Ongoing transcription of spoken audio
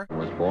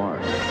was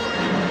born.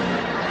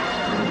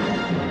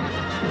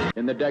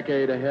 In the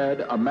decade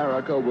ahead,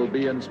 America will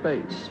be in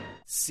space.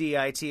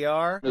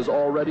 CITR is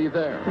already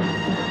there.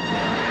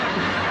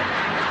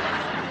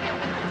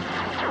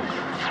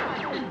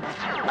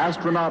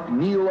 Astronaut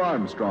Neil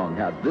Armstrong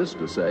had this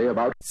to say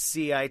about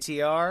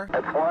CITR.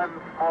 It's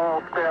one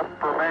small step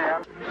for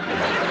man.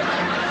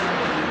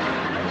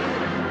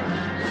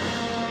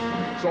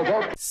 So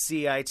vote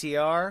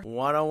CITR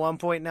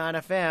 101.9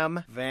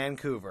 FM,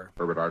 Vancouver.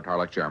 Herbert R.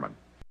 Tarlek, Chairman.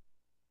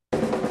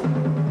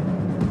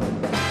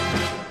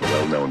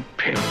 Well-known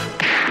pimp,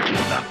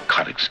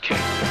 narcotics king,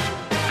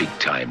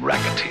 big-time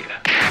racketeer,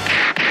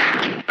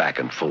 back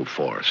in full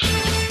force.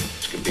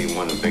 This could be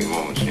one of the big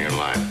moments in your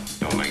life.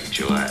 Don't make it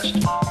your last.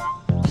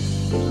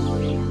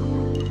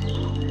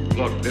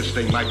 Look, this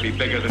thing might be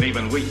bigger than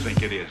even we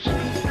think it is.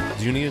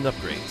 Do you need an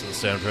upgrade to the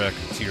soundtrack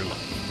to your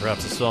life?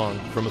 Perhaps a song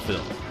from a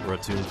film or a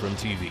tune from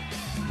TV?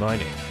 My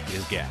name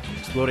is Gap.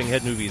 Exploding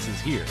Head Movies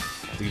is here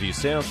to give you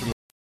sounds from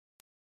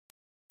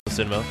the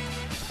cinema,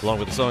 along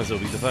with the songs that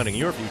will be defining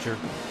your future,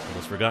 and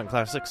those forgotten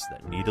classics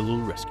that need a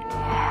little rescue.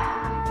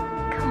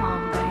 Yeah. Come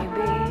on,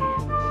 baby.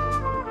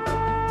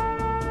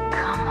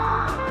 Come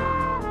on.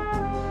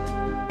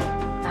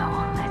 I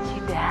won't let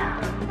you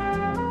down.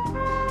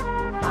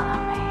 Follow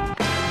me.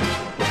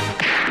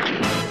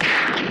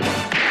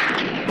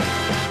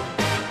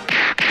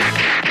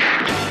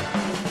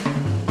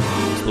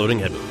 Exploding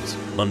Head Movies,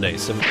 Monday,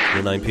 7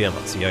 to 9 p.m.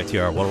 on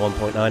CITR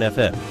 101.9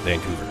 FM,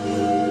 Vancouver.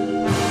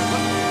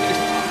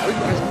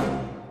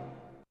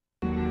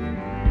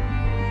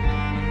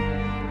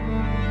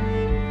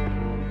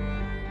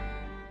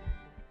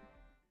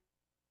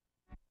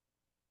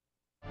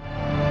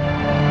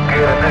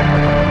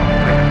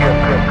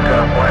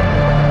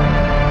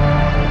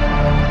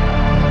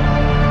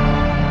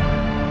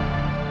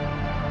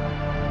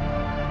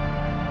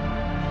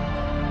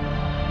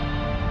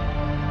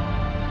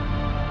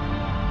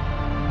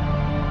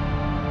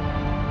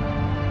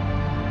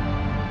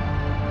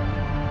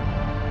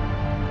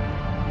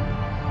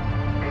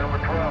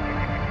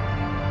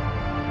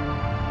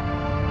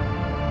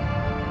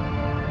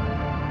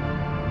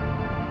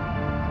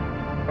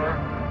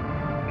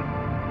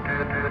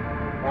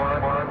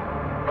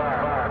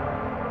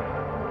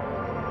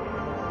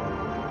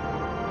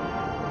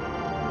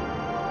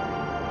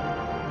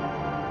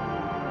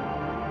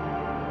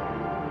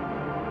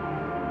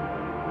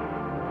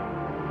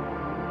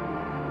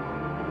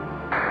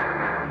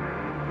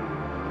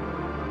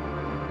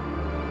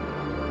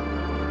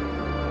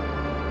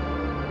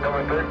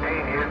 Number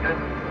 13, Houston.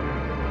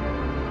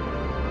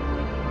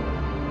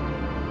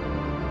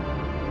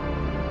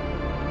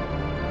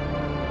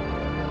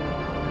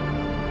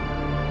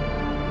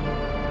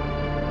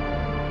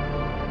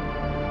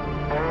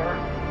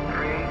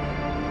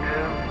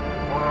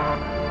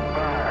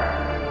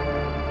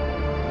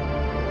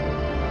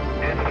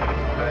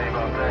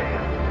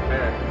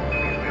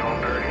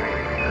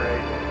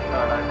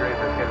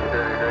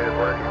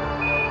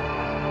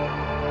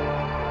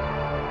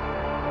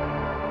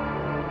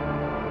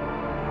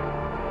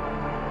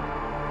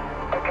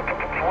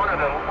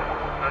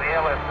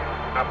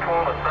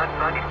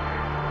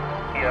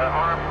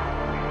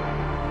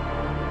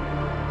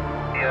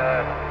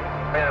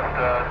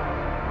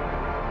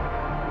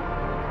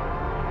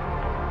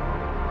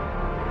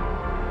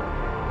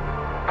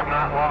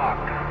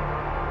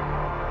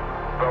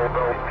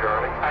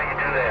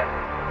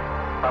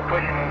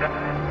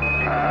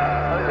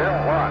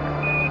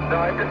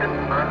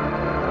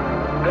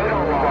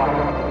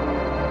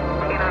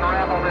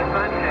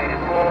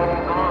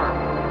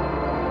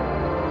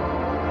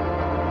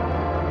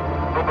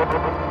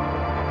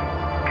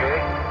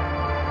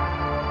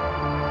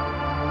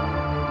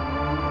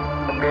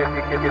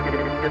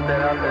 Get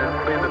that out there and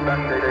clean the back.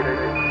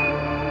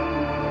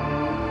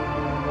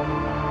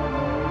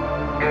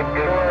 Get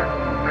 4,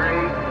 3,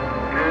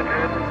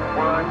 2,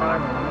 1,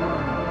 1.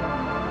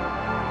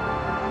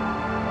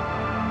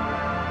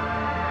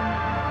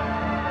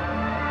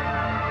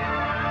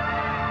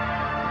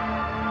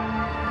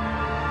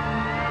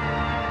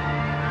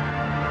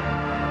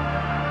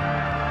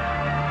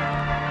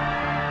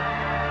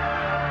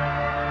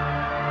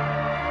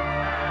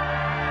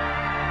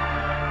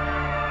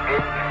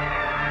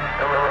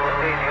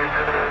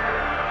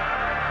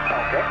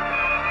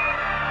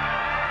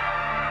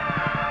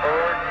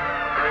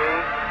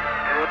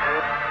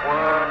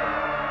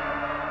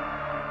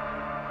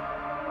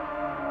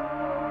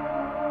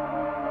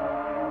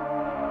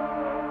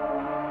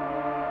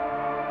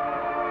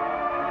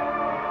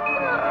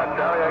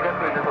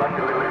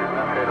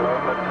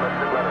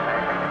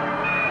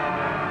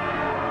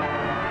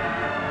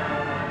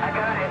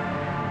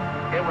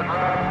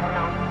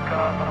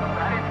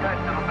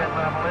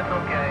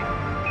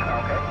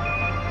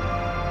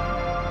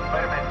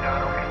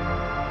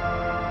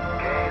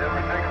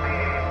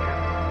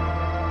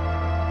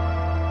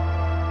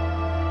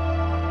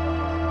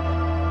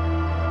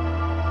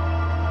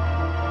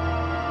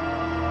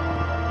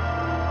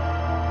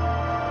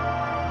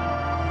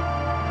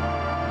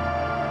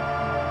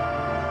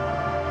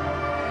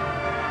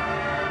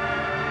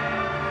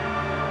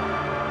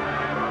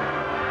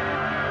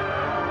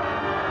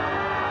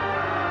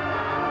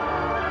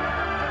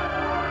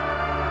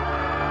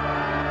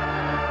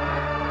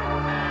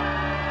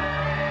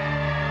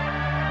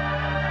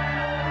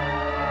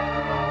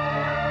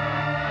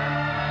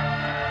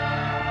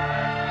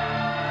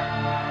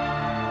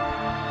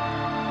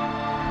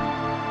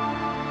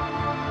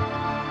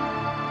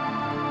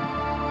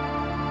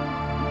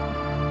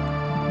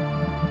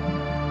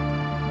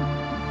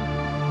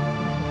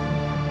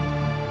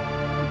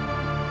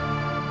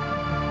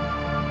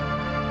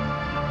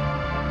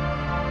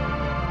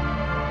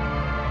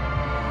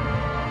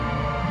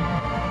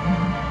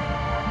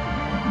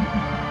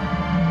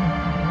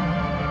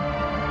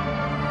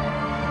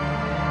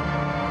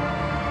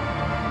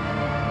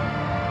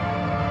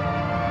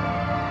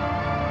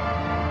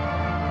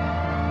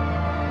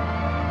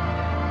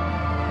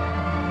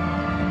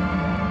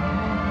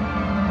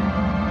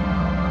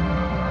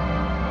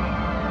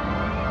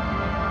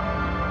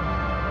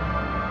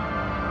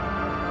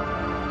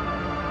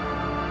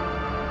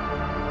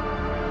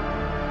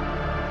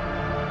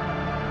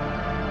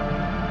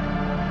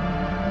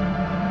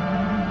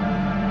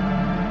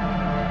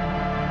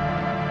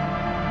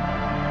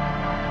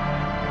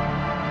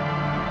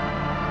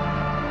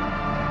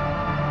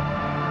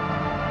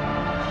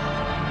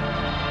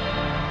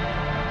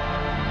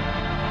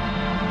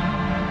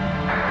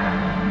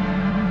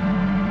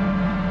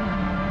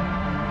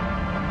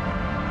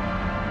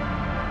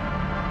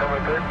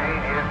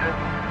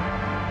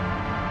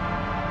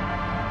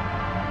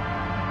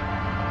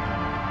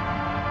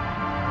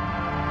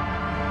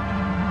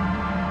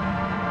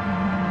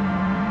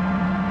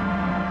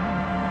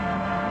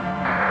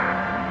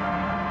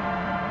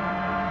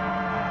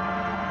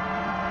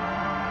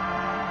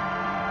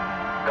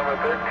 Number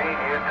 13,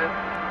 Houston.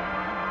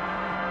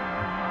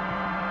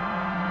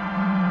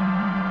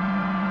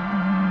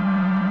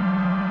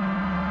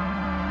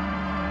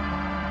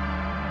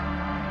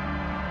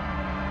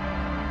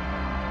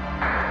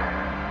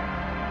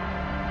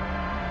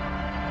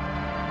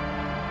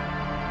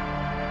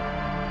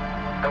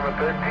 Number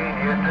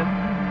 13, Houston.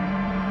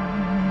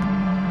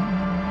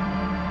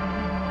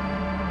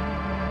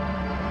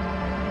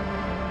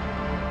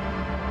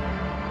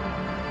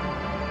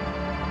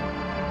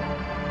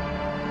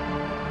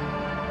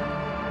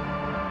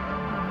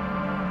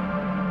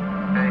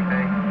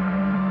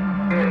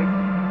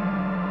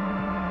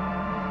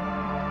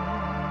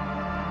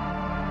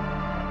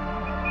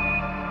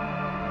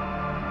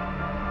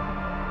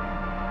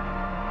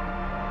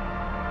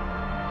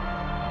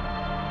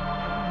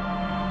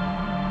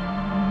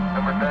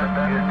 Number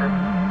 10, Houston.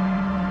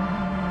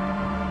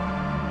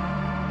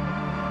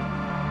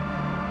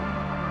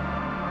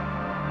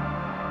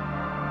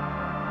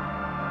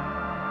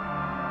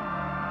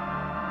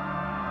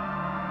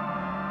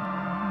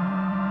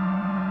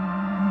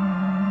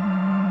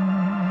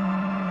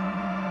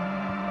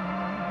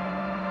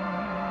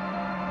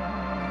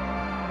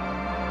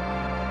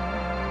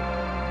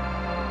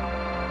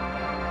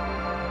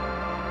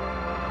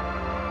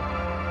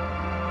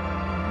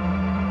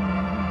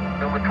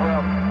 Number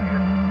 12.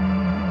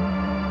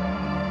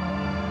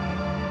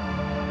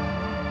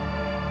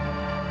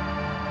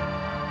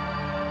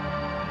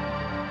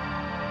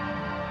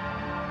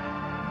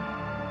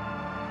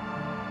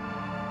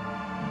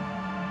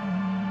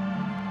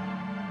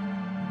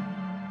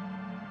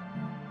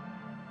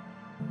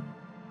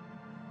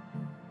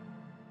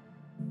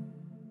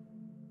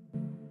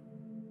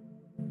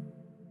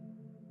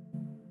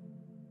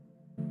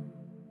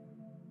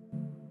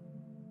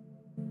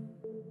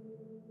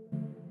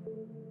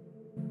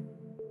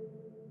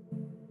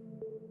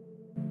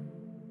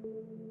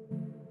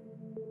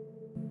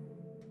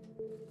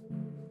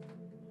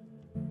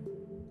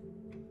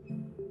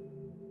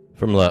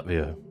 From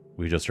Latvia,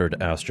 we just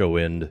heard Astro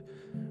Wind,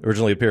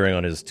 originally appearing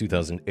on his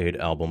 2008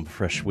 album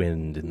Fresh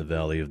Wind in the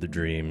Valley of the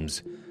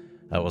Dreams.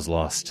 That was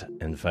Lost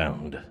and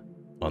Found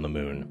on the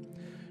Moon.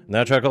 And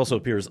that track also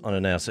appears on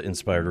a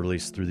NASA-inspired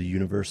release through the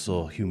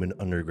Universal Human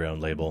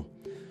Underground label.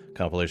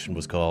 Compilation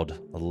was called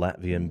A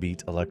Latvian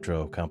Beat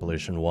Electro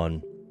Compilation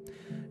 1.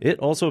 It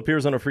also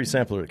appears on a free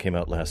sampler that came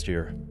out last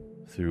year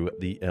through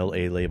the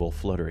LA label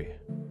Fluttery,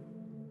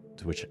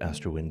 to which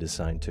Astro Wind is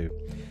signed to.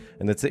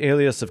 And it's the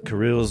alias of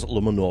Kirillos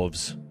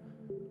Lomonovs,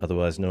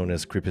 otherwise known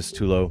as Kripis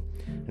Tulo,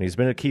 and he's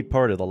been a key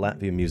part of the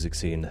Latvian music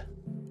scene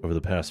over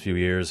the past few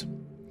years.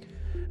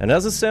 And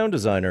as a sound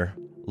designer,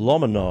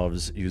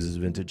 Lomonovs uses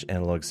vintage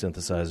analog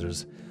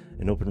synthesizers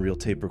and open-reel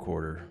tape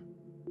recorder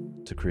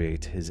to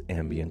create his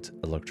ambient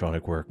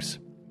electronic works.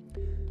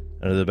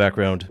 And in the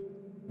background,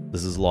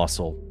 this is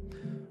Lossel,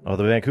 of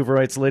the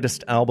Vancouverites'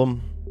 latest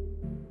album,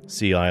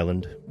 Sea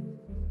Island.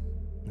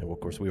 And of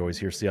course, we always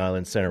hear Sea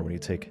Island Center when you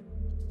take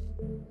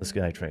the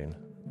SkyTrain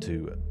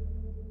to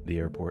the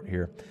airport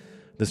here.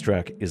 This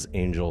track is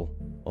Angel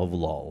of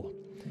Lol.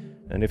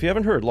 And if you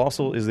haven't heard,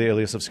 Lossel is the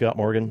alias of Scott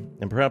Morgan,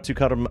 and perhaps you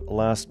caught him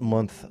last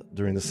month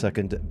during the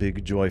second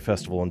Big Joy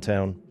Festival in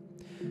town.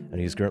 And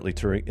he's currently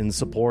touring in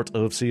support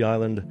of Sea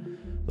Island,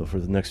 though for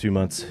the next few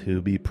months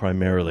he'll be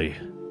primarily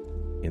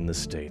in the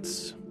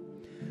States.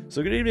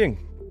 So good evening.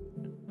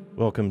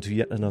 Welcome to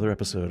yet another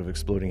episode of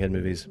Exploding Head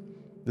Movies.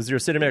 This is your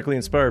cinematically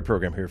inspired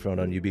program here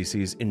found on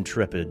UBC's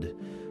intrepid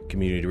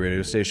community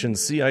radio station,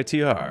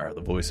 CITR,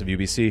 the voice of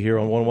UBC here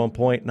on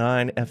 101.9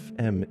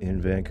 FM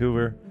in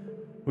Vancouver.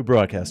 We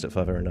broadcast at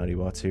 590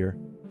 watts here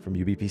from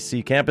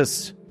UBPC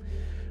campus.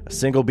 A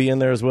single B in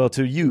there as well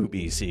to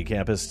UBC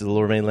campus to the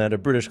lower mainland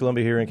of British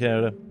Columbia here in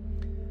Canada.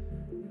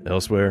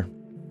 Elsewhere,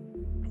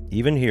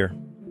 even here,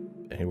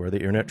 anywhere the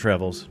internet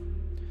travels,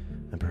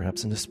 and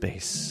perhaps into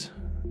space.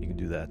 You can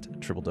do that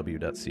at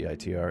www.citr.ca.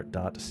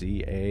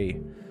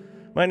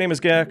 My name is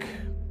Gak.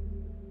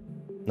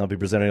 I'll be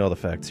presenting all the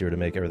facts here to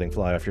make everything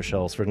fly off your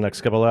shelves for the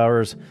next couple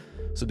hours,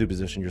 so do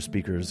position your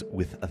speakers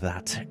with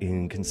that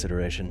in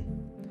consideration.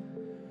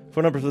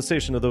 Phone number for the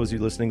station of those of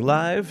you listening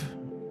live,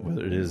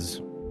 whether it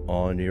is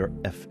on your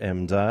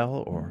FM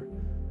dial or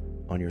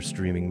on your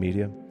streaming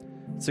media,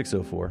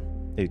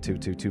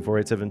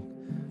 604-822-2487.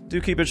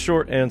 Do keep it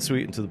short and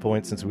sweet and to the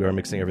point since we are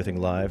mixing everything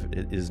live.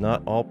 It is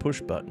not all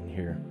push button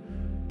here,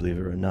 believe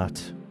it or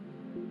not,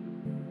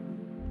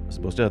 as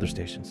opposed to other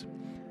stations.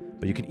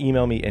 But you can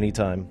email me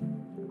anytime,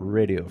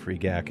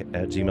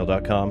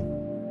 radiofreegak@gmail.com.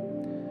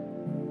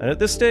 And at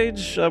this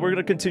stage, we're going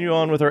to continue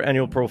on with our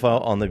annual profile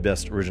on the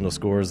best original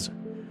scores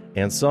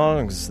and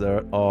songs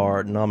that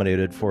are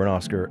nominated for an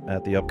Oscar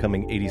at the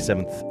upcoming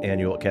 87th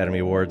Annual Academy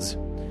Awards,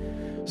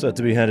 set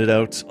to be handed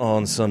out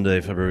on Sunday,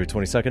 February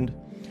 22nd.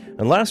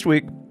 And last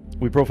week,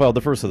 we profiled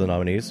the first of the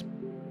nominees,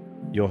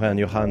 Johan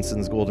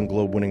Johansson's Golden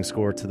Globe-winning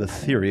score to The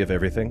Theory of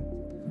Everything.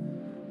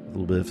 A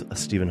little bit of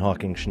Stephen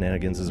Hawking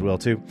shenanigans as well,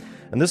 too.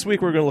 And this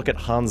week, we're going to look at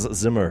Hans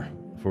Zimmer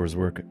for his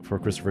work for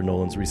Christopher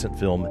Nolan's recent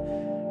film,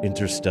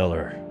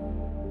 Interstellar.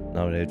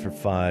 Nominated for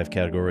 5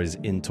 categories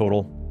in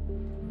total.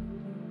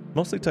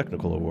 Mostly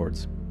technical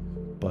awards,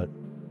 but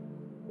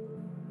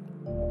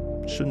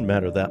shouldn't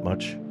matter that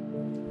much.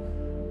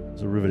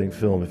 It's a riveting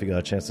film if you got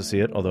a chance to see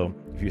it, although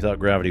if you thought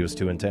Gravity was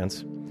too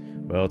intense,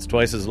 well, it's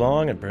twice as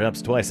long and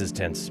perhaps twice as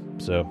tense.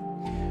 So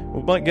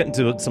we might get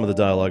into some of the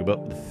dialogue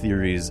about the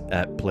theories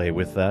at play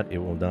with that. It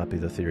will not be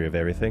the theory of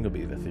everything. It'll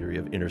be the theory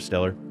of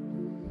Interstellar,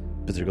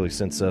 particularly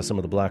since some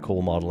of the black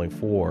hole modeling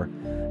for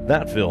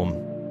that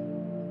film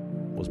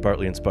was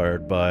partly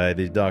inspired by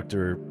the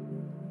Dr.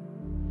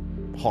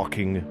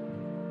 Hawking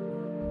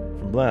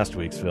from last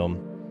week's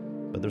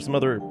film. But there's some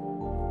other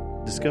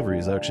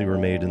discoveries that actually were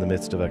made in the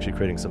midst of actually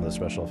creating some of the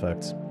special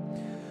effects.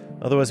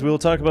 Otherwise, we will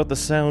talk about the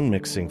sound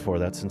mixing for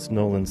that, since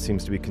Nolan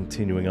seems to be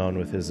continuing on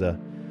with his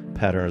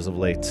patterns of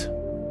late,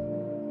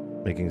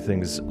 making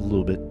things a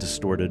little bit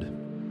distorted.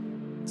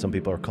 Some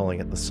people are calling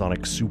it the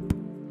sonic soup.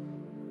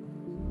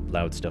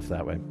 Loud stuff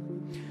that way.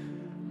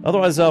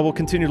 Otherwise, we'll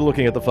continue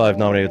looking at the 5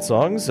 nominated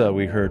songs.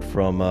 We heard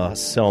from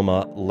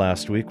Selma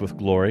last week with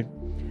Glory,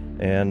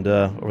 and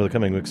over the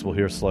coming weeks we'll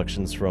hear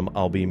selections from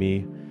I'll Be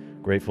Me,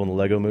 Grateful in the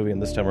Lego Movie,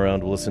 and this time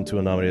around we'll listen to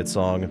a nominated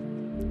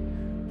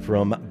song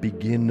from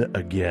Begin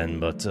Again.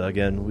 But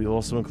again, we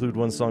also include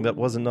one song that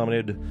wasn't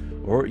nominated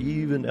or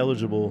even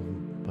eligible,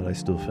 but I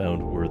still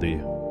found worthy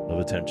of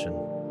attention.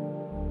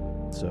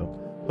 So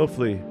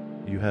hopefully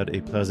you had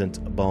a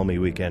pleasant, balmy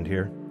weekend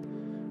here.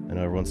 I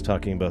know everyone's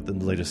talking about the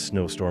latest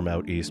snowstorm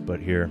out east, but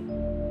here,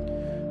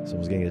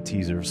 someone's getting a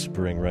teaser of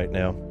spring right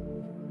now.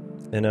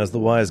 And as the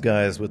wise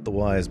guys with the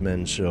Wise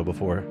Men show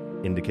before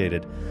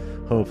indicated,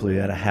 hopefully you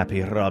had a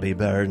happy Robbie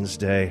Burns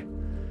Day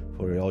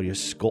for all your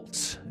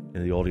Scots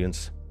in the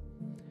audience.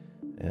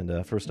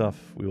 And first off,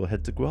 we will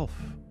head to Guelph.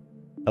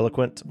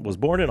 Eloquent was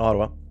born in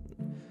Ottawa,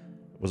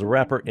 was a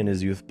rapper in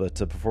his youth, but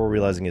before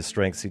realizing his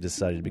strengths, he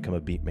decided to become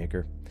a beat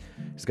maker.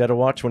 He's got to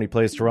watch when he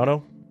plays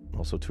Toronto,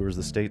 also tours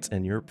the States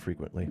and Europe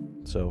frequently.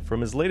 So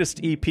from his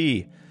latest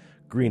EP,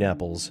 Green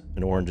Apples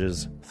and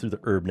Oranges, through the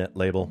Urbnet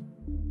label,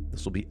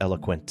 this will be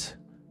Eloquent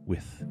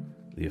with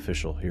The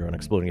Official here on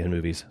Exploding Head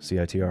Movies,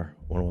 CITR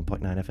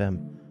 101.9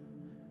 FM,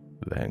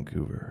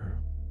 Vancouver.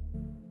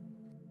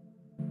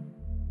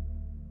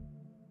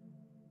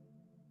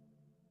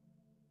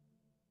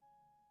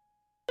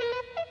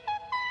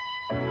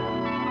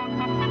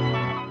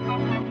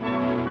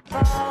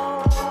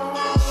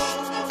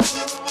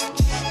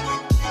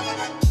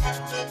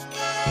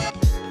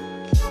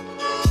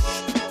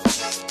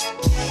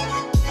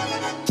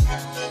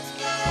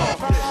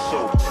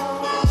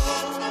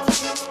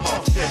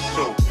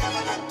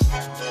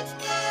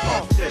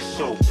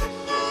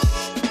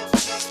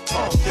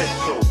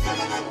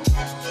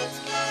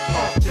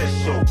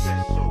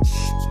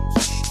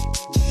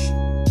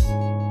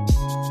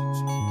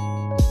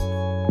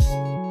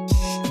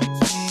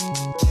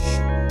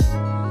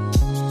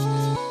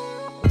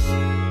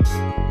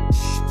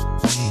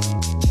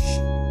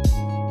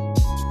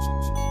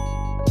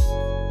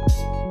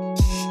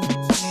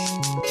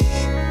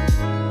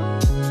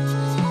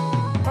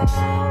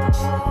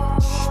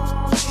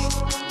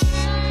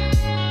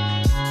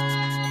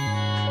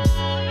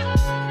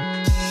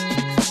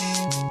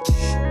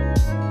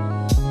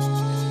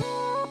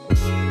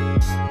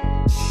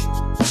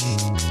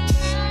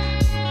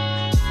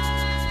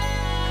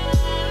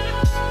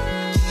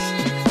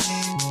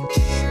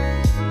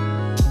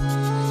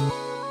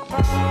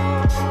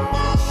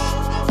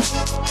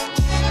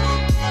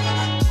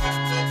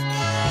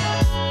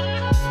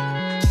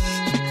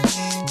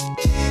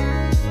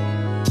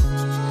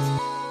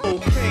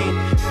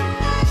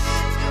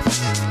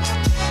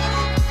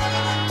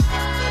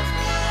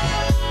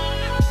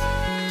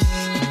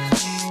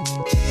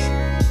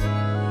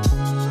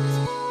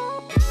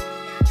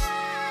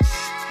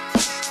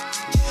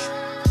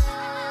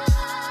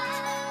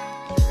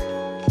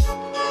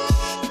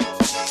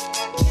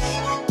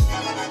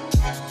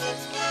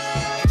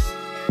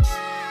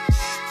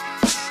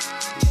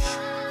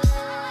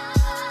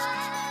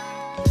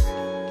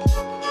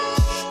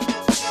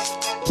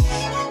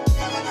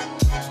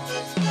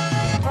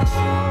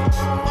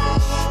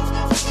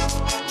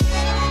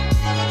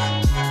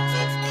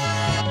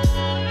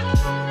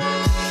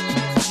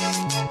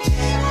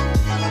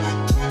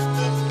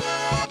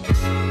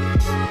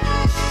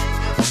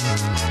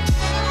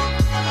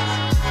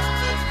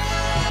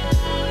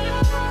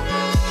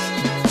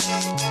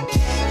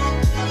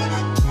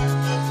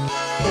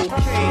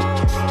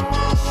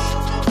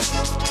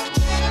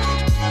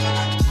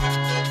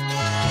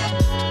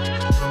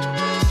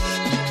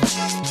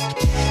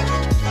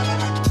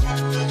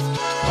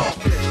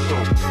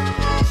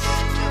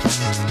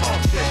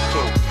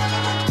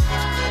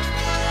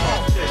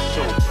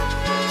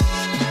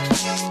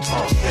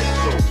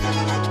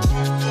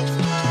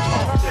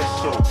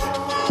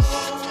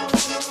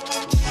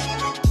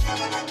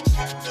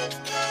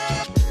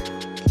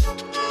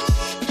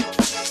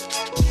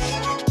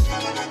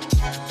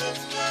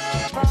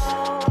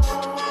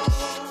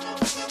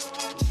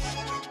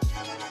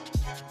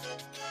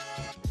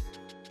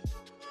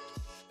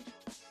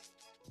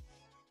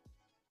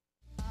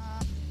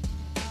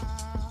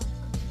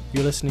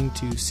 You're listening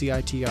to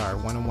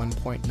CITR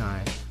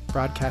 101.9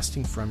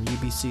 broadcasting from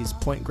UBC's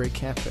Point Grey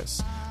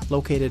campus,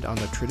 located on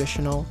the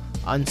traditional,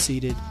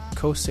 unceded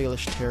Coast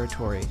Salish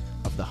territory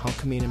of the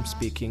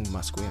Hunkaminam-speaking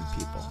Musqueam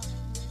people.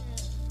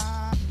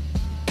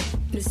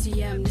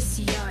 Nisiyam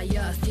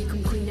Nisiyaya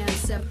Thikum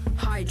Queenansep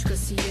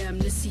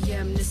Hydrocasiam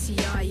Nisiyam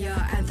Nisiyaya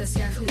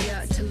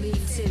Anthascaclia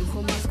Talitin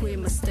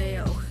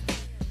Homasquimasteo.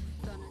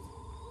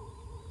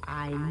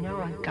 I know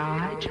a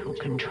god who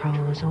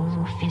controls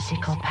all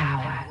physical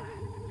power.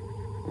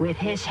 With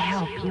his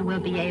help, you will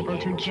be able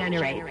to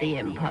generate the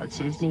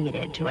impulses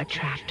needed to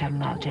attract a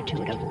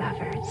multitude of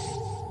lovers.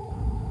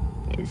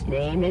 His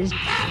name is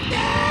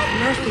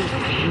Murphy.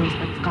 He is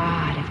the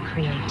god of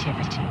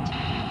creativity.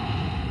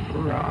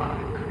 Raw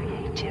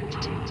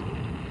creativity.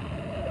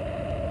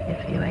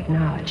 If you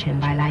acknowledge him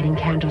by lighting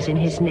candles in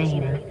his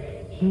name,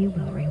 he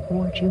will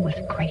reward you with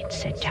great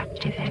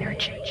seductive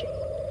energy.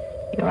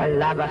 Your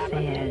love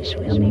affairs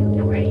will be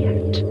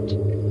brilliant,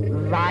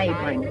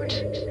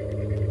 vibrant,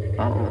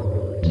 bold.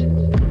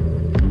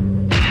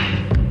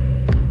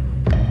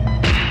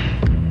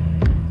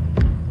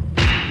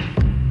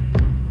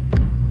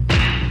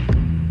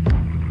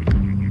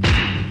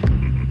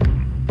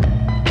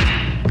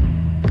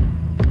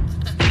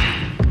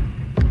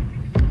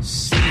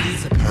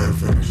 She's a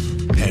pervert,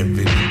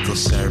 periwinkle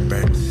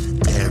sherbet,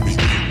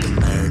 everything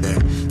murder.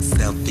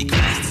 Selfie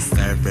class to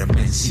serve her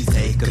when she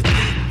take a pic.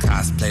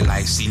 Cosplay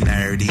like she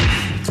nerdy,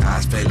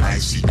 cosplay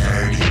like she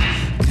dirty.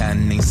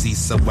 Cunning, she's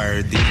so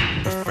worthy.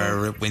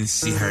 Prefer it when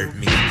she hurt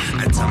me.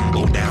 I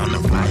tumble down the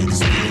flight of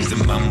stairs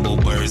and mumble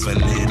words with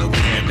little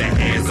care. The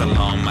hairs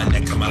along my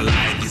neck of my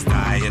life is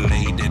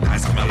dilated. I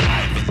come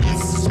alive, and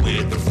this is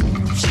where the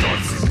food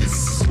starts. And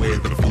this is where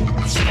the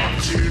food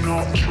starts. Do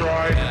not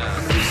try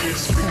and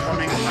resist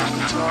becoming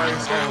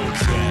appetizing.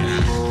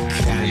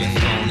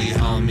 California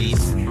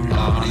homies,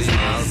 all these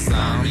hoes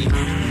zombies,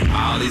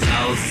 all these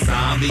hoes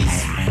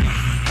zombies.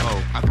 Oh,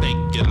 I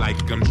think you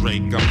like them,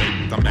 Drake. I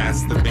make them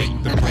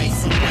masturbate the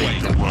place away.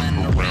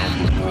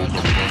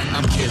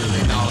 I'm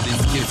killing all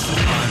these kids for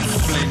fun,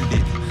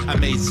 splendid. I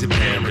made your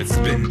parents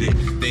spend it.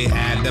 They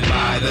had to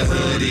buy the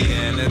hoodie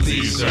and the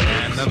t-shirt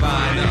and the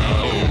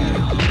vinyl.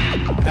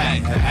 Hey,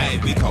 hey, hey,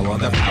 we call on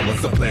the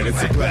powers of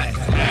planets to play.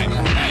 Hey,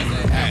 hey,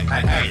 hey,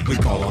 hey, hey, we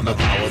call on the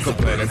powers of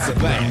planets to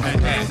play. Hey,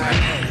 hey,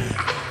 hey.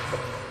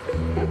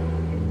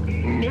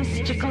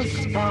 Mystical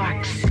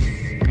sparks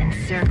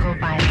encircled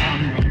by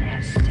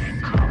loneliness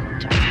and cold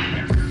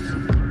darkness.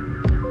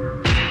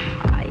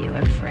 Are you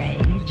afraid?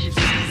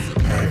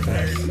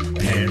 Perfect,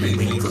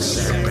 periwinkle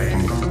sherbet,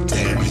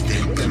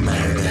 everything the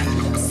murder.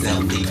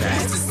 Selfie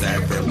class to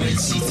serve her when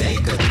she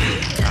take a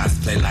pic.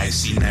 Cosplay like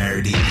she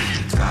nerdy,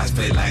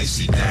 cosplay like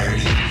she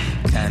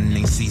dirty.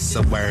 Cunning, she's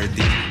so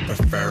worthy.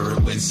 Prefer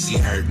it when she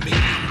hurt me.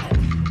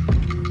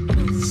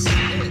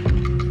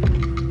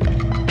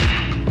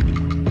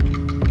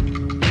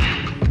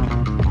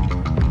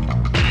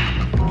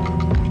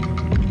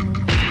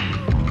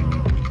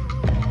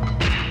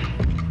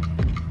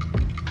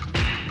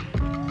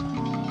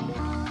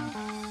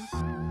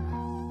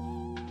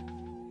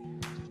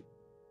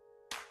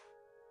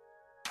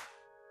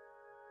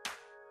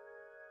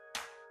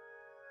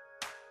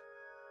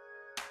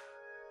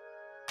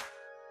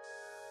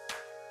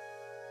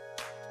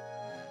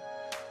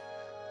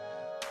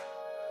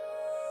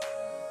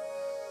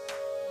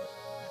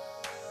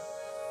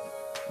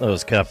 That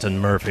was Captain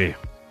Murphy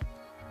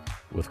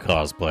with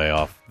Cosplay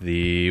off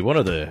one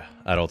of the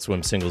Adult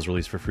Swim singles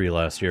released for free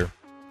last year.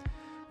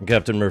 And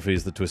Captain Murphy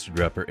is the Twisted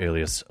Rapper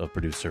alias of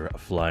producer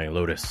Flying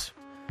Lotus,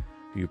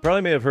 who you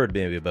probably may have heard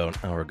maybe about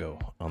an hour ago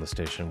on the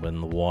station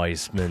when the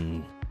Wise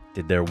Men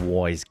did their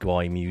Wise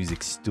Guy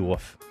music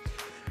stuff.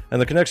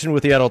 And the connection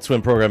with the Adult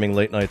Swim programming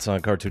late nights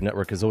on Cartoon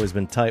Network has always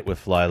been tight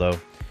with Flylo.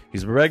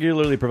 He's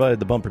regularly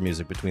provided the bumper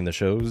music between the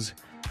shows,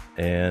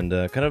 and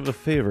kind of a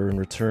favor in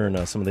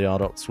return, some of the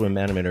Adult Swim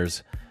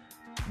animators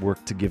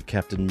worked to give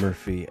Captain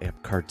Murphy a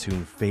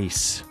cartoon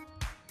face.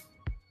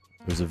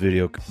 There's a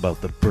video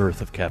about the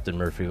birth of Captain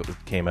Murphy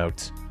that came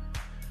out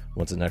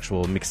once an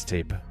actual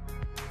mixtape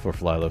for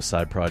Flylo's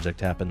side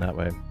project happened that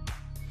way.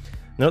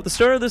 Now, at the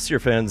start of this year,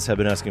 fans have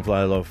been asking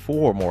Flylo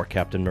for more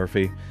Captain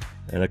Murphy,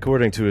 and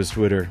according to his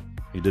Twitter,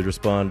 he did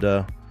respond,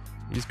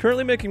 he's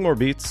currently making more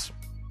beats.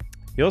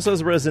 He also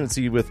has a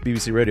residency with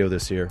BBC Radio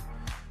this year,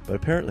 but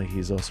apparently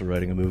he's also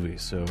writing a movie,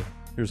 so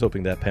here's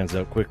hoping that pans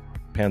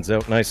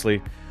out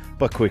nicely,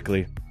 but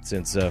quickly,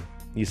 since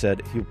he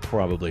said he'll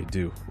probably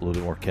do a little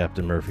bit more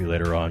Captain Murphy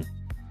later on.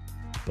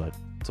 But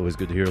it's always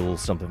good to hear a little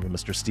something from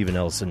Mr. Steven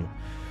Ellison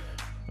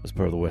as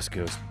part of the West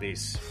Coast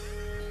bass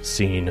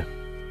scene.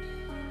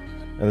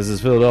 And this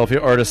is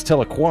Philadelphia artist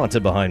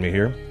Telequanta behind me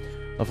here.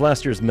 Of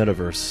last year's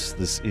Metaverse,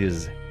 this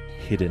is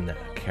Hidden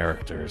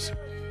Characters.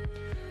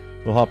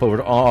 We'll hop over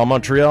to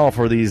Montreal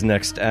for these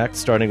next acts,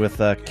 starting with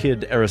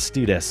Kid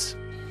Aristides.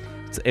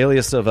 It's the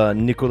alias of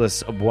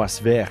Nicolas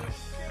Boisvert,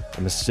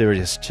 a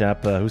mysterious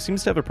chap who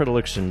seems to have a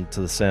predilection to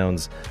the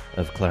sounds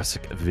of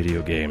classic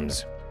video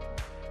games.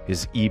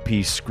 His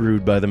EP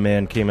Screwed by the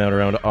Man came out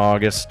around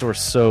August or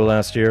so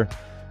last year,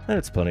 and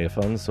it's plenty of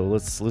fun, so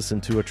let's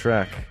listen to a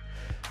track.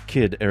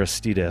 Kid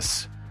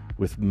Aristides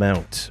with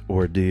Mount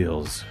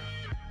Ordeals.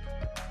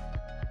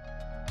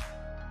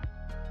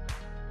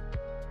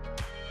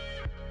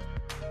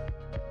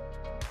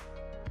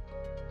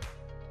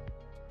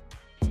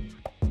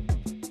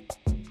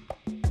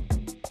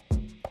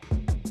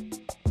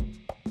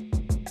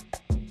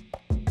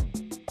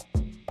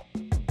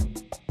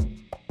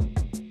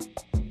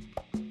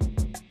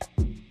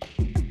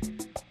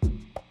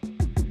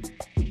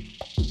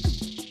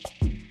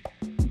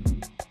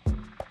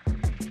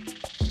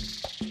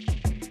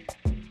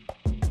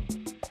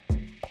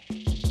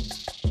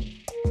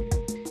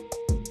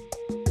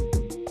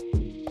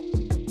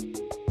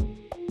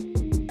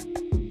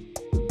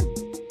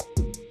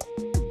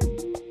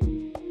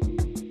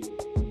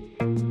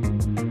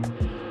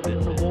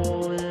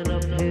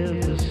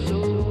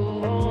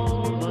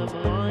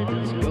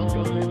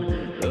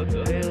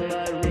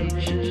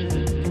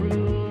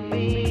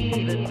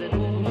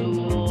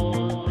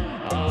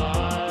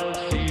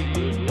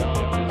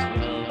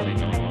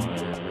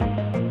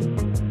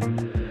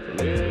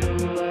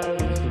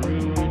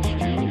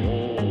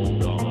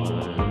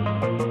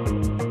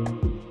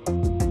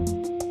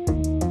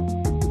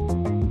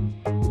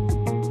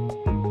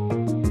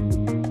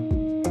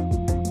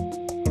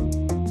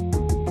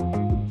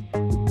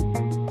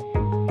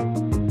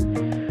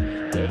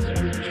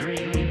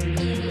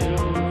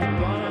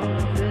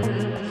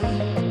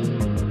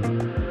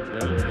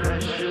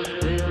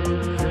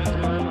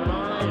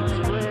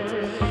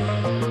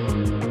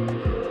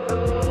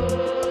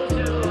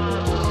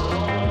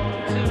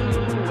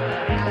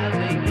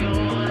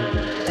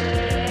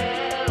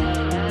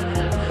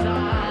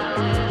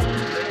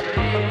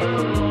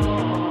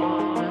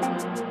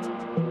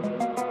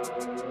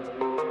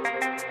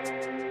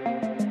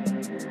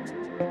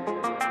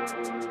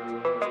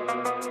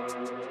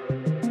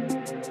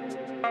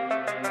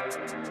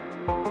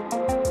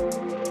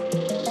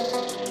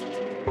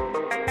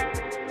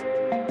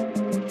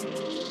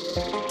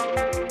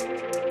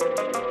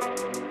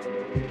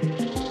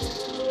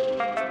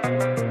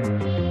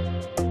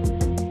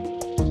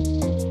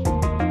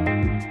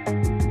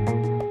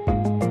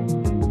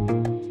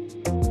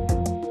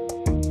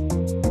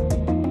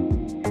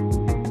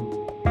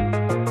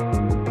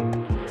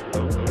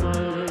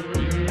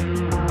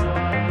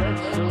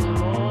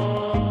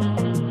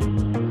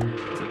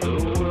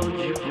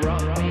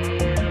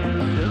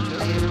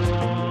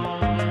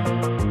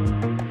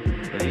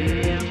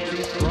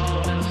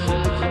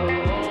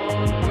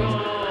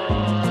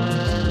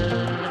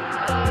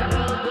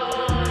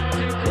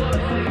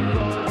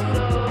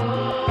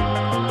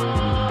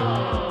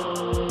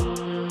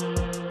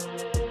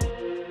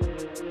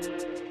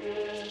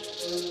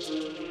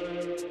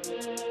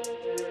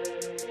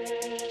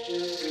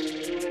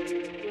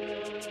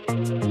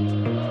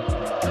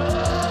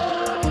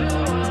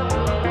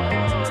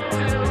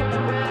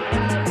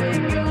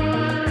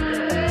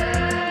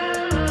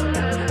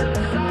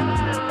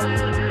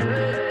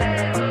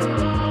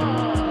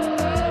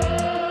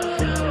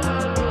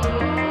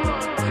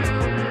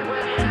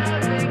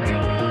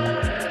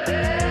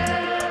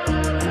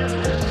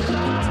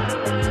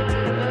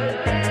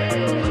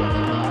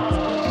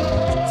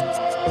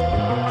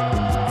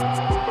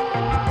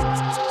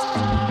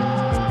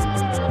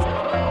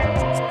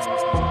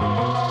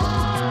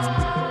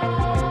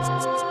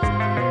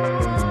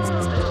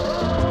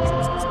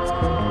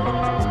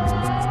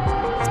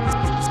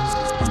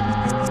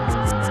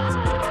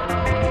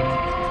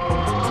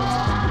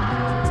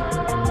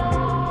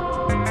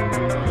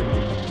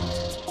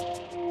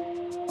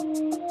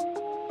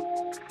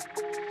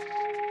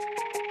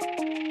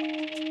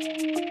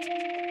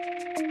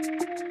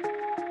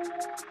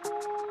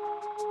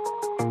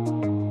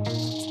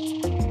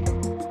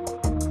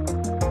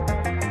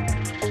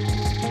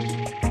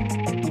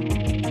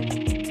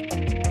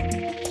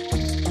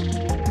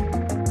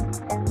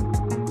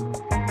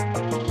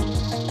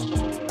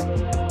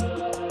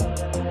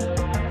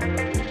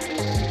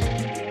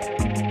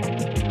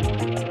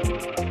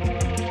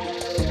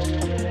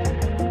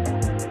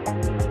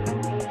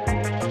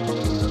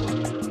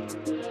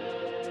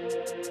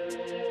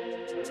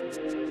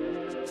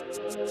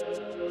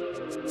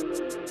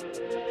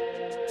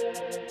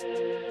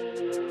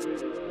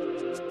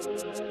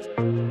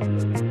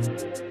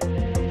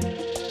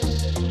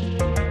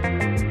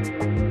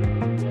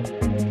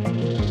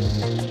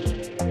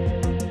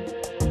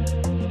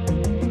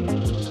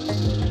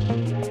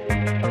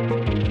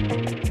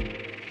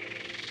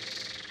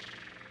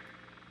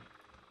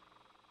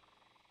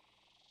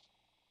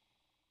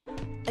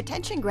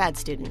 Attention grad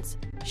students,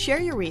 share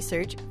your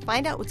research,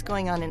 find out what's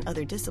going on in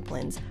other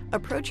disciplines,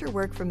 approach your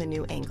work from a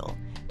new angle.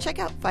 Check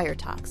out Fire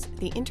Talks,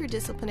 the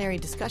interdisciplinary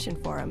discussion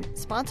forum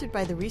sponsored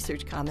by the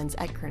Research Commons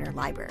at Kerner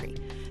Library.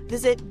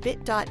 Visit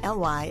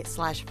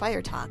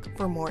bit.ly/firetalk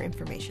for more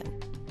information.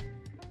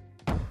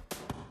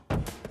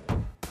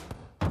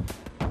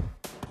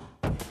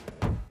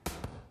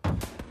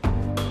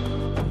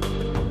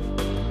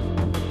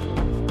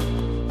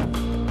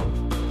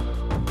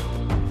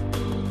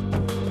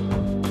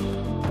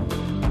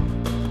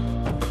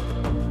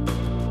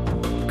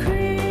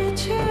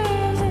 Creature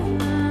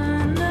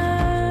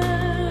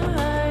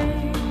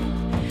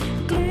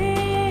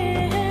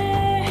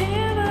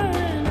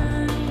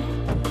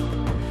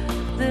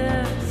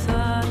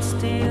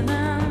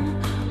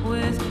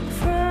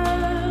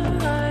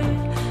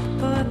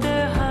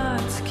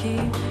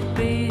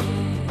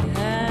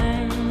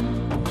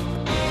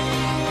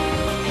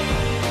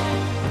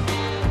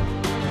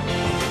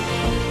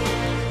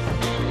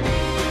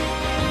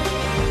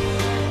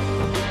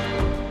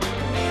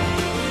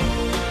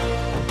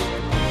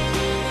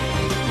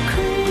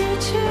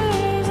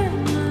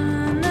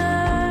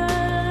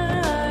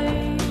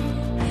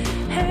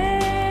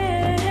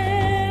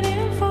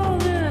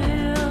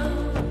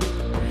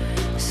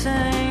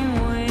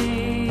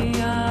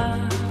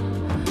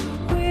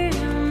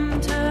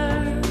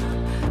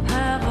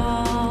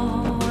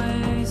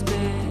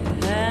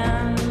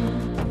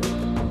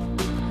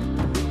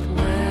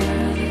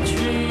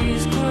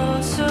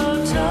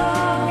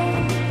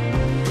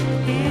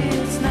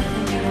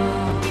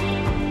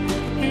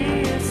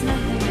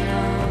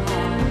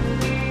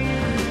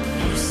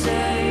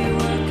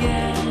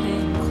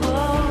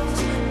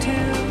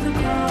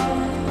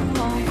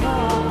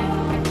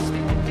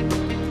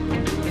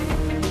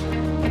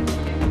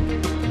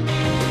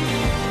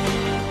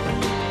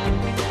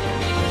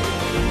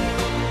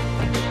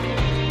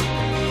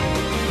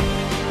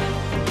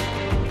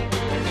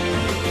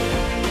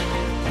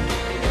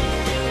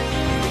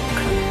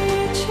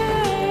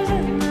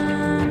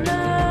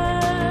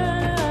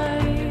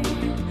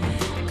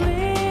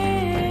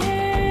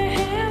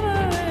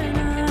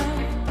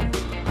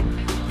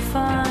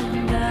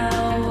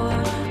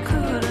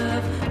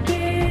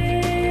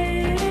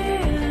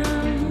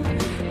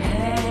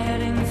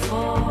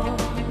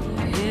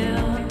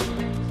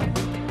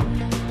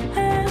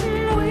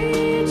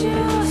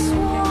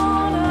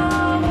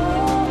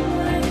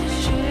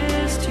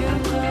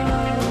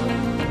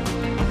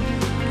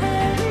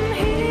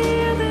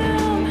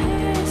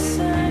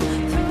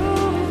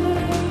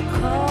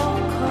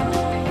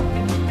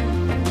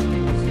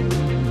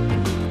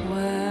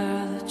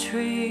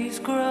trees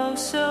grow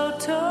so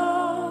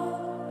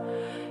tall.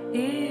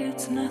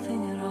 It's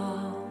nothing at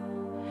all.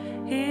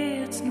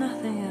 It's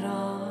nothing at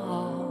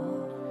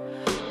all.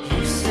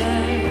 You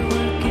say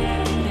we're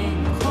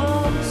getting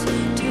close to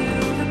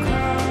the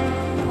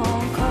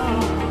cold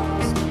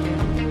coast.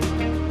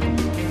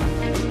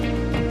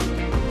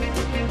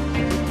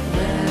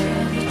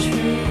 Where the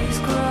trees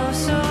grow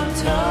so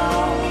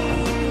tall.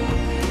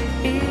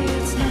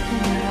 It's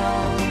nothing at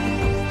all.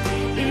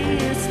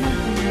 It's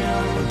nothing at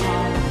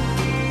all.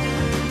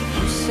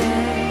 You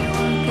say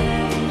we're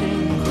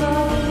getting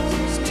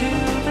close to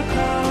the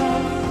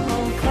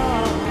cold coast.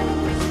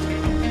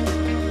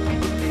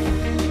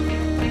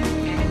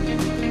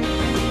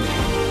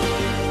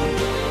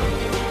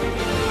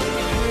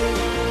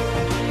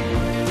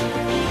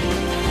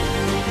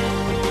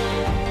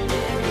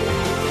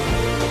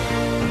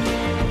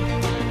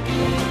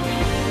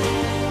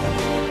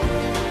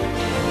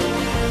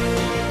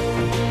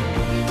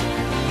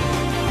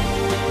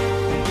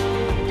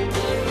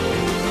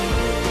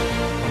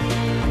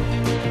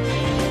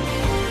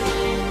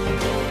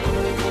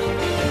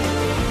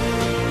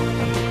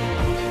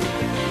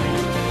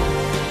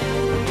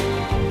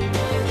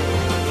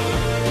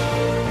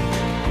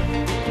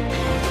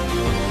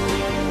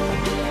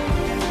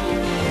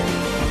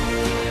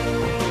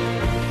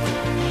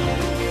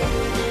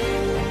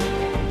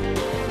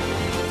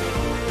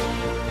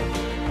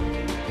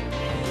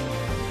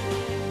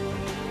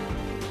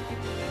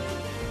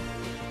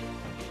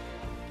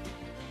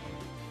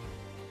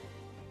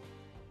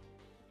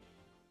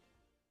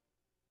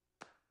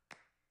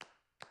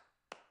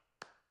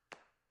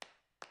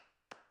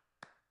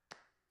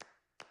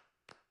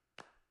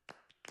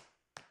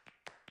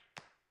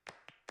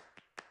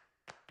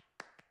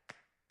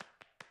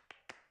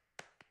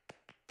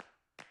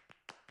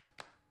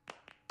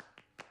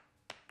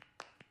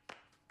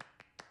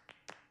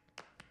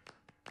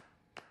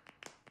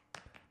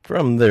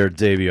 From their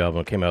debut album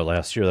that came out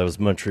last year, that was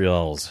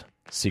Montreal's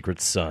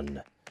Secret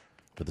Sun,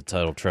 with the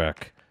title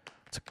track,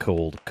 It's a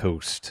Cold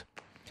Coast.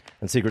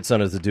 And Secret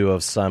Sun is the duo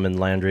of Simon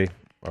Landry,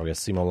 or I guess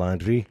Simon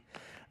Landry,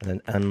 and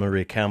then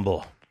Anne-Marie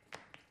Campbell.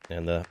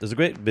 And there's a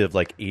great bit of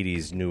like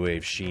 80s new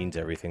wave sheen to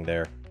everything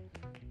there.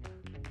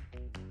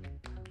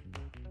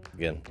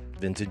 Again,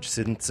 vintage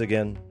synths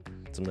again,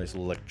 some nice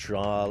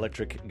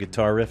electric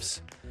guitar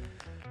riffs,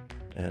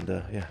 and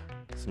yeah,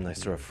 some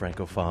nice sort of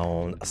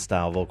francophone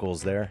style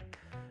vocals there.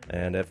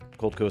 And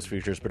Cold Coast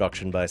features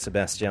production by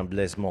Sébastien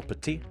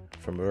Blaise-Montpetit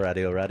from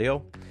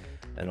Radio,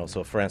 and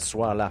also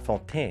François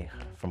Lafontaine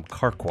from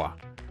Carquois,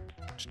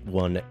 which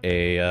won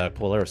a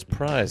Polaris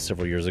Prize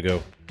several years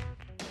ago.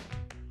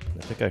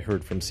 I think I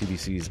heard from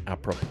CBC's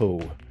Apropos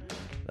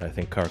that I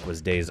think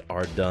Carquois days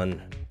are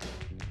done.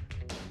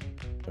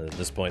 At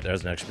this point, there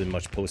hasn't actually been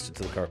much posted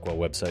to the Carquois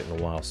website in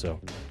a while, so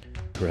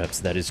perhaps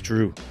that is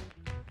true,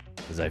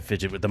 as I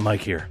fidget with the mic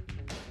here.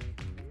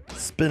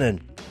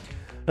 Spinning.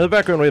 In the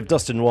background, we have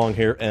Dustin Wong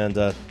here and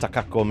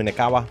Takako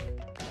Minekawa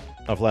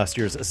of last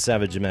year's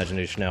Savage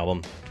Imagination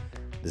album.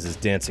 This is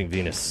Dancing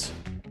Venus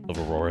of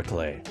Aurora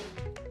Clay.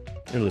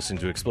 You're listening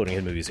to Exploding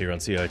Hit Movies here on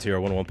CITR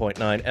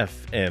 101.9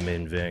 FM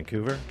in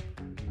Vancouver,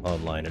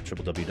 online at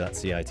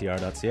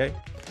www.citr.ca.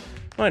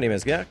 My name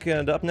is Gak,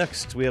 and up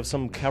next we have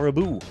some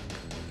Caribou.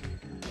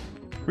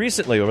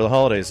 Recently, over the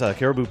holidays,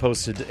 Caribou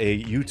posted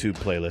a YouTube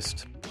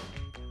playlist.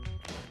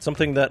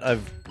 Something that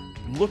I've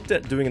looked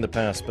at doing in the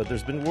past, but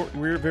there's been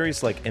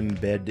various like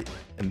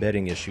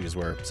embedding issues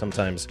where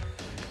sometimes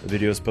the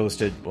videos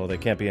posted, well, they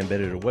can't be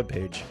embedded in a web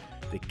page,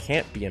 they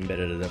can't be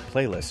embedded in a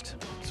playlist,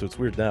 so it's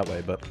weird that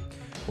way. But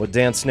what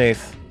Dan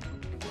Snaith,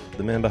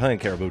 the man behind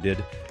Caribou,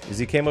 did is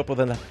he came up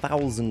with a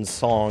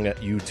 1,000-song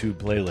YouTube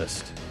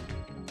playlist,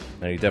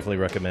 and he definitely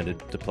recommended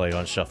to play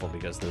on shuffle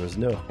because there was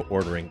no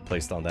ordering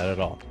placed on that at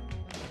all.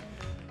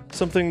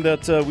 Something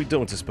that we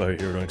don't aspire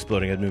here on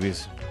Exploding Head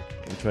Movies.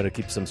 We try to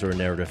keep some sort of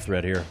narrative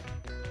thread here,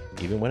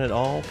 even when it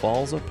all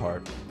falls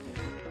apart.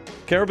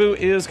 Caribou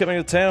is coming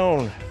to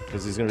town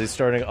because he's going to be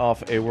starting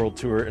off a world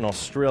tour in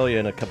Australia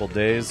in a couple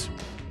days.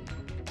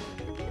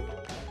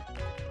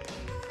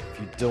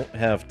 If you don't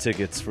have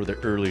tickets for the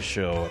early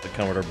show at the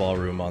Commodore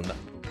Ballroom on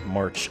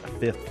March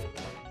 5th,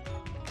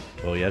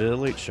 well, you added a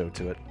late show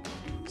to it.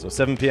 So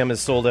 7 p.m.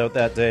 is sold out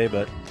that day,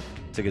 but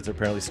tickets are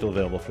apparently still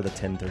available for the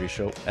 10:30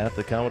 show at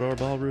the Commodore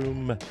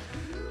Ballroom.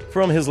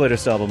 From his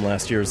latest album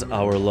last year's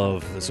Our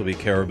Love, this will be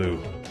Caribou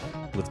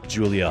with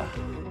Julia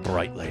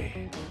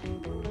Brightly.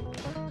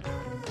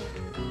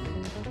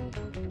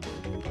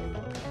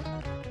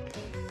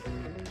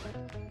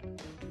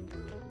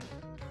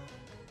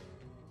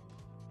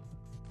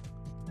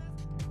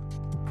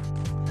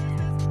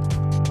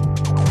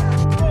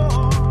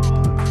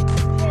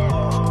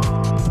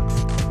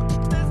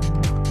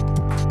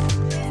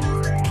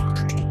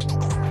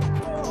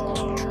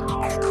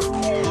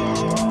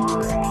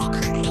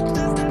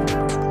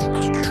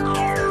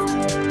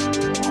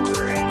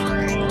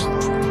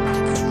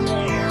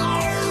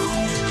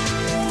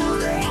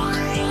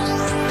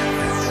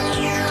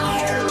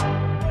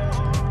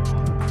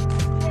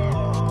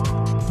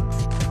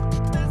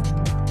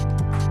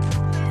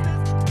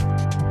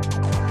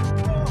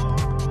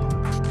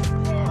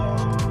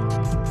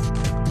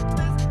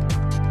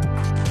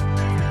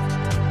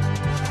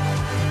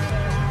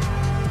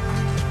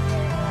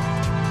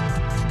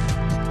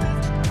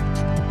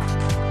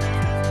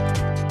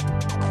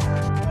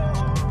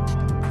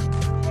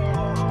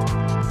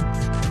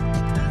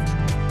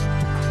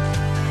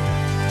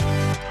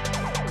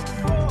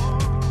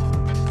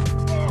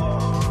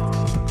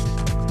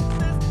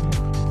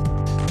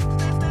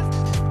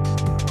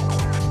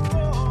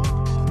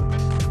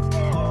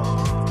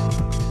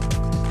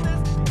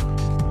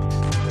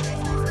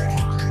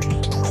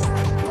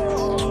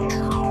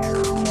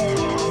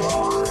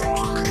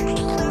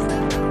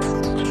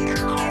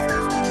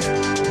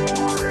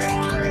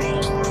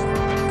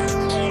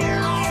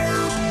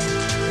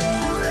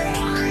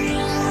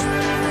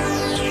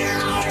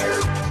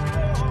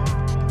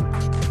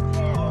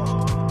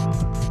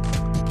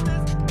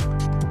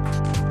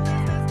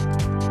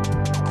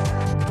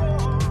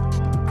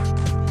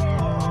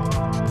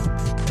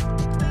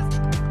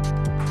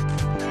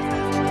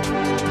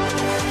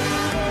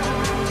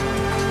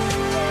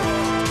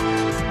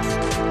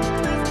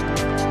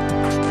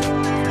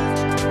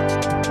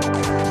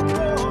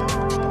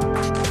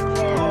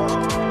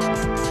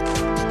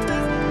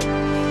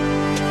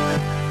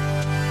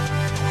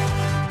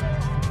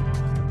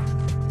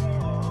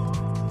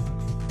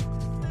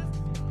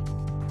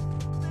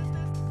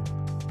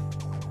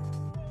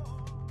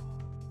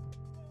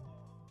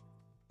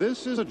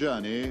 This is a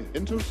journey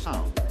into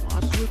sound.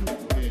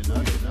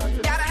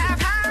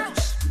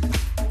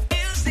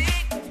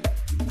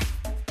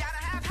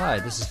 Hi,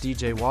 this is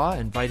DJ Wah,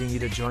 inviting you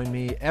to join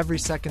me every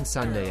second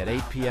Sunday at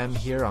 8 p.m.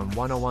 here on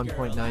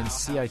 101.9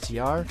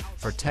 CITR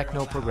for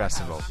Techno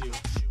Progressivo.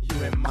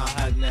 You in my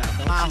head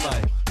now.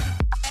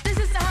 This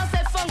is the house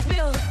that funk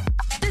build.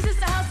 This is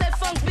the house that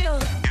funk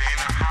build.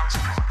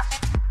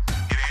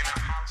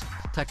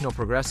 Techno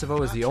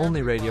Progressivo is the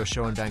only radio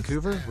show in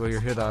Vancouver where you'll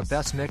hear the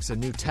best mix of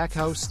new tech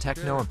house,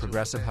 techno, and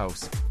progressive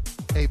house.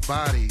 A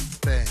body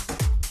thing.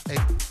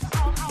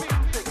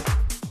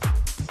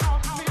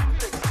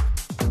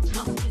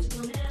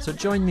 So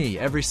join me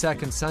every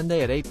second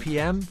Sunday at 8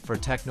 p.m. for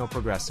Techno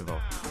Progressivo.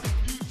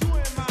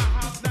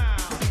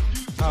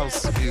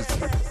 House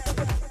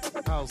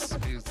music. House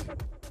music.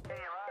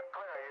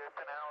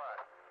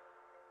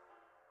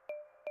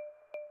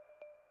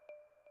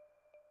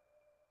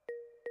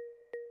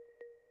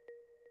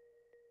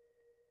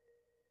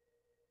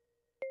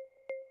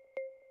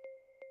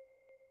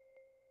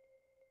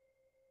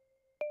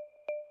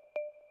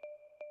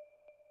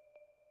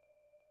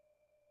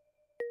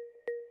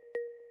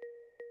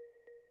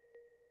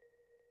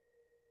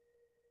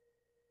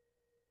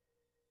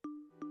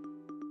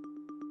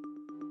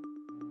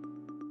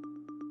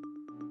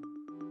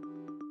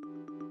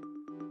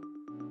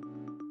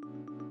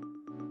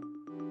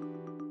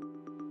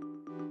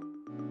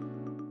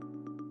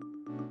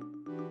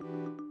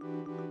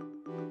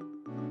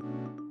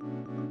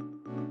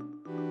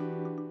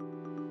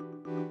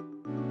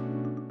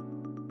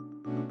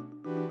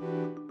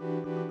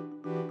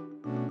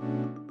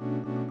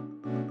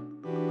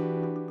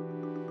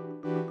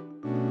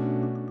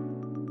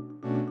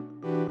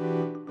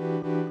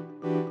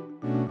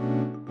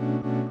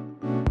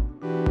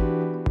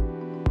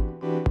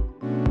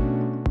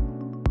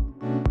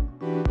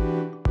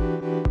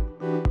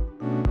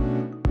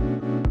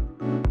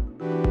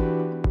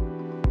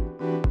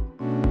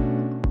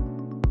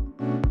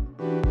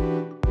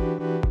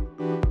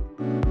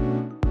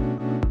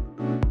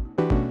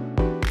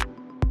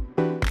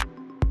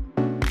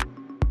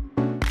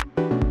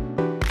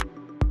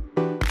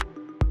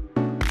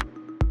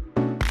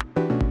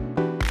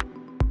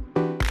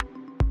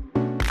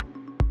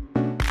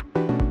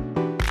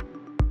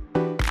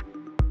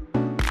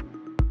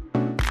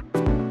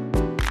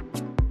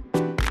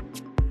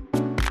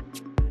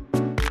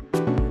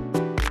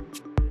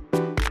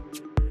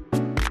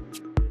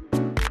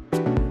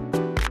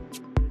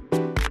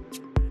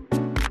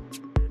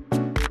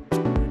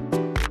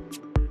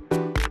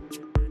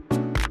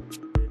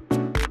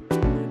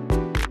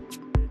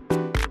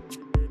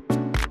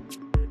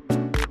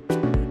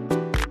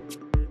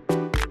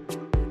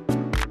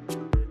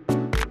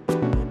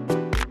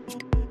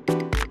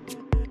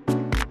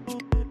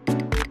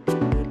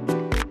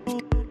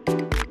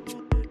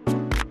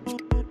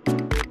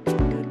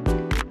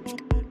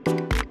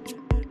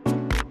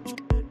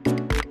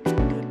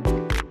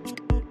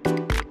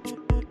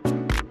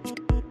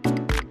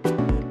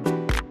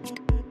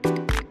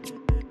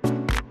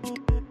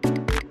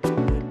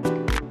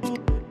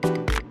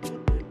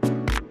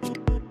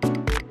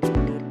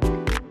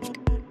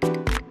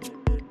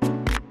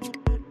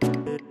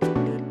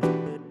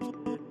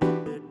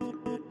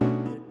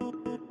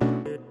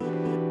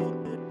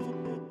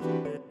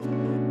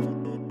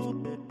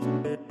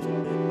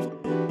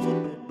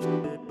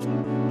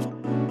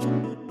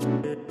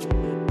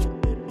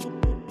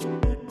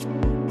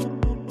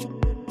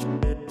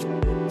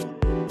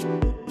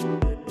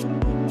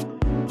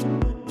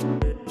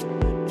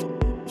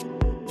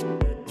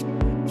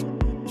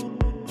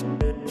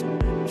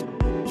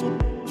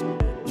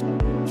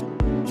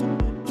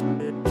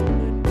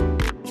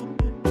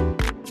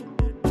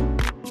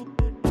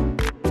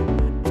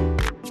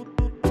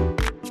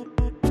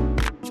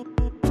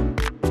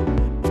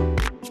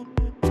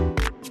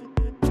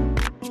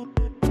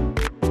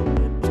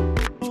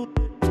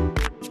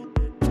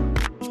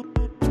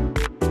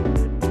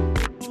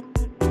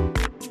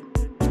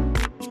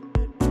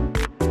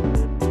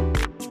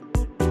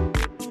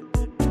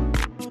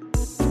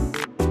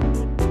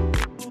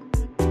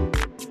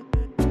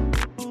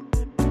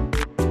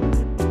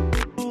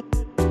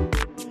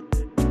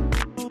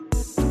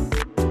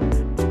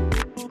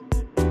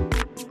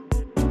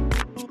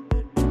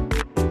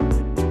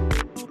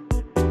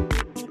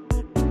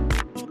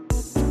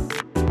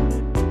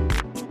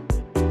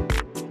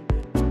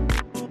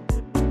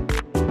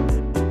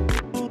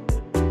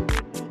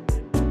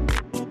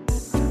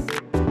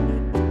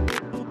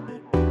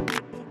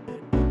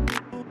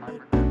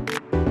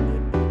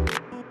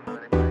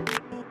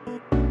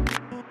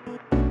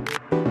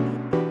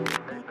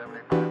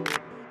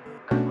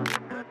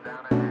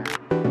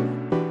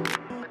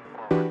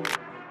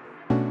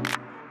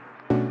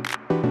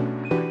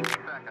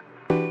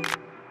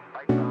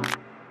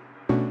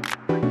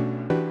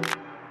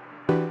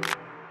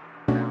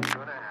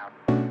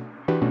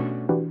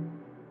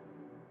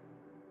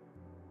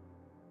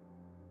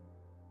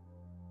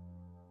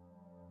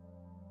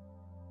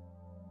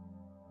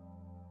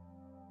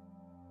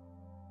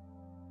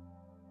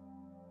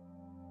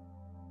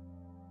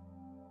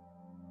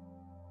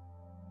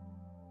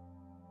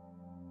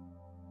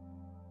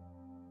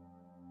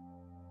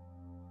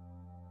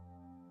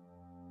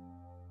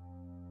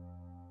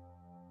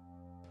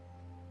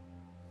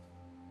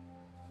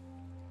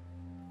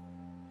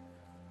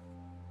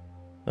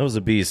 That was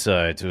a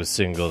B-side to a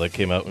single that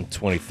came out in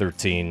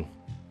 2013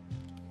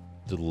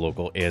 to the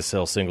local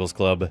ASL Singles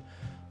Club.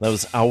 That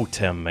was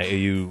Autem,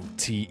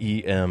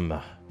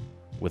 A-U-T-E-M,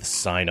 with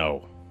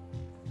Sino.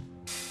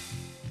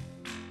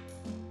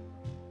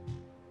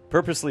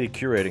 Purposely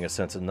curating a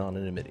sense of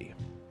anonymity.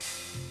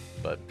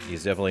 But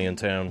he's definitely in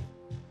town,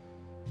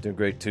 doing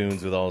great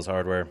tunes with all his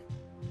hardware.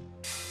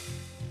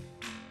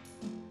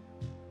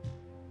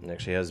 And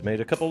actually has made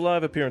a couple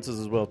live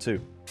appearances as well,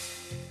 too.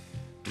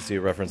 You see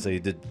a reference that he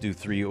did do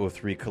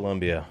 303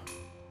 Columbia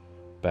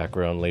back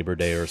around Labor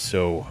Day or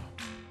so.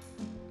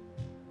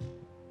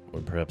 Or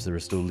perhaps there are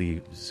still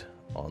leaves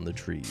on the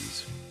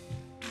trees.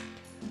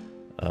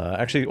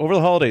 Actually, over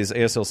the holidays,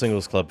 ASL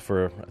Singles Club,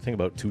 for I think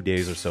about 2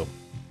 days or so,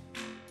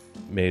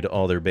 made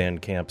all their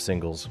Bandcamp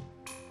singles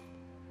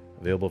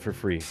available for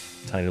free.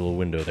 Tiny little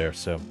window there,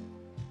 so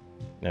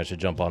I should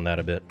jump on that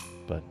a bit.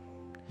 But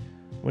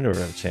whenever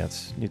I have a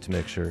chance, you need to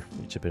make sure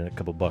you chip in a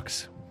couple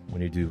bucks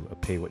when you do a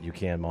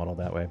pay-what-you-can model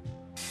that way.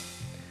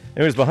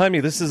 Anyways, behind me,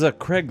 this is a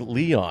Craig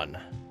Leon.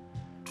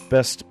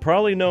 Best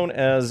probably known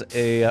as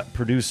a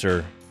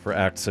producer for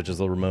acts such as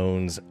the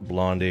Ramones,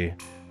 Blondie,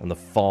 and The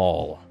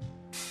Fall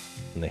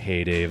in the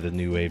heyday of the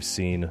new wave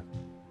scene,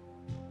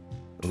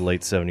 the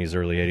late 70s,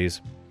 early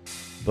 80s.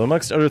 But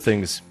amongst other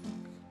things,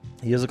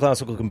 he is a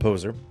classical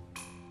composer.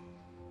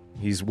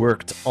 He's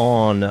worked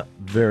on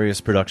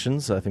various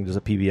productions. I think there's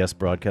a PBS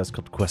broadcast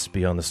called Quest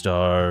Beyond the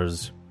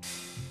Stars.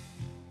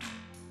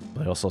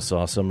 I also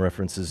saw some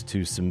references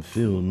to some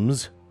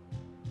films,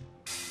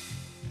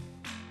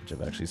 which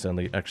I've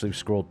actually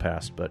scrolled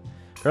past, but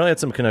apparently had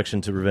some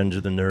connection to Revenge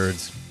of the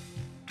Nerds,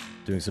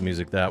 doing some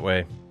music that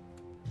way.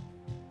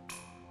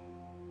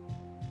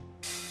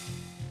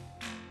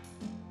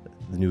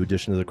 The new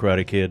edition of The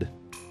Karate Kid,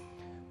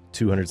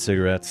 200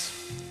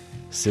 Cigarettes,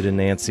 Sid and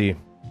Nancy,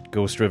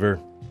 Ghost River,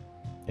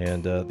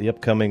 and the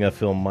upcoming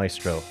film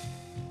Maestro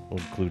will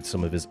include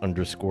some of his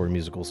underscore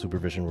musical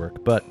supervision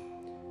work. But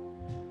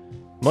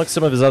amongst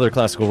some of his other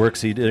classical works,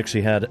 he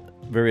actually had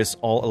various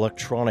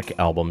all-electronic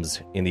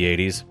albums in the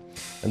 80s.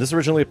 And this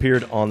originally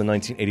appeared on the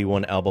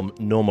 1981 album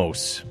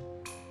Nomos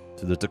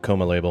to the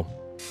Tacoma label.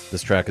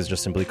 This track is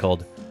just simply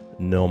called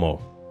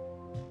Nomo.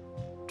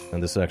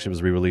 And this actually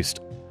was re-released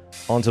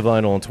onto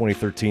vinyl in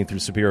 2013 through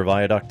Superior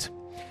Viaduct.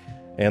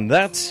 And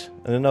that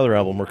and another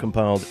album were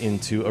compiled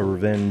into a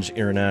Revenge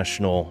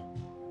International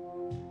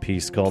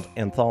piece called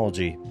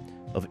Anthology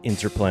of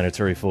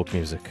Interplanetary Folk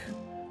Music,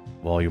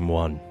 Volume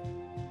 1.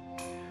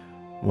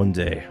 One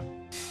day,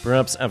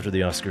 perhaps after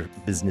the Oscar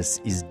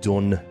business is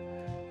done,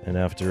 and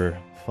after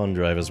Fun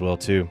Drive as well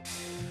too,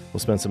 we'll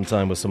spend some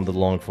time with some of the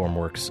long-form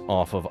works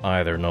off of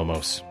either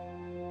Nomos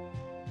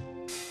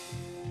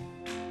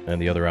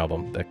and the other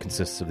album that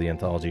consists of the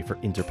Anthology for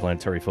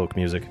Interplanetary Folk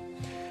Music.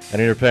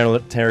 And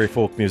interplanetary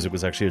folk music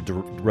was actually a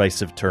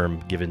derisive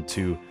term given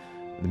to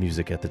the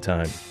music at the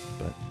time,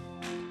 but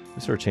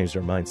we sort of changed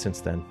our minds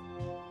since then.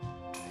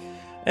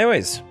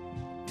 Anyways,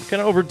 we're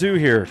kind of overdue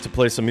here to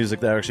play some music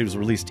that actually was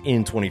released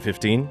in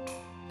 2015.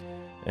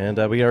 And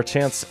we get our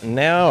chance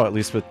now, at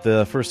least with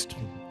the first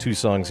two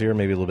songs here,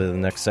 maybe a little bit of the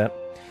next set.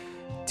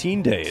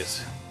 Teen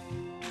Days,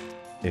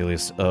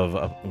 alias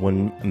of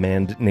one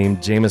man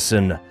named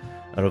Jameson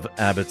out of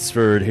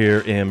Abbotsford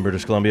here in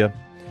British Columbia.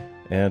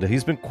 And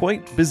he's been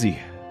quite busy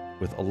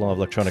with a lot of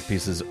electronic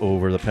pieces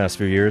over the past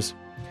few years.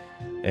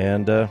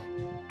 And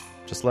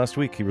just last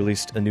week, he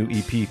released a new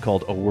EP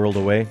called A World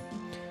Away.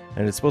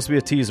 And it's supposed to be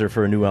a teaser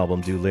for a new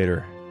album due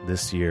later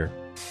this year.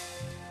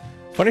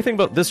 Funny thing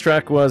about this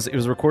track was it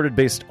was recorded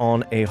based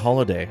on a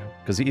holiday,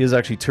 because he is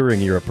actually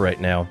touring Europe right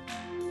now,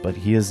 but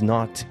he is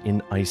not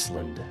in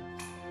Iceland.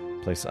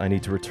 A place I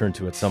need to return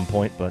to at some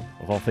point, but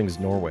of all things,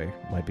 Norway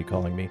might be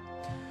calling me.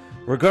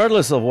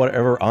 Regardless of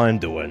whatever I'm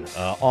doing,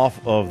 off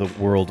of the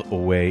World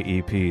Away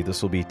EP,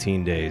 this will be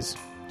Teen Days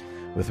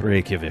with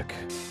Reykjavik,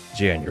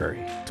 January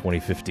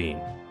 2015.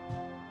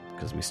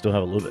 Because we still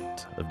have a little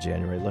bit of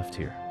January left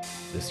here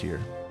this year.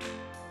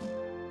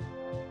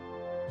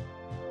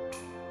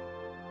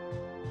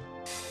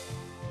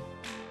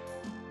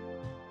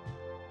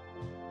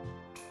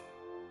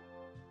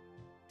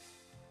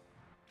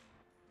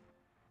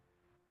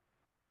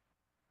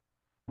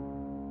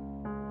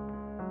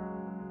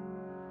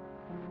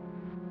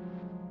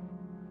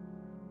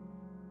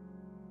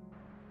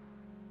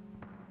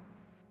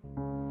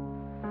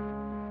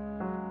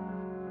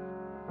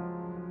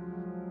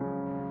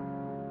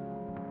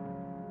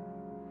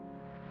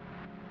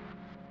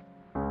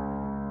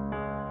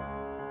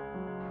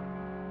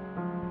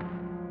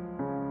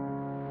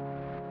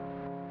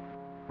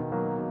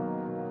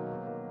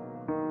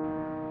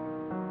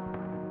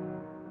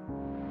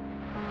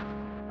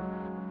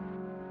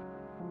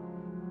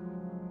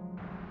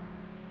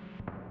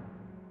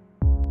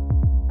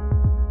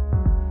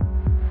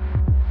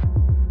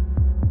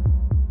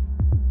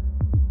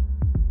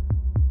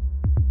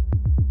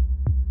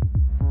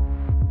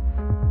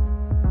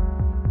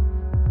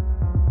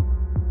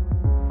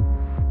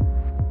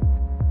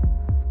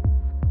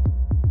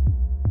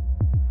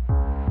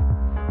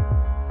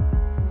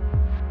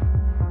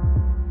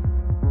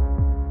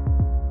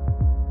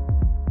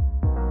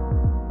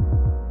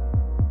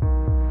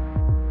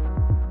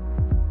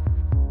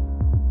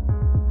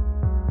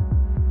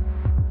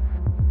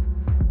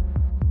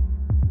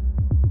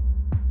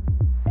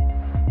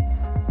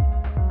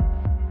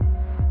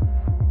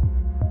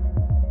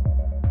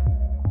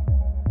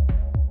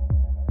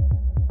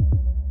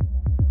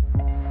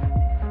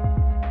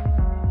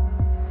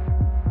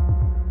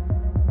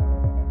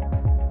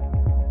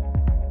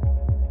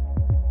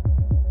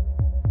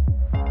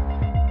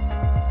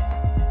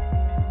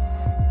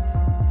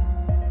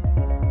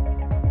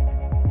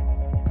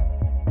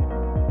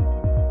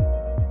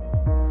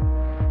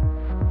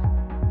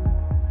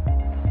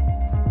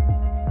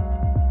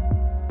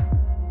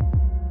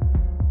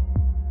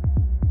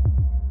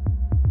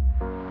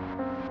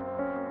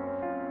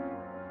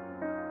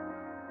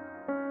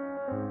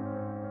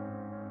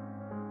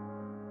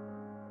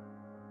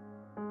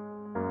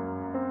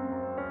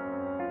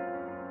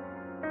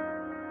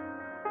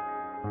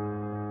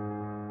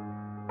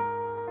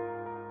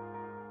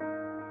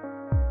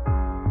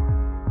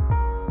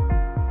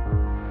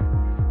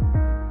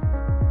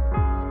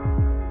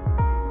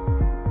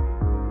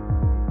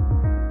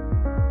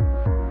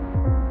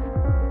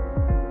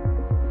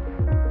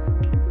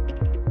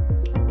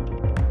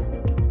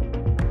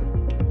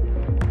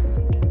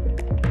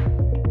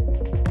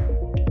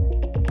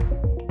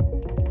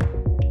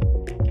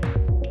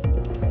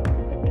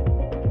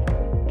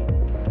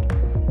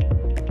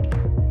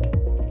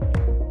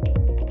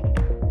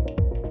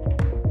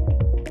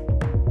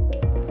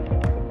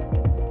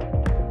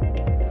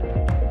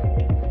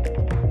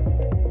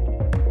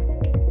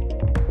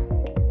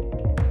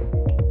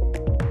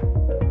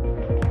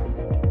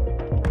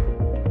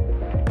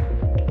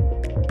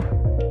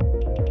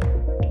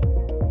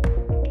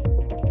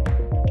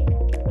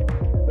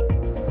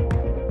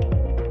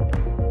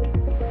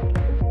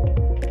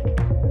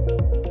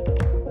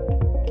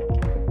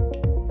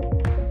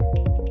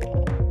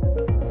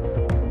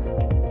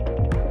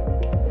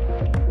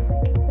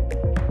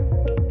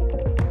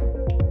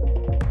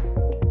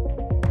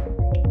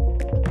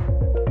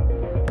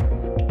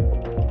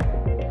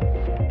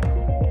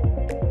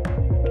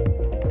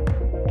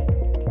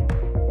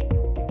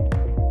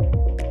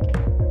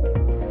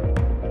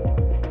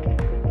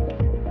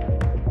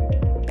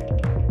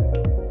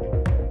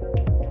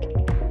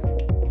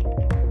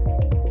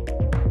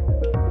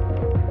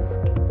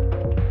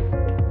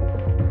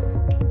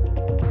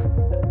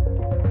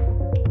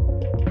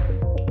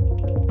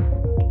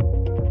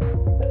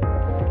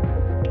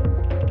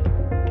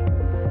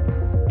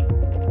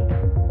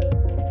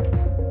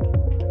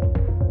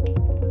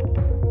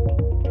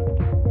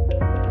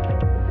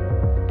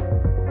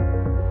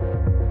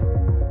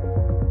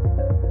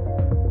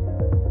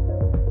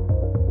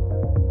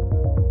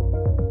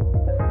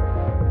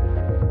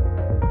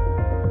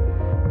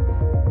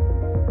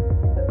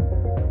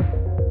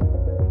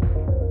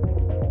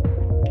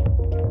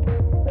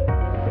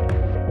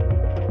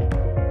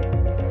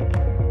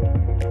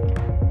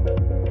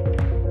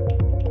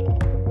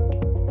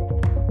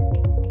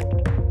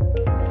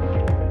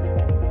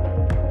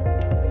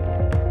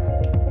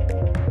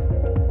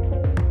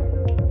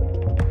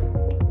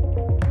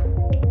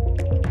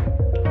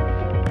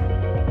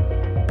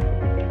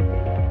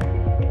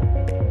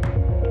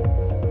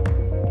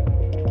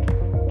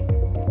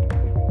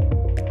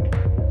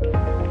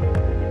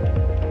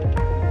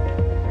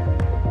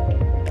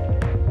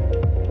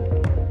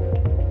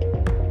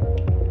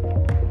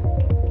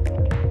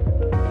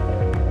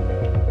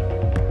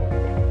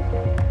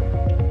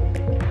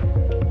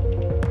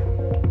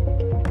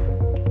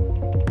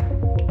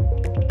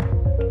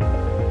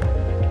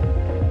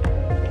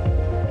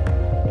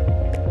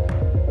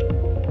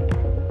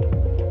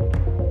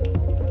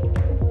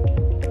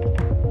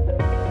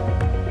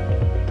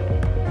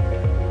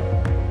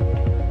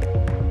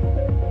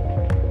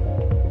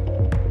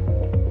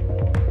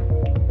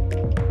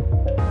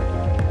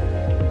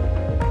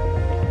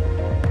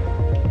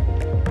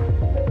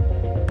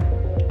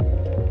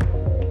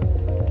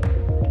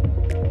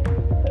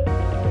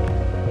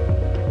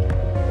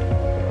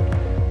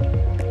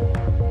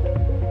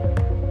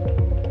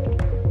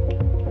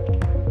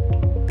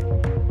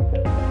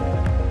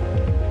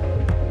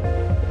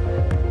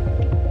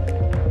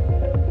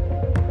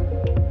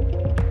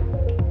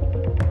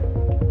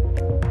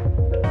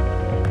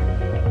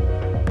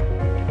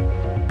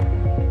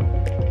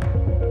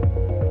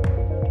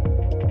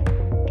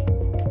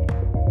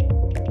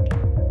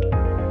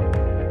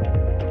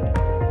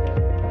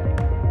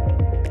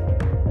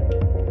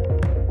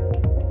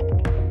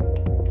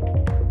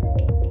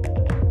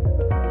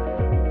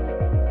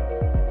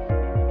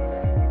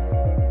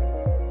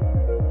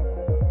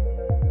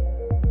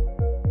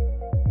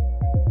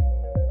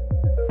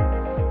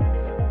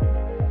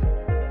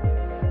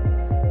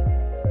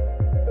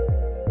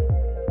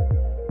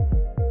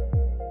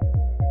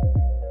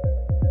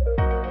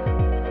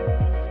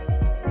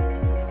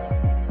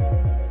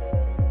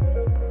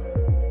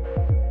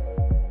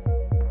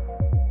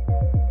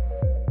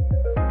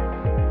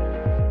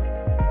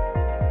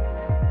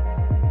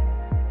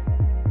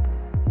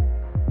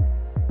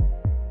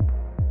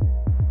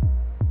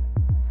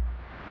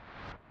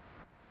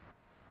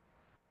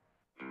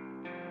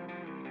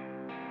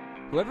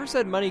 Whoever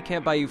said money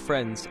can't buy you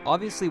friends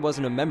obviously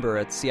wasn't a member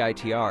at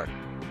CITR.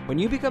 When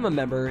you become a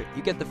member,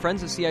 you get the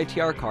Friends of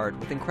CITR card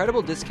with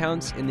incredible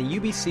discounts in the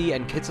UBC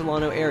and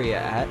Kitsilano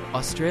area at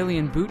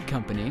Australian Boot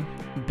Company,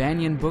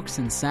 Banyan Books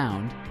and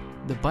Sound,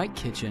 The Bike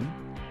Kitchen,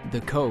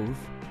 The Cove,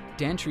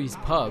 Dantry's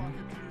Pub,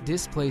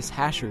 Displace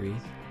Hashery,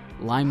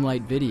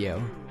 Limelight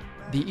Video,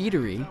 The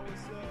Eatery,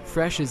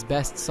 Fresh's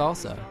Best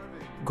Salsa,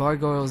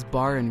 Gargoyles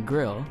Bar and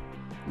Grill,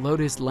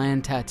 Lotus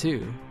Land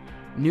Tattoo,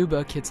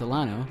 Nuba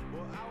Kitsilano,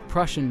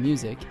 Prussian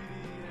Music,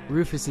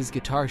 Rufus's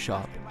Guitar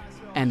Shop,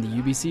 and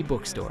the UBC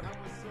Bookstore.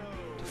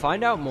 To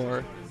find out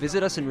more,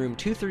 visit us in room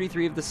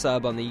 233 of the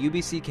Sub on the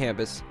UBC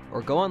campus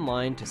or go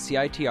online to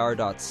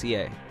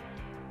citr.ca.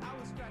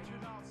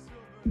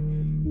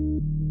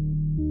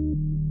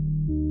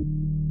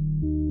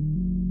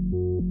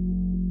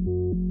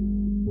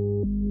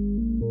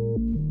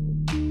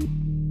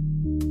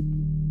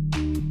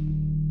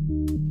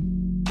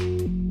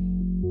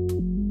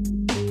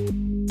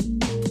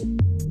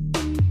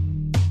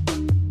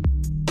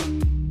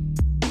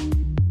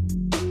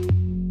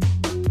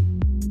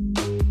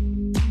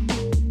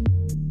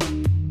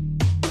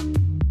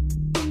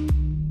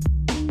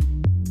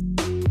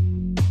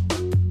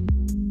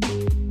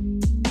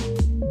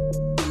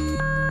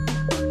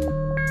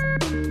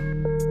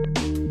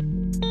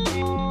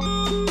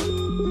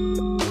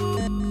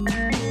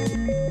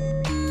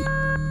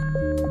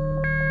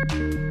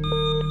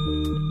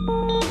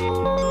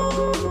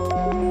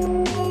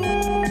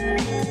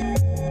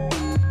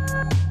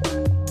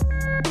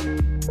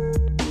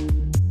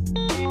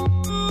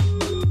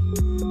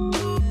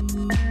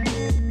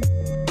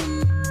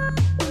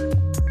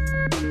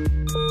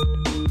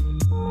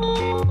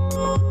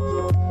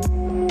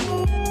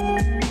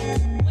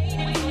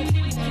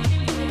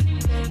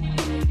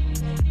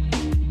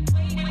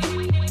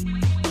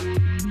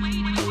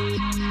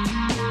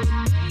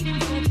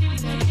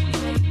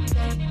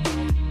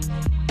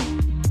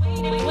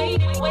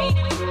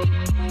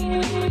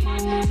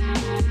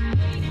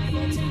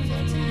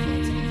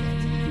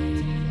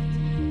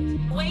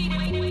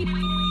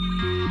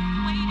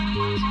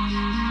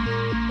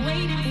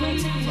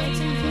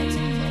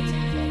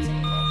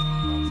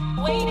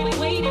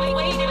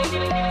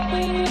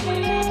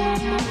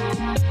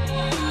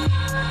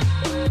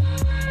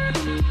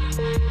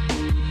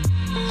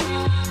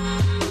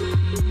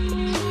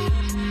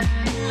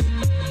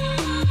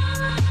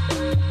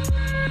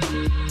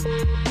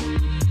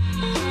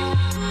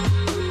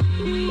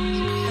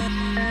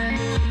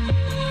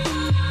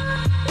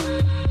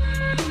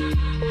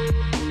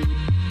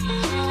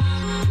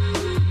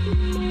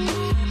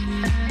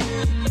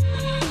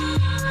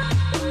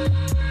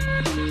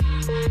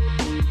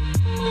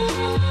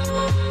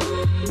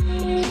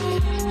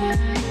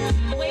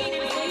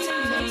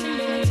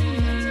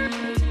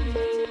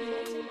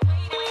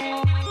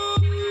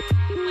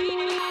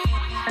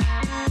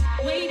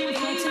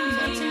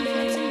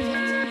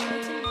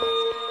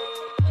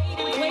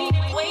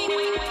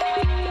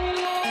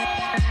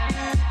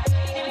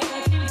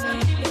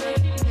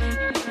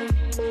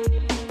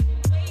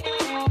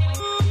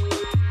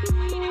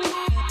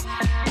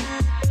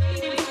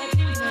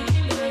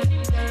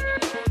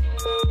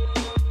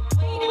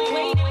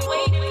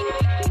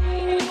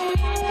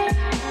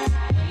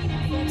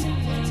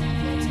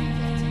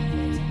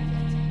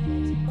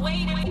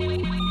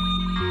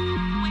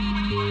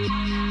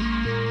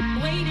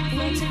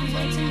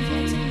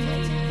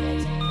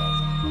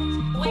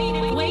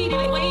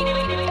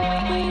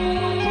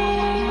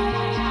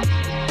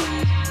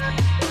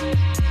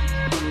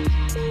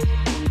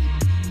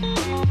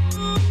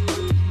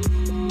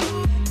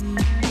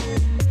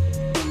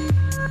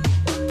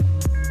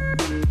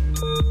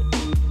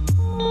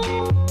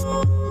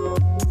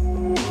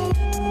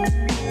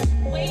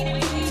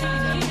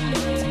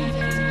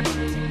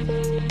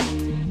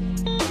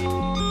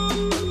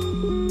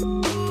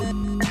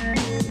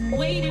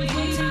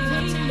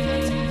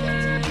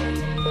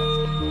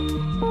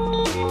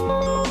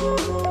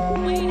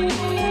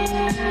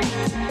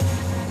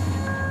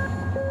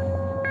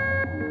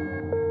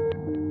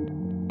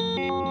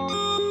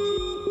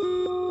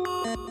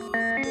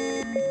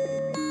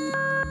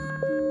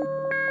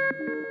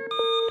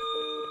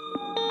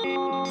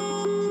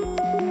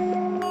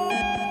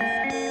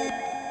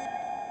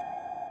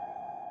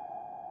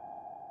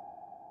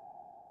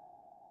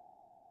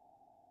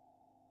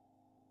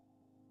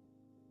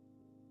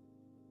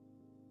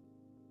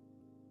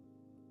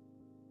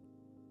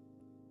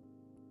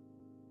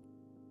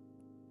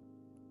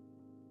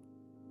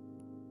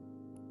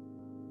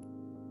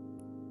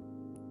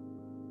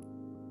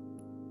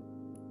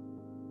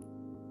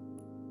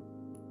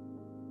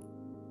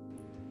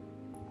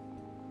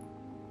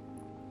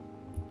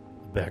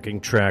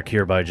 Backing track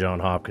here by John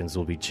Hopkins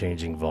will be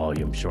changing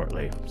volume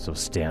shortly, so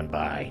stand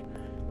by,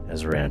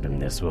 as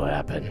randomness will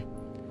happen.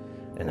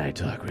 And I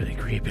talk really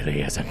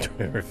creepily as I'm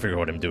trying to figure out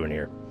what I'm doing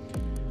here.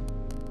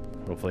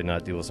 Hopefully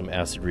not deal with some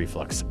acid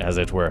reflux, as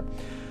it were.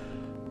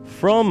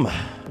 From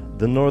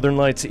the Northern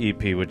Lights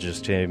EP, which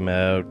just came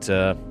out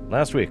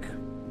last week,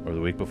 or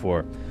the week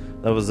before.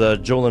 That was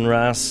Joel and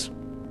Rass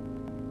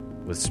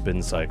with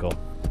Spin Cycle.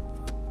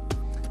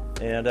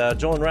 And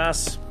Joel and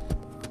Rass,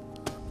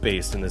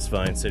 based in this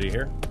fine city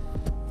here,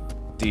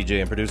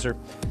 DJ and producer.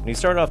 And he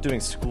started off doing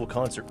school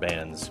concert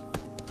bands,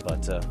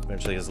 but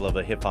eventually his love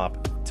of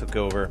hip-hop took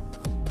over,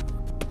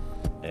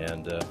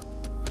 and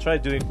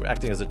tried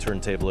acting as a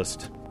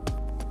turntablist,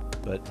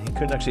 but he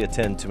couldn't actually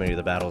attend too many of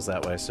the battles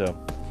that way, so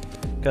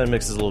kind of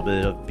mixes a little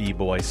bit of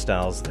b-boy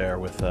styles there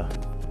with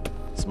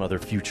some other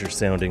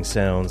future-sounding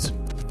sounds.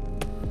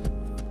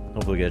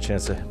 Hopefully we get a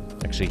chance to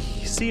actually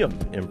see him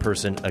in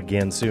person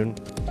again soon.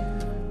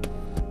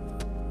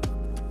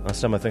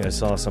 Last time I think I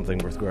saw something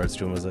with regards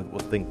to him was, at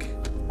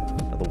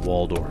the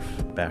Waldorf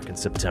back in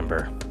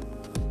September.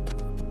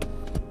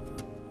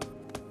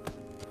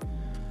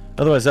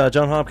 Otherwise,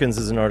 John Hopkins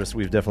is an artist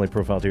we've definitely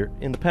profiled here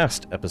in the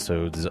past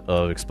episodes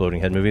of Exploding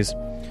Head Movies,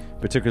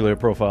 particularly a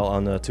profile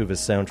on two of his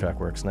soundtrack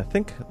works, and I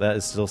think that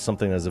is still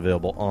something that's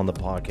available on the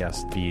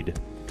podcast feed.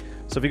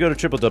 So if you go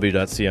to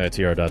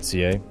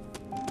www.citr.ca,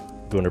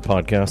 go under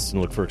podcasts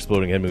and look for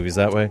Exploding Head Movies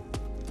that way,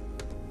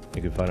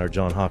 you can find our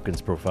John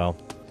Hopkins profile,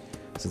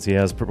 since he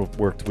has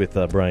worked with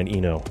Brian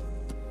Eno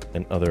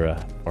and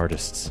other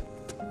artists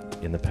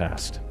in the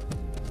past.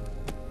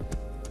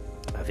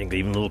 I think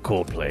even a little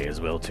Coldplay as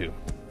well, too.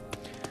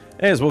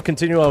 As we'll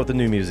continue on with the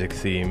new music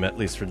theme, at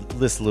least for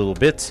this little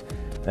bit,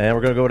 and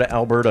we're going to go to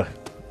Alberta,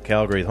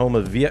 Calgary, home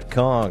of Viet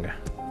Cong.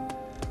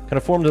 Kind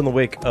of formed in the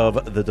wake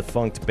of the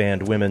defunct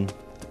band Women,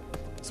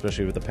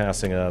 especially with the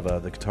passing of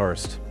the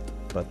guitarist.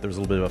 But there was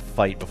a little bit of a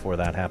fight before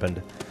that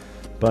happened.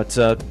 But two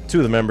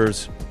of the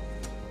members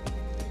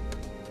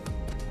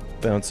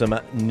found some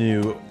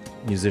new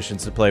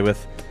musicians to play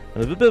with.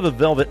 And there's a bit of a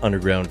Velvet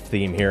Underground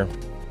theme here.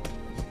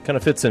 Kind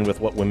of fits in with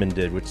what Women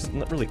did, which is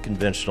not really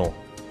conventional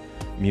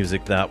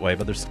music that way,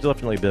 but there's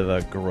definitely a bit of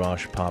a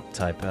garage pop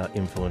type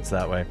influence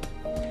that way.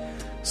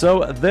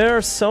 So their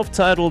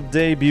self-titled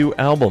debut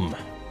album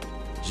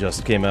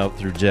just came out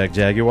through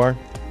Jaguar.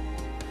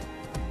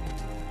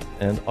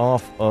 And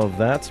off of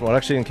that, well,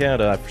 actually in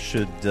Canada, I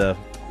should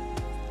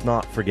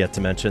not forget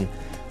to mention,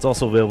 it's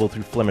also available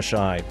through Flemish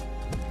Eye,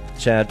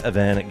 Chad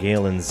Van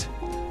Galen's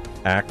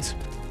act,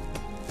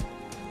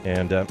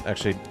 and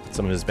actually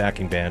some of his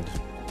backing band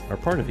are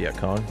part of Viet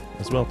Cong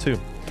as well too.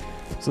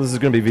 So this is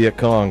going to be Viet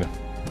Cong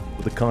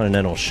with the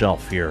Continental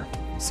Shelf here,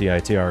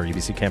 CITR,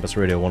 UBC Campus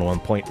Radio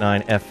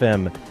 101.9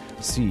 FM,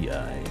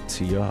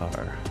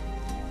 CITR.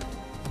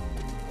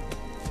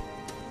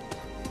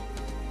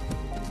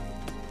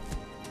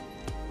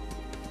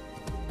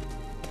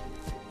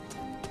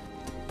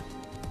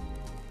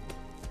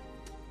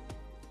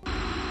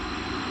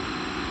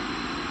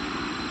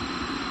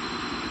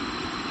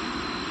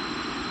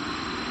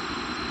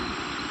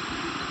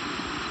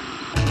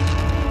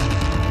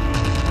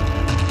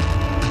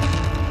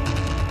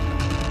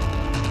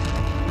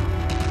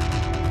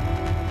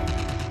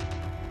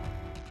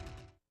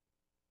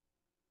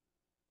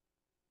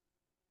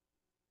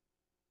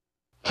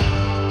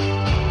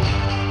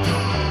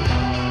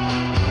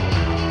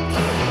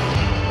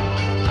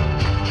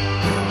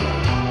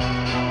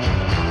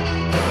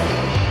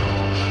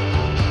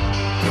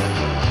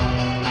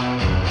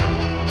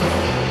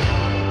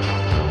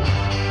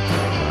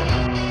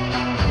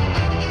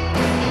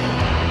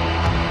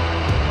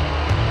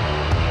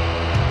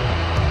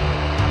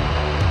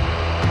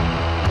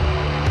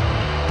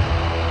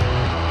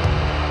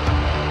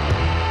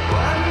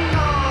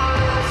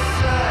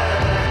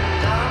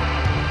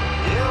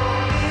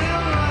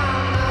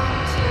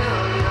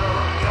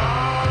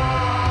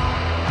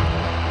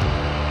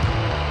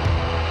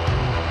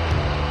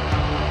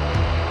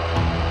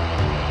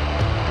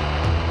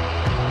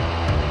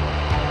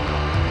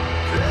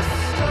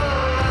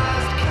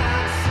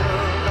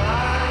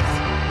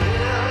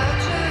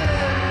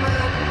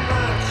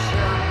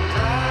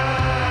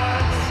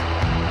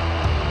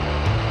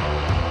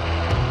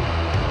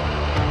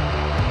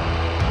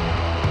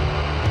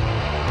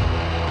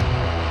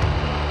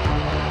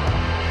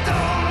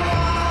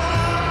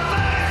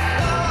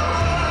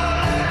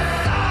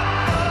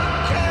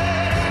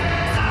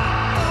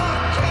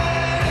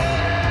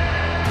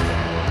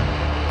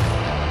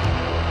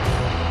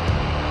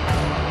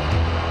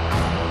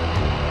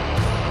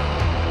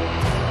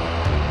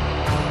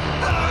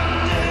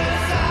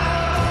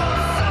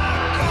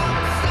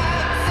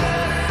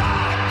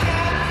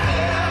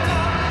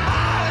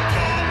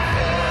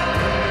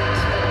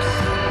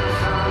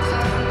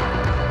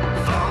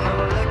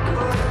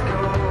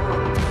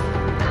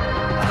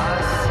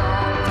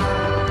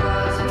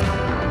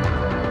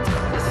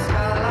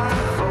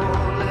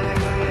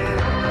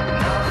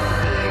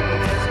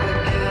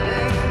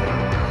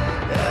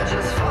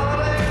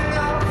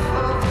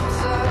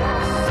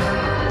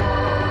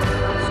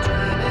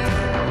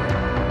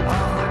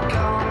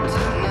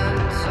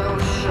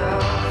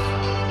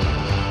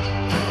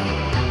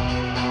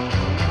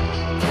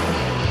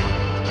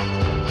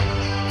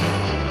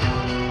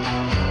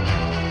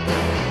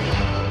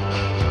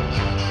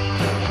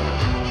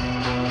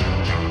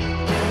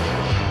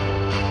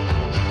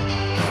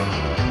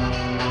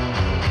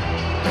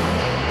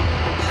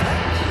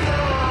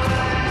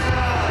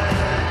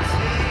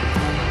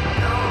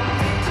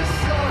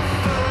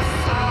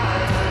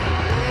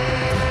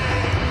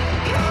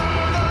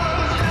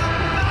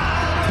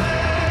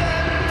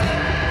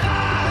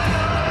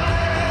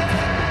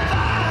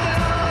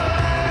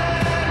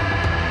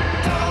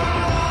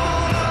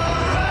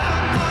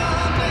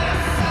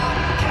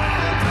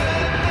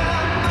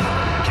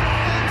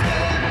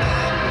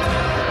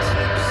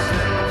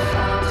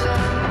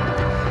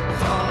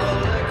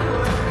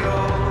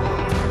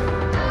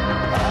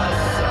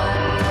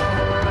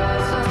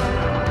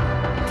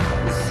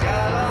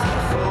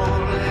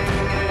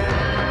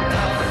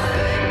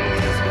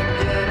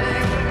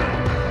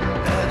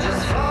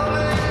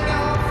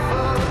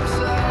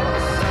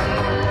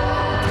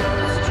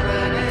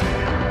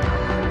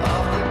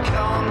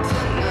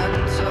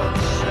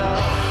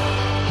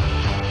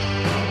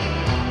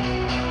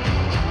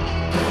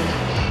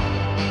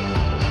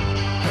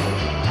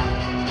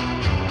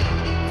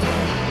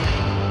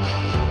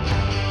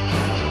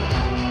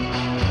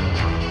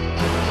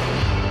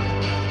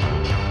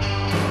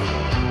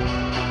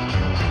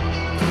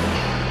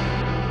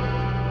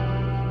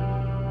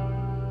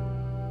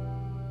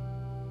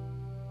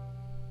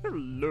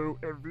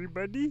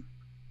 everybody.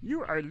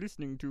 You are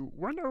listening to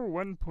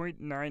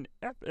 101.9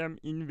 FM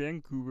in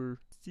Vancouver,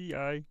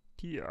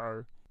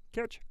 CITR.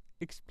 Catch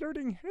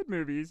Exploding Head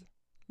Movies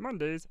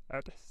Mondays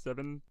at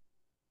 7.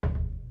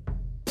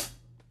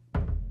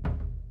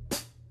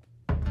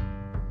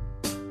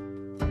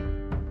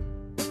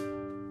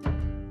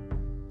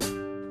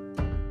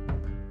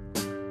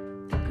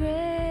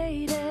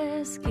 Great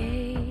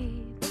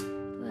escape,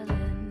 well,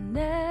 it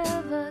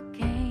never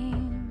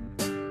came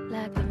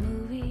like the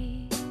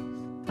movies.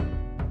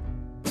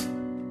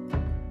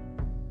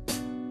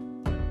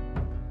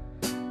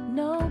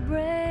 No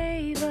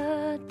brave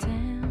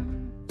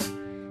attempt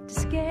to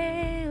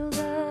scale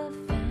the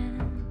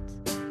fence,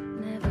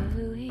 never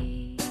who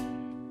he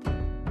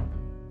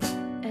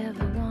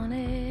ever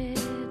wanted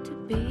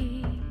to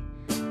be.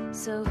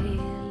 So he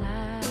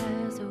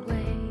lies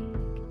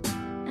awake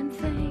and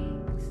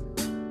thinks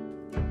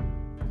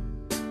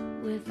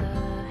with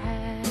a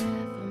half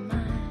a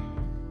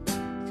mind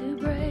to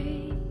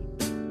break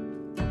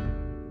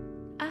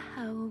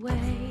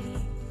away.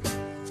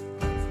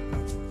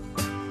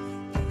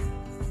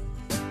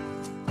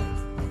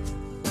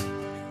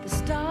 The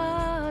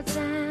starts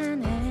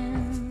and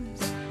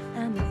ends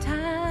and the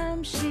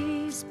time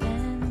she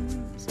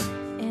spends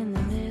in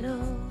the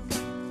middle.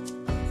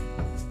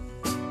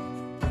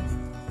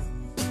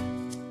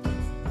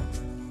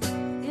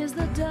 Is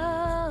the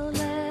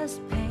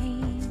dullest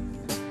pain,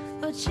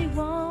 but she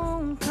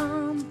won't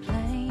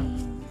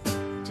complain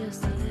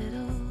just a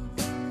little.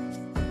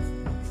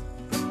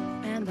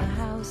 And the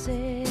house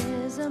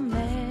is a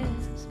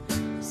mess,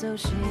 so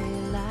she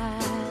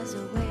lies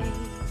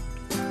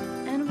awake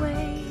and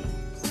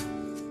waits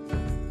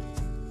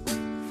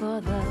for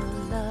the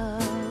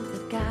love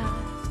that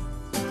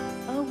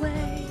got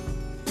away.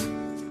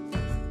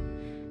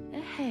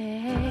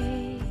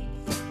 Hey.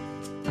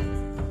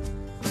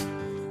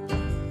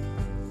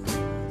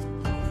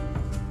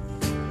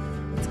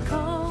 It's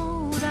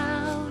cold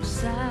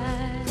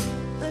outside,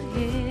 but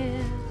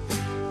here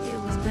it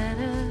was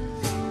better.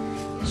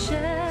 The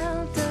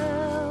shelter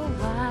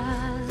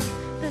while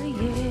the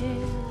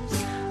years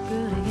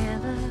grew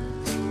together.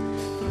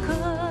 We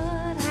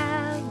could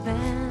have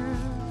been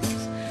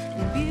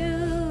and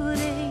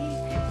beauty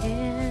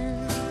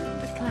in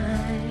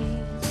decline.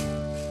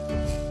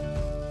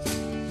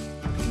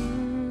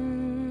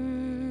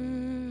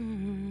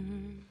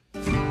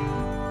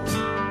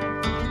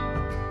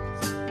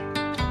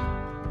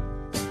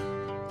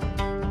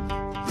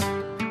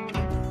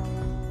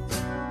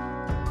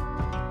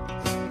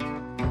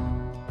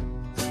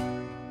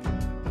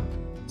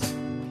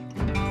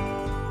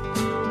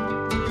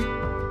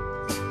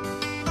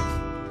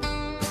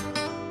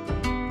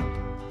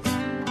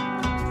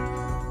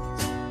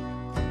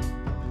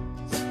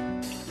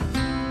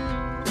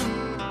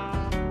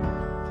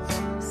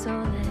 So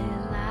they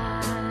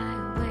lie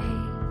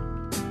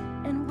awake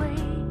and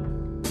wait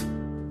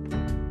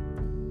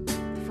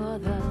for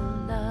the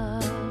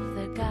love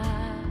that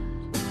got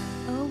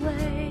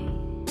away.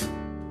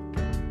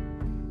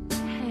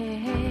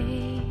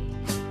 Hey.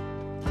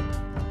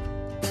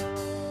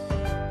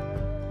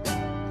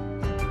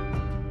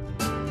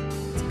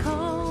 It's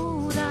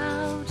cold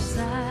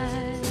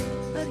outside,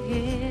 but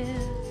here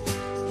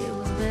it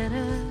was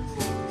better.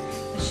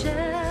 A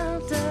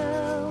shelter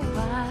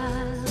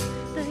while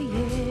the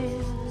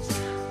years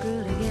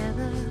grew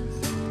together.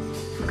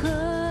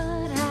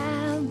 Could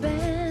have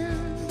been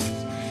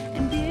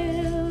and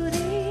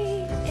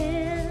beauty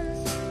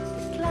in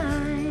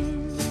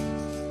decline.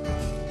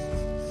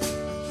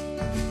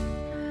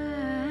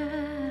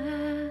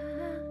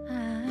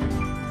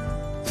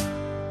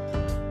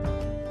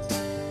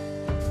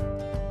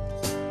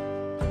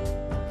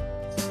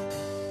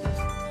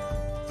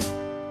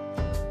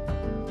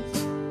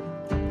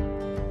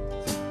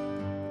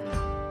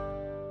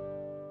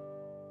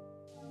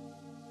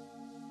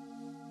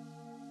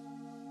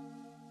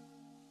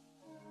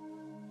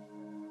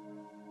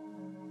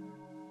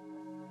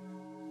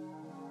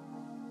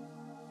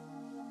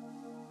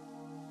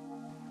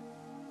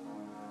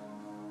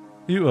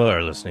 You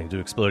are listening to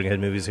Exploding Head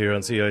Movies here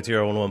on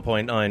CITR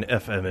 101.9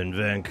 FM in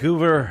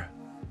Vancouver,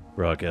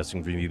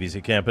 broadcasting from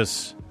UBC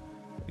campus.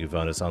 You can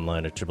find us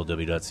online at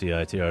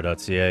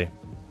www.citr.ca.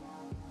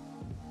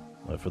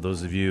 For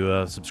those of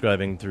you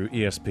subscribing through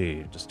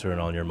ESP, just turn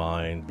on your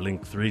mind,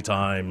 blink 3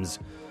 times,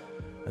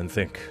 and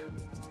think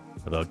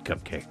about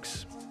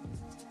cupcakes.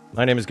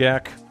 My name is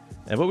Gak,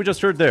 and what we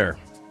just heard there,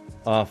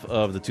 off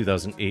of the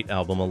 2008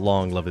 album A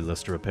Long Lovely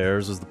List of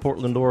Repairs, was the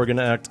Portland, Oregon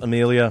act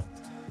Amelia,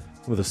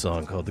 with a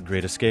song called The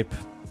Great Escape.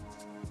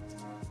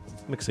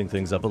 Mixing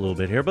things up a little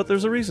bit here, but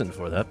there's a reason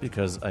for that,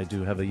 because I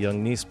do have a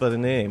young niece by the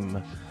name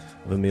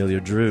of Amelia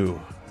Drew.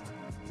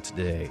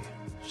 Today,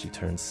 she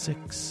turns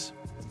 6.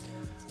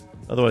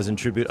 Otherwise, in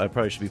tribute, I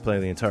probably should be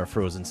playing the entire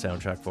Frozen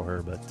soundtrack for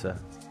her,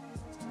 but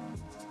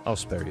I'll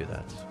spare you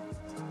that.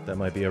 That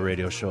might be a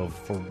radio show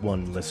for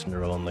one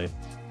listener only.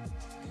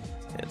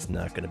 It's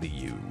not going to be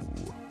you.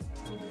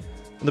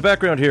 In the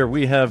background here,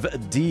 we have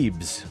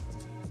Deebs,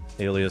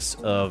 alias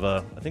of,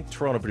 I think,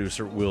 Toronto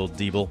producer Will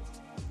Diebel.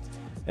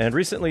 And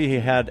recently he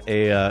had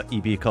a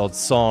EP called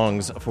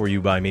Songs For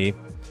You By Me.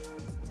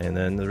 And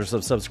then there's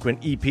a subsequent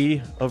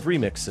EP of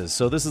remixes.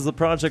 So this is the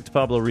Project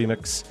Pablo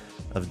remix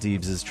of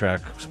Deebs'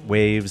 track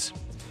Waves.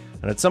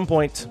 And at some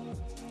point,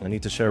 I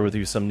need to share with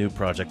you some new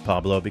Project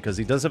Pablo because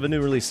he does have a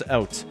new release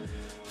out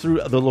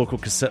through the local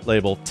cassette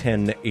label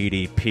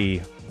 1080p.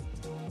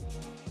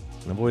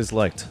 And I've always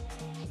liked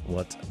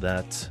what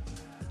that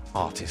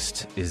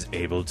artist is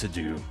able to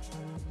do.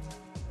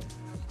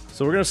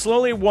 So we're going to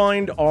slowly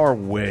wind our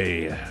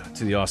way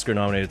to the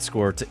Oscar-nominated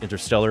score to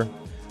Interstellar,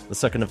 the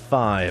second of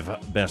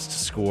 5 best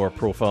score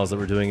profiles that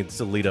we're doing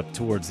to lead up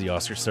towards the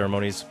Oscar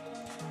ceremonies.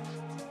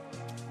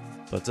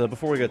 But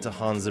before we get to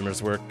Hans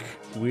Zimmer's work,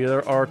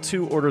 there are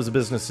 2 orders of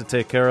business to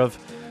take care of,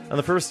 and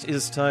the first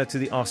is tied to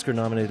the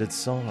Oscar-nominated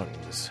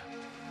songs.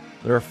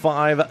 There are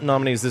 5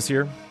 nominees this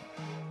year,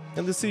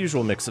 and it's the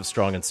usual mix of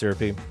strong and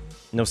syrupy.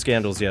 No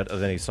scandals yet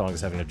of any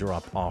songs having to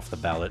drop off the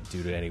ballot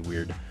due to any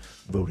weird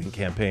voting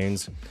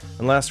campaigns.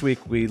 And last week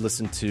we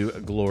listened to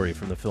Glory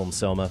from the film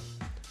Selma,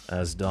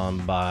 as done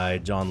by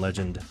John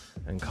Legend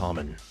and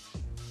Common.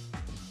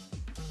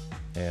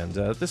 And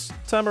this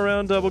time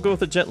around we'll go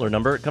with a gentler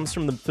number. It comes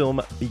from the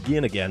film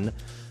Begin Again,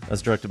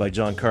 as directed by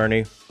John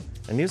Carney.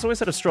 And he's always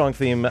had a strong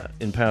theme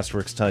in past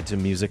works tied to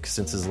music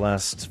since his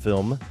last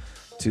film,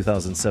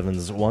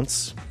 2007's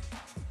Once.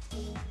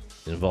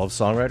 It involves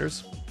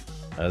songwriters,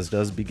 as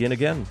does Begin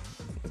Again,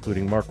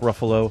 including Mark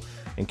Ruffalo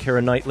and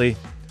Keira Knightley,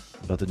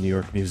 about the New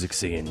York music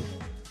scene.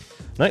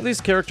 Knightley's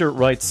character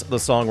writes the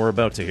song we're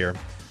about to hear,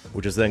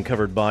 which is then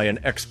covered by an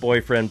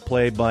ex-boyfriend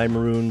played by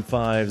Maroon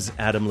 5's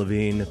Adam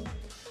Levine.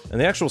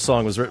 And the actual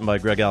song was written by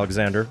Greg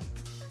Alexander,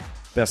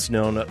 best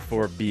known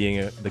for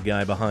being the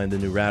guy behind the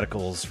New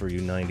Radicals for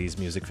you 90s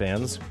music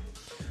fans.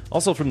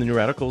 Also from the New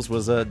Radicals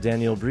was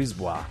Danielle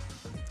Brisebois.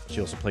 She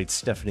also played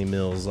Stephanie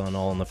Mills on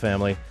All in the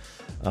Family.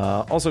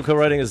 Also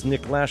co-writing is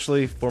Nick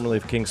Lashley, formerly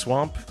of King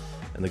Swamp,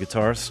 and the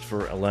guitarist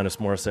for Alanis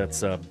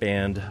Morissette's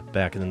band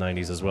back in the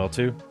 90s as well,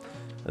 too.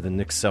 And then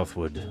Nick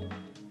Southwood,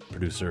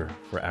 producer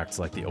for acts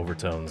like The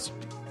Overtones.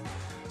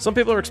 Some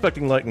people are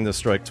expecting lightning to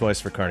strike twice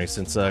for Carney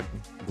since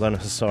Glenn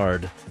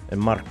Hassard and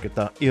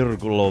Marketa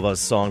Irgulova's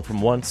song from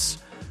Once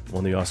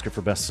won the Oscar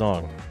for Best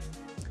Song,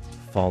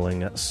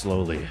 Falling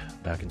Slowly,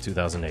 back in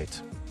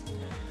 2008.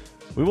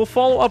 We will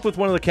follow up with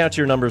one of the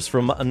catchier numbers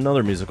from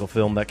another musical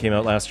film that came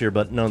out last year,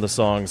 but none of the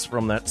songs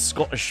from that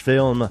Scottish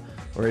film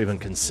were even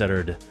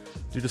considered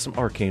due to some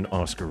arcane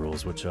Oscar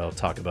rules, which I'll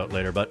talk about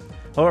later. But,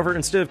 however,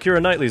 instead of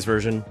Keira Knightley's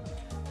version,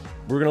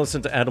 we're going to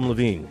listen to Adam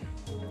Levine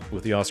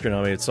with the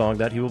Oscar-nominated song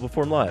that he will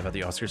perform live at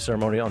the Oscar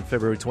ceremony on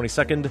February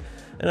 22nd,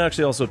 and it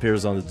actually also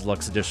appears on the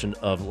deluxe edition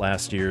of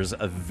last year's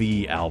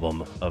V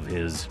album of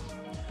his.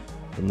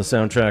 From the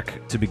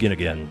soundtrack to Begin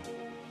Again,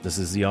 this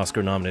is the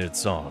Oscar-nominated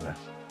song,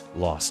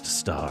 Lost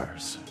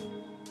Stars.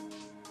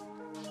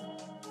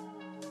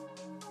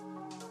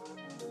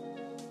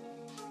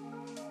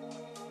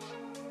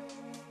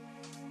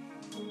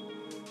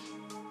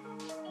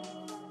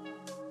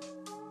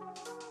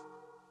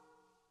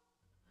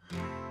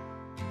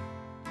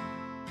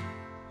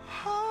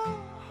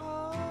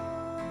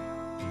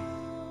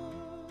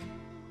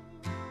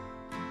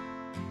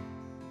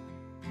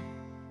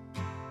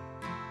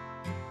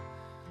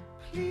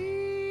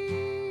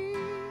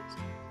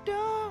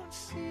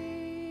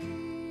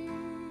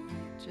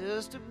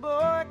 Just a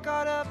boy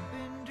caught up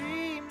in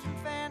dreams and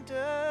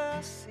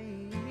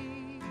fantasies.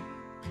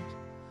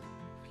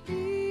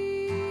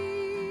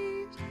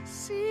 Please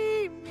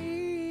see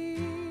me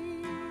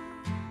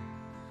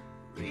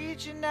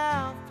reaching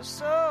out for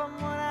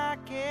someone I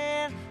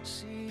can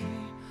see.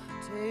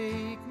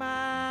 Take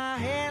my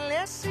hand,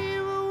 let's see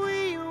where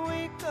we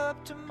wake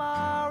up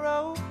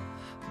tomorrow.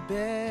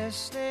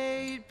 Best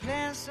laid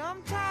plans,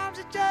 sometimes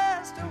it's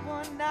just a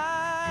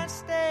one-night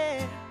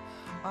stand.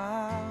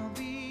 I'll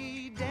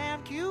be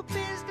damned,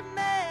 Cupid's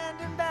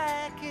demanding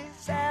back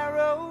his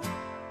arrow.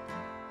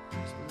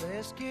 So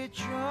let's get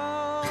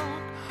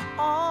drunk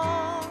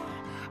on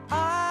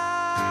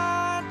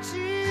our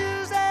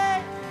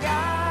Tuesday.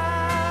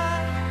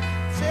 God,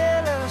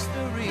 tell us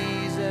the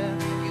reason,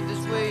 get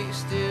this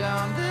wasted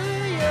on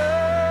the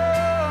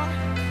young.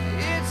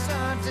 It's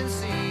hunting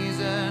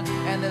season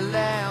and the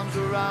lambs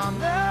are on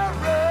the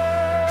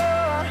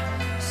run,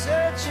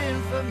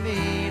 searching for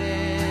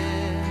meaning.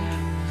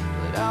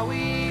 Are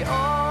we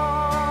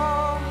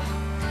all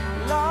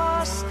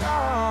lost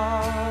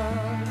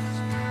stars,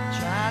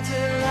 trying to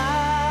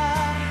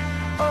light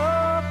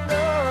up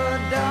the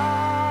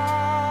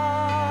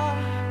dark?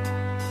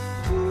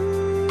 Who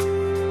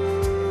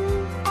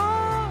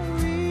are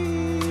we?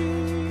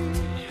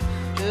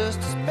 Just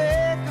a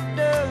speck of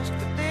dust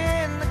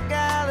within the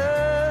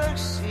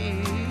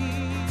galaxy.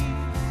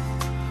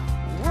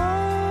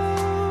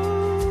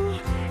 Woe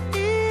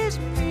is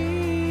me,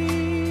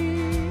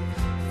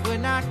 if we're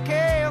not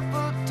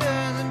careful,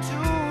 turn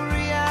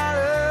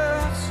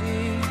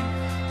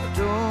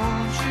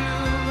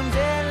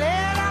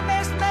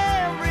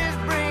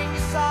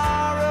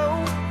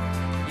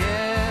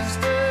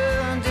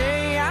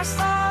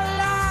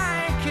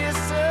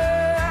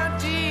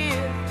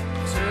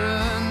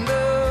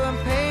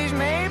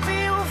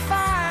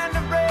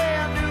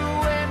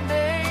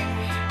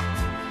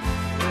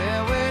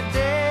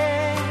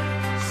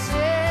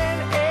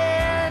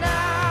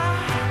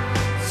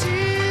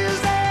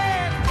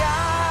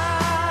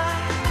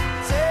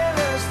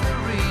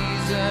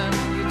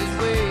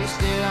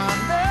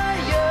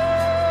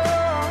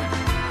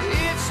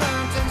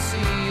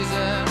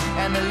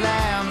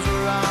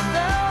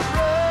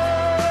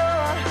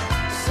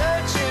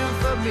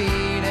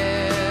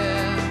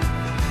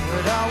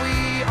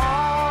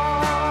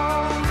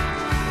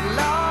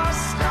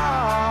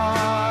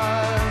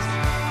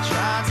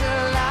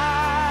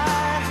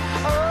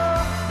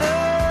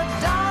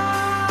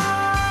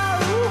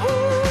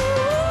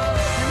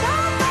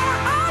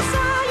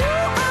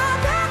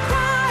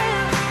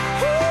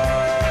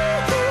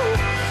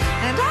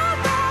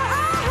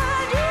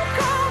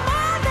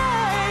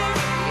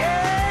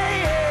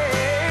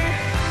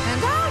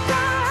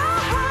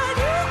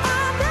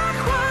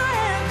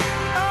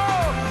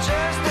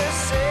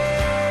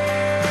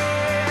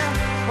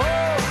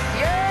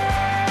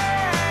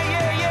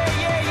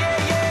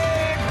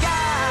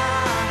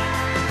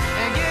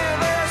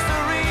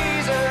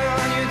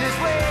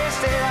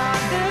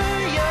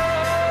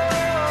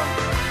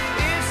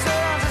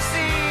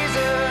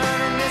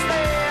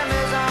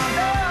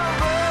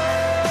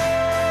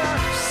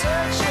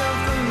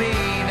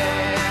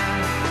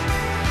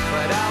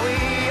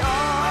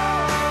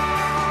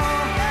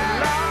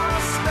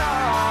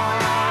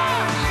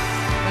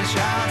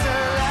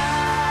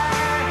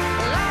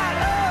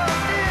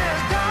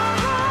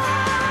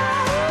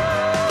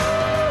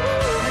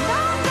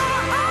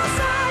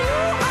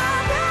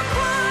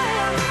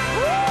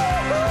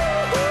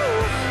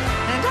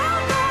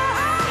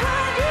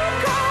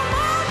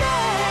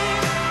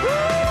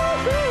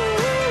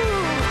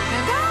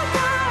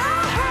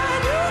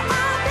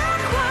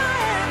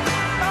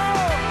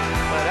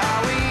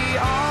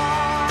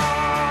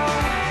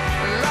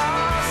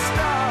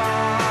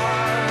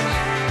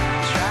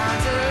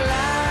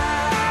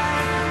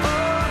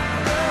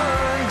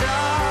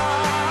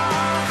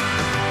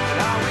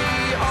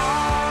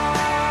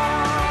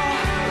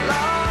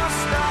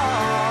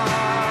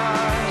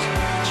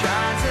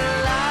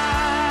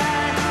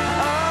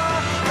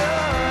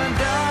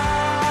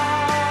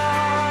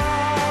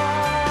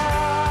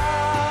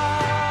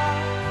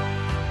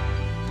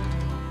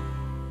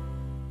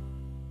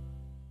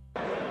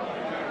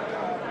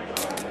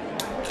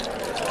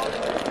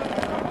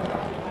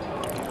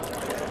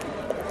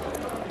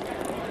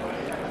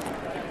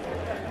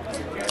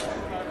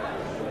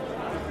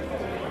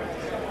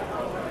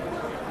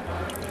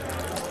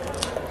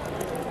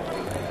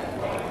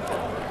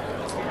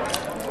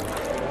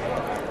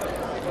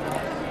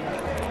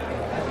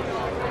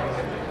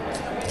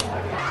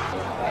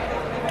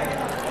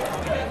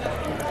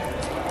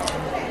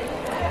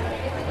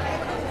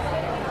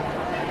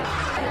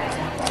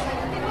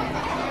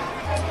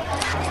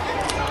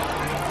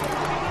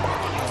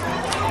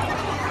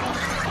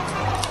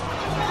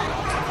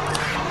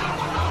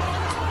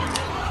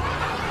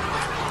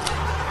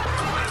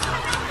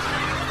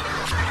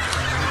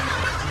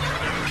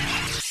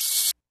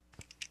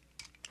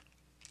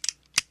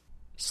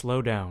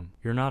Slow down.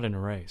 You're not in a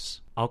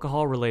race.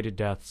 Alcohol-related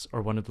deaths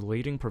are one of the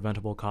leading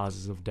preventable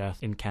causes of death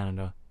in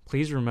Canada.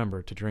 Please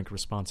remember to drink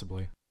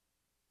responsibly.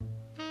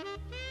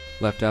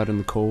 Left out in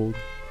the cold?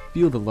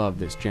 Feel the love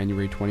this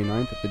January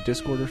 29th at the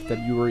Discorder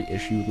February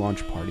issue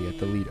launch party at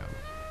the Lido.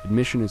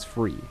 Admission is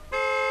free.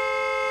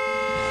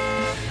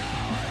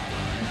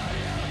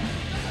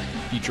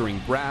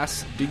 Featuring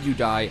Brass, Did You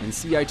Die, and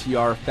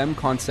CITR Femme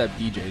Concept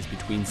DJs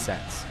between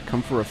sets.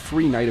 Come for a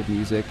free night of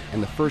music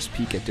and the first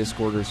peek at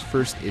Discorder's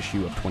first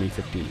issue of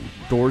 2015.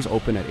 Doors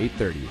open at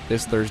 8:30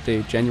 this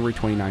Thursday, January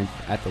 29th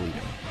at the Lido.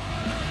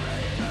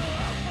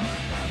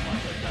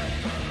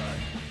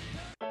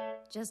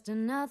 Just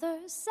another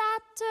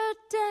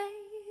Saturday,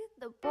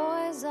 the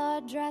boys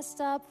are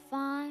dressed up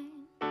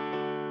fine.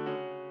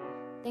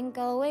 Think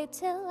I'll wait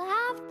till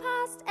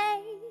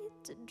 8:30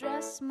 to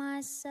dress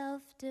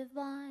myself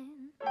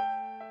divine.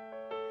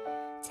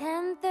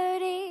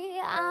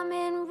 10:30, I'm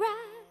in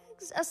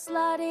rags, a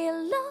slutty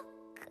look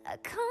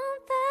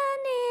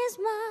accompanies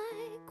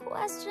my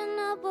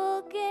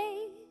questionable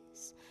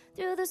gaze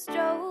through the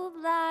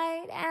strobe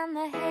light and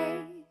the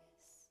haze.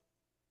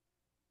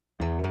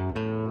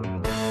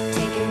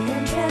 Taking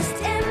interest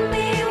in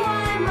me,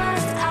 why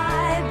must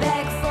I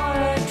beg for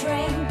a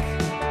drink?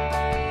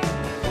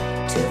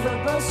 Too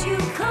verbose, you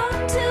come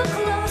too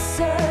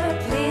closer,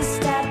 please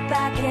step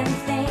back and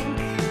think.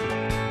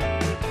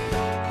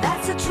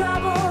 That's the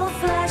trouble,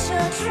 flesh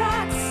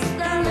attracts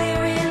the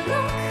leery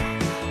look.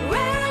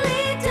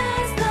 Rarely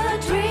does the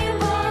dream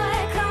boy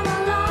come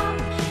along.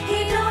 He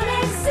don't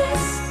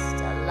exist,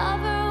 a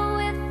lover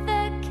with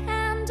the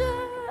candor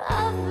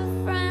of a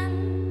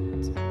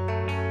friend.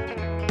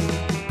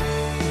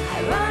 I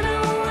run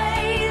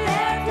away,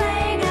 they're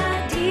playing a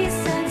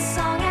decent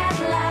song at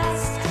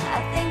last. I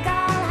think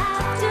I'll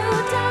have to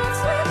dance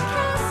with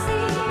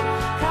Cassie,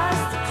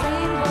 'cause the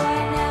dream boy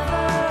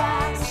never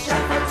acts.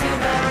 Shuffle to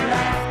the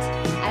left,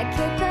 I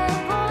kick the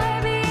boy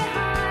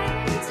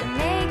behind to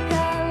make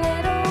a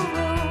little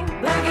room.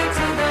 Boogie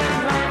to the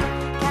right,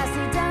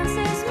 Cassie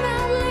dances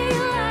madly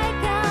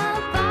like a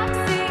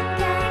boxing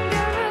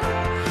kangaroo.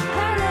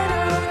 Her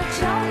little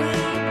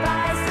Joey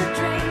buys the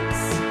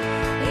drinks.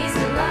 He's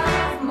in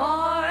love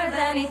more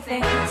than he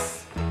thinks.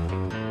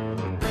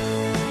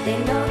 They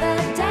know the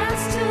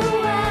dance too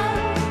well,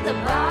 the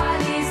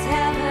body's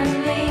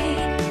heavenly.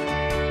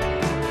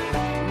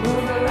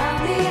 Move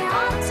around the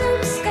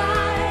autumn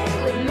sky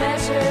with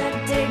measured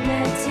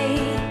dignity.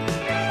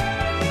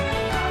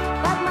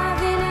 But my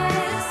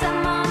Venus and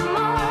my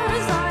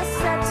Mars are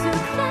set to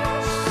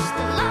clash.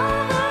 The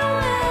lover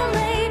will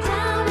lay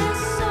down his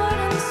sword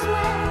and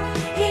swear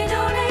he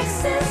don't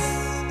exist,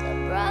 a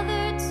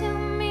brother to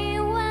me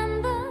when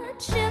the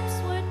chips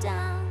were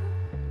down.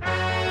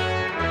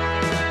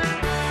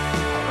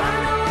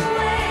 Run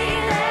away,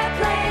 they're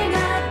playing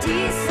a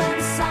decent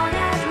song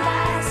at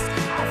last.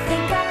 I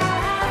think I'll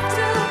have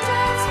to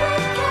dance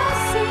with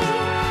Cassie,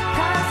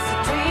 'cause the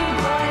dream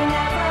boy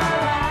never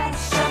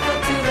acts. Shuffle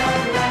to the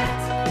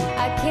left,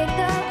 I kick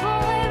the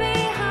boy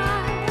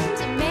behind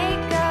to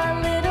make a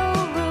little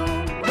room.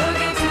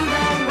 Boogie to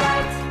the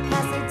right,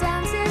 Cassie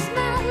dances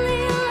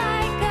madly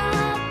like a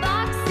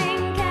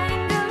boxing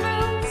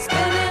kangaroo.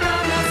 Spinning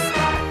on the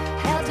spot,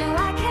 hell do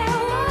I care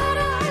what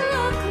I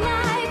look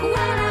like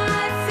when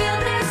I feel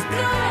this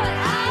good.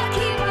 I'll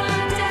keep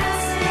on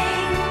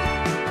dancing.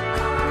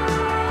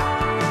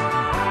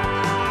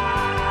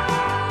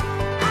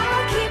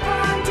 I'll keep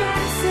on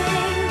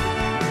dancing.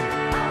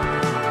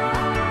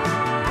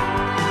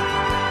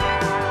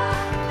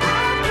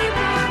 I'll keep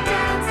on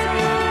dancing.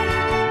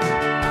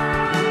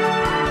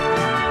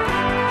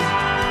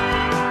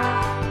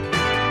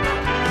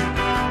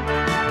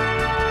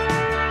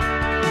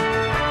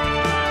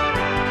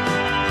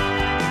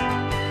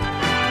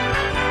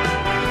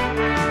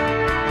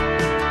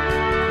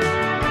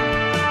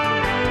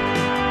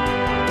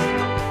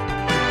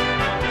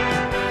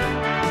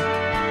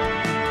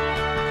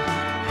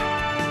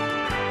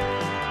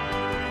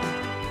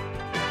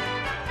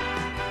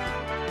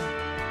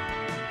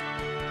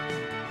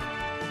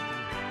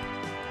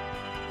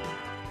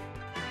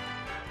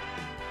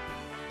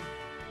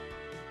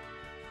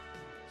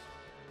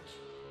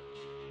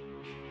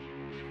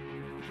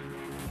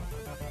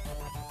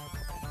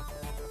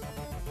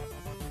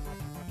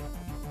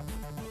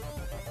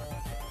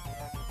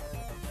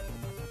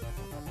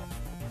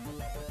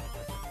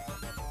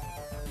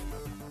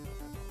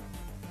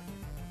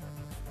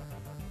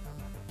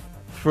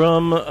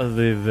 From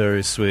the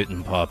very sweet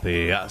and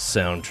poppy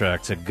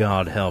soundtrack to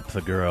God Help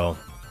the Girl.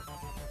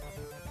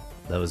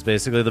 That was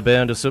basically the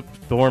band who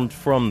formed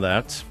from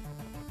that.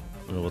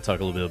 And we'll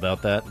talk a little bit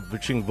about that.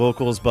 Featuring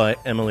vocals by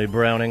Emily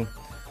Browning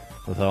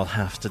with I'll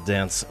Have to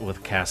Dance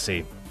with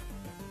Cassie.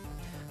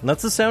 And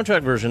that's the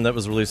soundtrack version that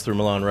was released through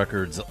Milan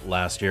Records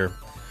last year.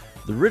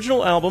 The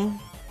original album,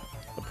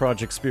 a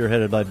project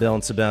spearheaded by Belle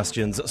and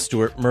Sebastian's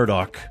Stuart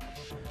Murdoch,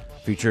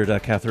 featured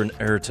Catherine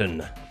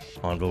Ayrton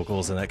on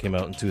vocals, and that came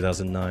out in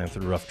 2009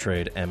 through Rough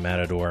Trade and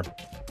Matador.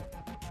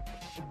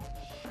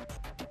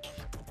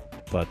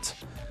 But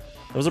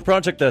It was a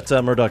project that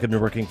Murdoch had been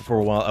working for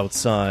a while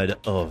outside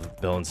of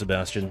Belle and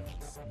Sebastian.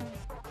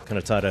 Kind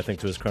of tied, I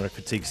think, to his chronic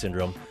fatigue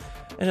syndrome.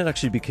 And it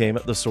actually became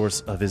the source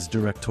of his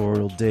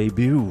directorial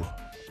debut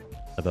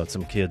about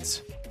some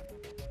kids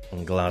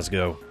in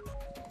Glasgow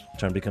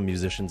trying to become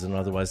musicians and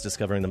otherwise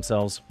discovering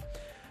themselves.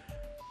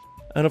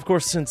 And of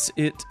course, since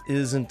it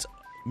isn't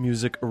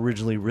music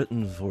originally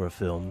written for a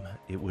film,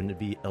 it wouldn't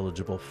be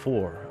eligible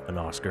for an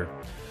Oscar.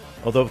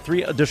 Although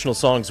 3 additional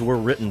songs were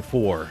written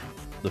for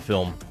the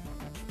film,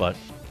 but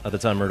at the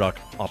time Murdoch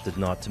opted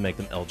not to make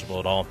them eligible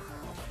at all.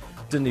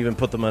 Didn't even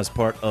put them as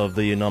part of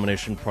the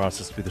nomination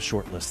process through the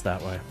shortlist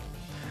that way,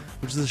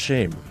 which is a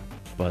shame.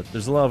 But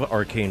there's a lot of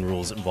arcane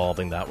rules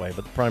involving that way,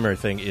 but the primary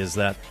thing is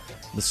that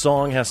the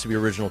song has to be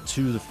original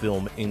to the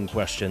film in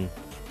question.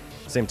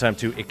 Same time,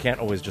 too, it can't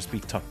always just be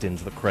tucked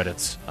into the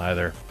credits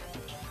either.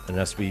 It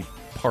has to be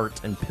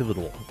part and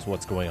pivotal to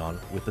what's going on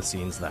with the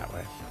scenes that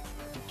way.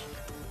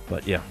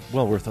 But yeah,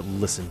 well worth a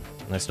listen,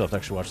 and I still have to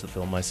actually watch the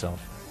film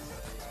myself.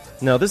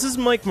 Now, this is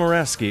Mike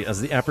Moraski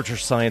as the Aperture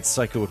Science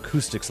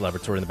Psychoacoustics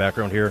Laboratory in the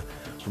background here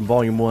from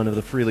Volume 1 of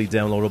the freely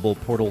downloadable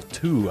Portal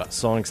 2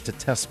 Songs to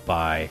Test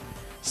By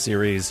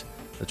series.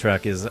 The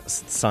track is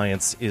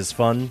Science is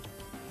Fun.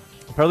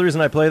 Part of the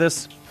reason I play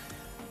this,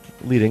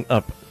 leading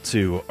up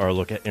to our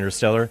look at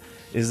Interstellar,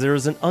 is there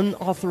is an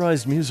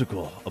unauthorized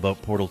musical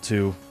about Portal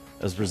 2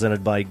 as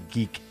presented by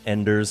Geek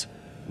Enders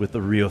with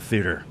the Rio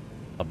Theater,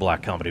 a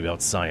black comedy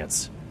about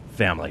science,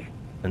 family,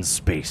 and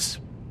space.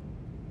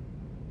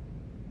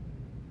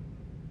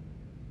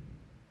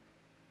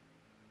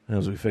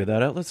 As we fade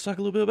that out, let's talk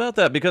a little bit about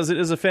that, because it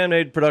is a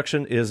fan-made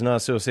production, it is not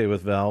associated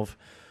with Valve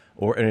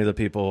or any of the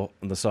people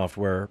in the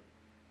software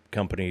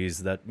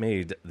companies that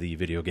made the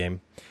video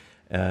game.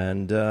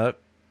 And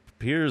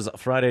appears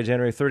Friday,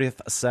 January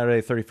 30th,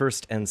 Saturday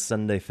 31st, and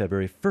Sunday,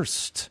 February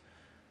 1st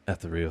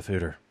at the Rio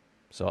Theater.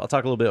 So I'll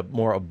talk a little bit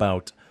more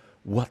about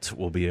what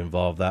will be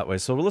involved that way.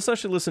 So let's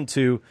actually listen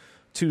to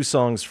 2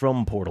 songs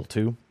from Portal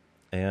 2.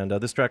 And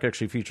this track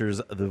actually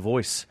features the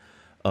voice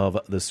of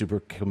the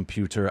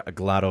supercomputer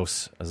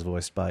GLaDOS, as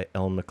voiced by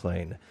Ellen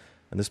McLean.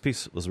 And this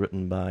piece was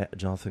written by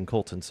Jonathan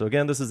Colton. So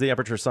again, this is the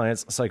Aperture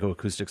Science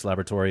Psychoacoustics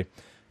Laboratory,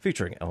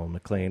 featuring Ellen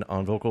McLean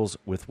on vocals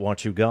with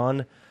Want You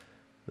Gone.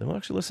 Then we'll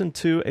actually listen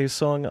to a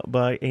song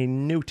by a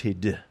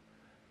noted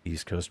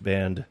East Coast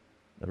band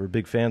that were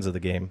big fans of the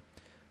game.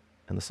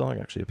 And the song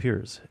actually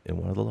appears in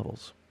one of the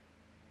levels.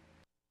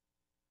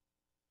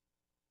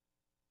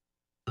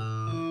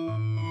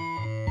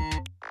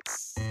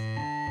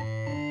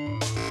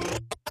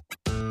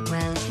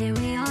 Well, here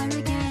we are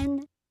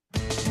again.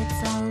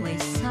 It's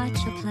always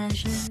such a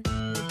pleasure.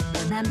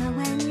 Remember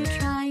when you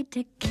tried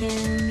to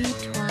kill me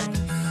twice?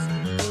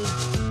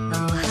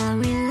 Oh, how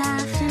we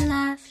laughed and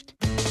laughed.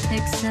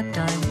 Except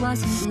I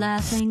wasn't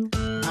laughing.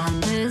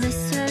 Under the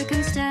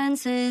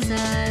circumstances,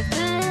 I've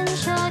been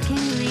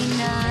shockingly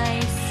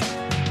nice.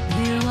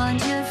 You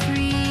want your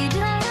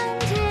freedom,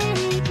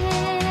 take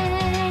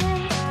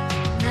it.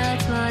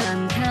 That's what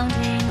I'm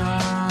counting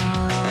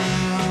on.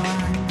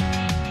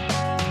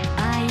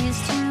 I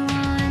used to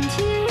want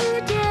you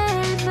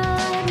dead,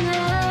 but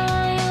now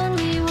I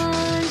only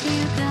want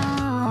you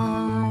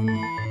gone.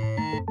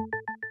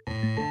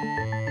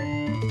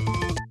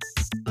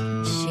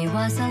 She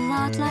was a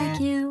lot like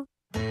you,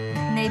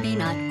 maybe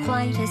not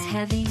quite as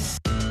heavy.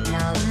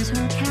 Now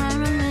little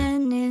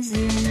Carolyn is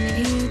in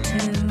you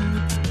too.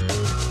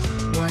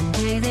 One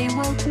day they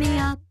woke me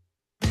up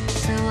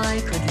so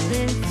I could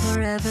live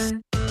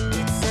forever.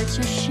 It's such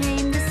a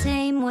shame the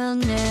same will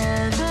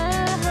never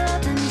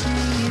happen to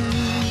you.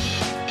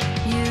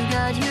 You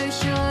got your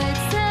short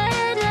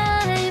set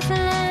life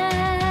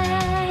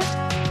left.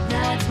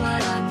 That's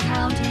what I'm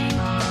counting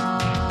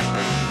on.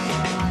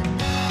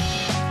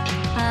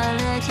 I'll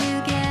let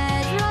you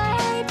get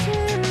right to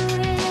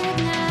it.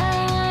 Now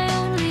I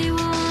only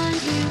want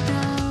you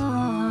gone.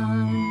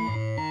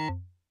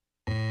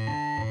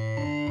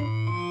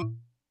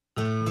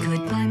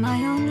 Goodbye, my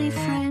only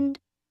friend.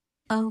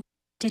 Oh,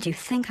 did you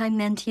think I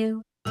meant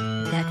you?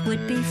 That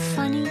would be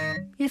funny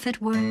if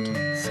it weren't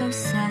so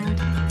sad.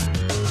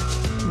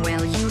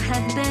 Well, you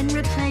have been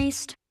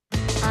replaced.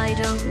 I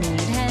don't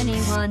need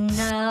anyone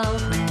now.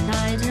 When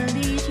I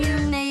delete you,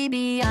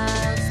 maybe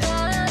I'll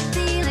stop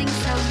feeling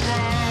so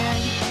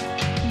bad.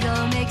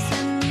 Go make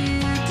some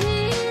new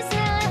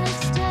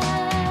disaster.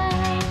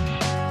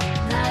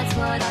 That's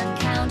what I'm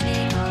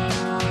counting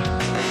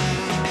on.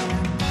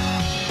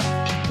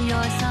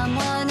 You're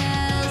someone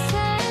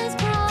else's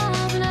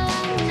problem.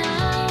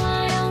 Now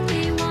I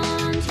only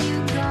want you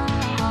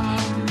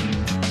gone.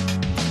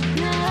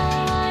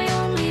 Now I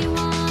only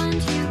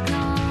want you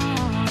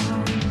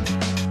gone.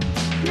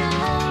 Now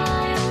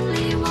I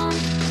only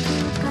want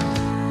you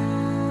gone.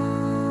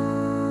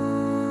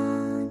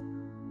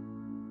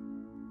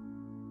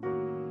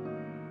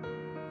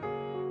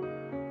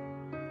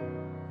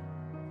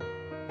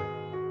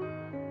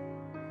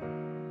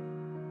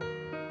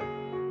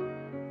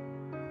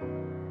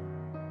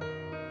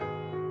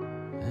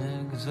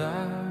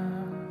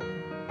 Exile,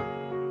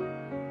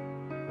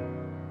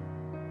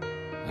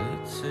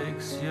 it's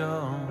takes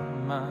your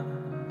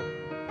mind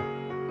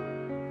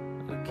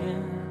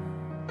again.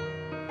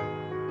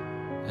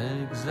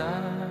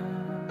 Exile,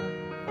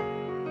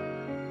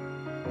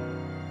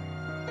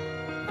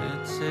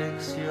 it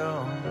takes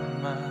your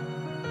mind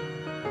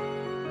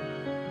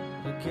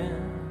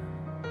again.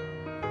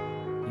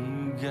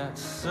 You got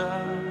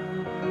suckers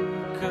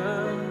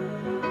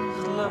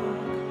luck.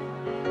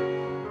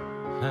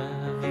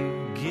 Have you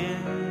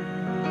given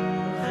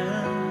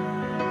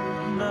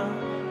up?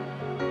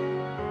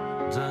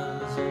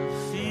 Does it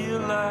feel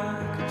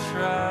like a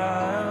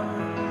trial?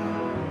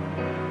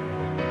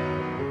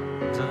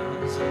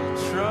 Does it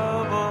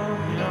trouble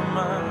your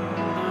mind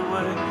the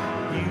way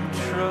you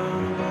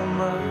trouble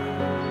mine?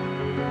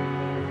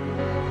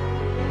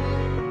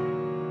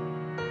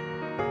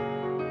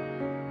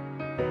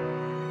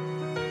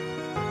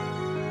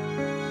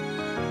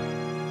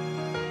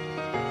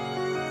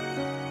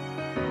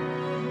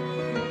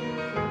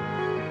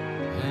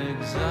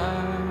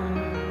 Exile,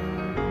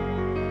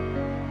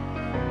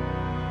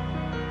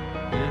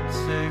 it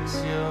takes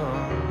your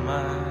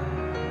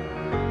mind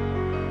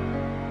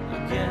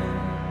again.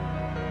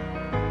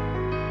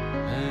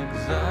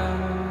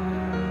 Exile,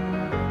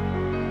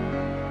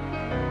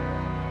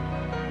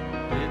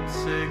 it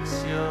takes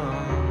your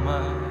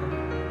mind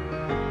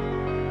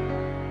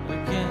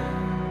again.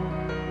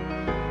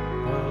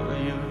 Well,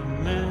 you've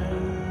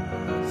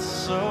missed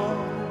so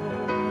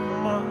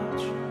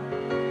much.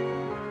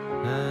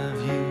 Have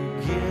you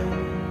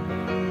given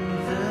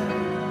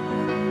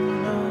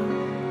up?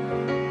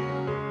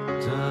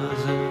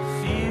 Does it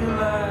feel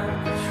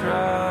like a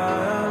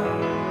trial?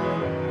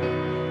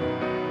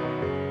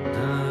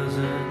 Does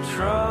it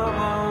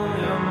trouble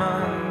your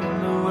mind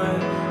the way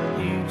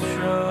you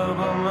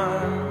trouble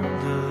mine?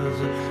 Does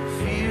it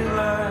feel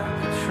like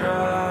a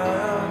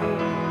trial?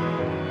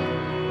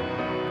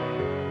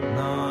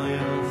 No,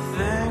 you're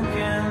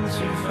thinking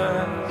too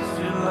fast.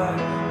 You're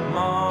like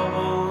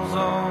marbles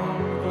on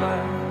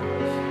glass.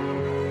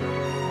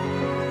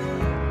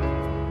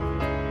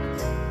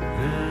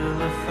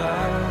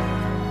 Vilified.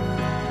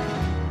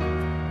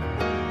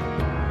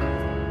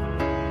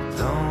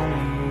 Don't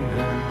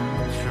even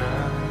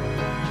try.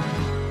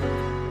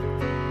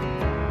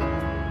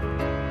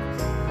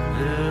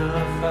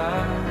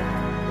 Vilified.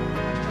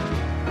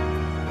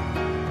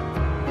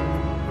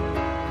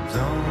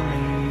 Don't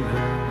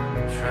even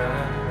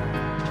try.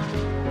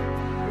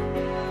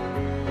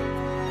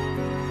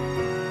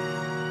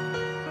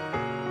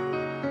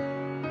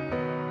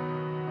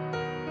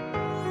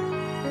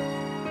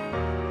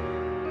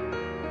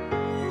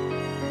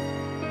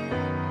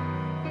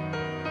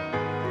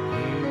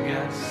 You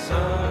got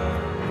suckers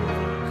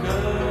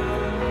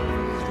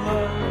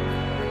luck.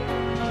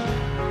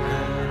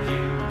 Have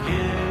you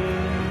given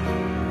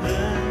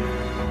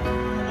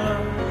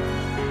up?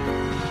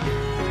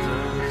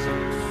 Does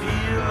it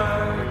feel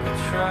like a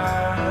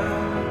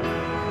trial?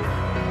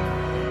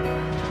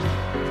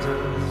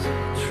 Does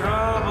it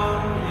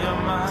trouble your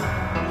mind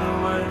the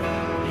way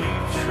you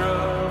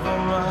trouble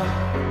mine?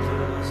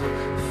 Does it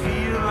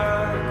feel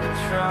like a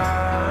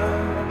trial?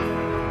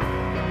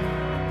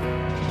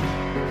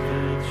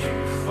 Did you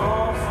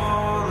fall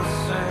for the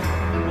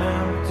same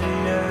empty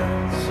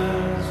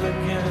answers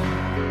again?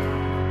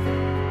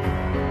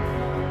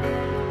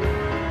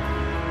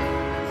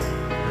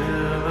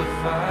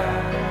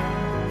 Vilified.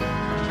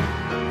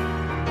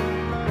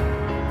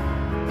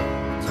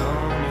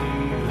 Don't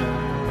even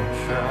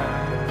try.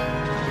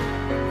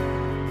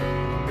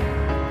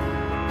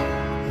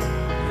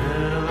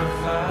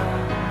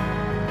 Vilified.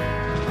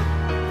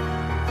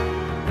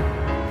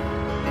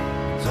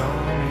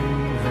 Don't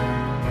even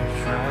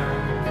try.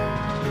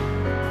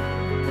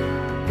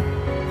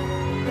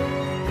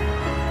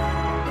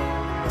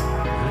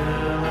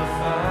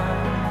 Vilified.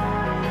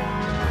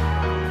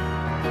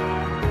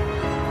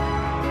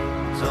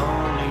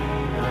 Don't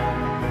even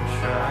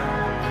try.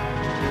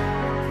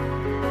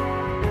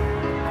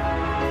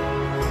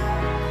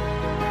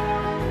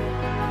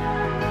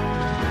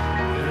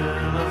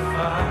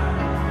 Vilified.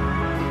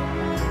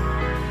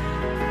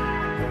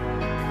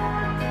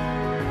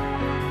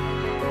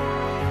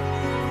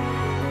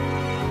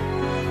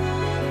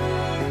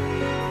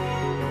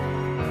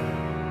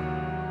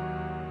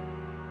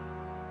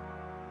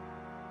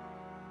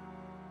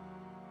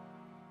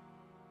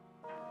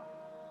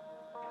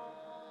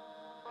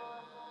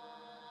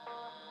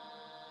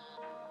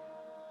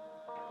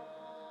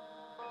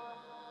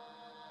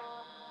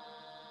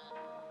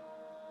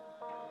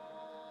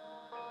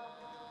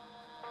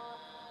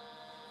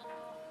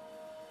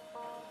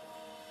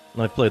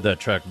 I played that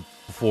track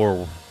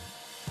before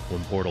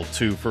when Portal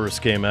 2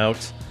 first came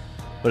out,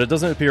 but it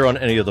doesn't appear on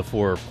any of the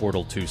 4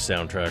 Portal 2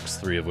 soundtracks,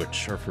 3 of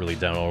which are freely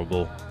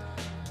downloadable.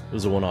 It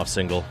was a one-off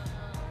single,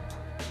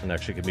 and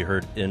actually can be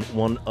heard in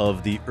one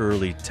of the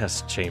early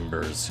test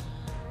chambers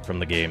from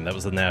the game. That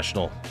was the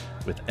National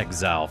with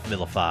Exile,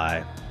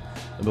 Vilify.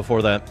 And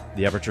before that,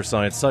 the Aperture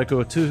Science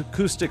Psycho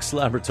Acoustics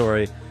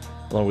Laboratory,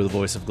 along with the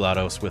voice of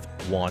GLaDOS with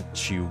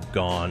Want You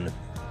Gone.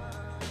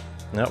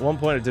 And at one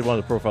point, I did want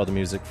to profile the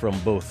music from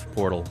both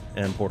Portal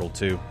and Portal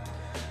 2.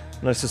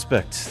 And I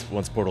suspect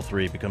once Portal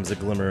 3 becomes a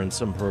glimmer in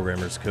some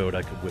programmer's code,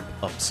 I could whip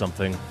up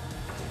something.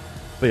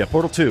 But yeah,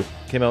 Portal 2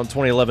 came out in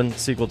 2011,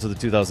 sequel to the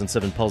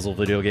 2007 puzzle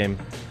video game,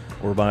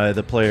 whereby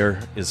the player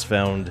is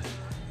found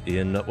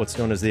in what's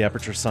known as the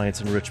Aperture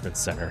Science Enrichment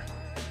Center.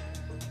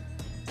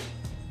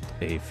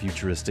 A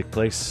futuristic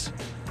place,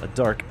 a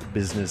dark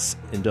business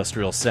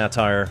industrial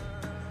satire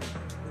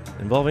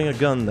involving a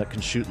gun that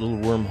can shoot little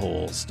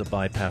wormholes to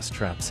bypass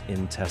traps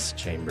in test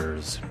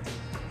chambers.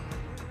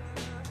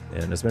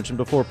 And as mentioned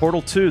before,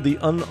 Portal 2, the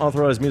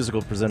unauthorized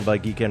musical presented by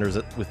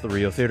Geekenders with the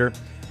Rio Theater.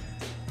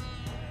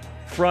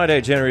 Friday,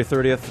 January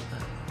 30th.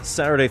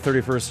 Saturday,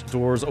 31st,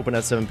 doors open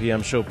at 7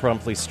 p.m., show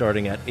promptly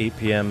starting at 8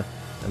 p.m.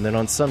 And then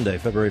on Sunday,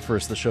 February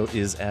 1st, the show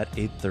is at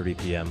 8:30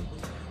 p.m.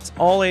 It's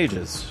all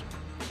ages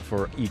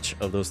for each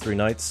of those 3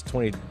 nights.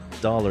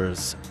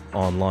 $20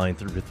 online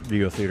through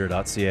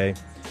riotheater.ca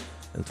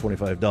and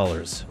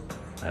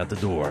 $25 at the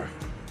door.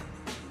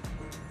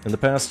 In the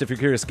past, if you're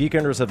curious,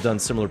 Geekenders have done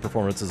similar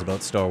performances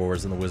about Star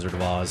Wars and the Wizard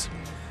of Oz,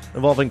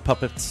 involving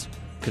puppets,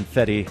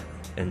 confetti,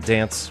 and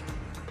dance.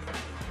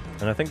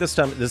 And I think this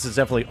time, this is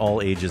definitely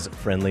all ages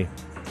friendly,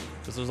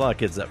 because there's a lot of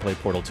kids that play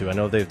Portal 2. I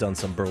know they've done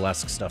some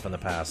burlesque stuff in the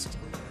past,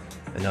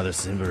 and now there's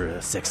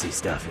some sexy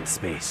stuff in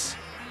space.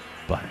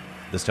 But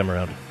this time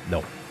around,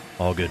 no,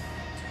 all good.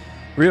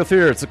 Rio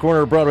Theater, it's the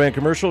corner of Broadway and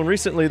Commercial, and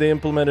recently they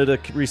implemented a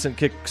recent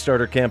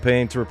Kickstarter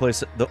campaign to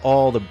replace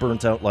all the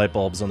burnt-out light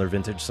bulbs on their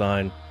vintage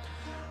sign.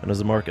 And as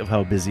a mark of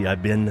how busy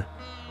I've been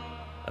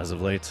as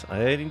of late,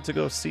 I need to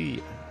go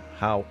see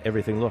how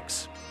everything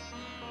looks.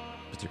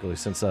 Particularly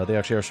since they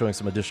actually are showing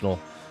some additional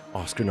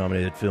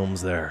Oscar-nominated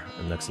films there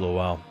in the next little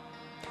while.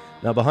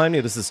 Now behind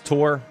me, this is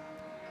Tor,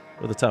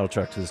 with the title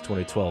track to his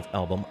 2012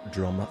 album,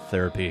 Drum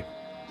Therapy.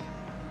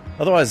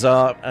 Otherwise,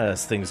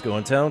 as things go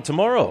in town,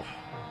 tomorrow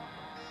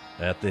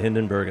at the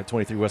Hindenburg at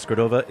 23 West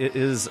Cordova, it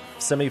is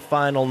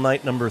semi-final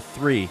night number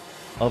 3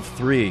 of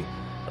 3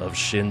 of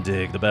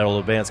Shindig, the Battle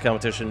of Bands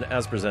competition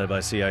as presented by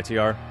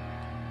CITR.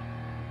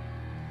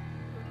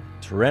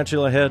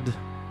 Tarantula Head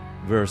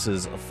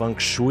versus Feng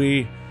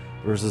Shui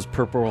versus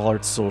Purple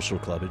Heart Social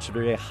Club. It should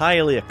be a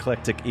highly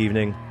eclectic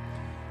evening,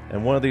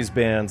 and one of these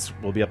bands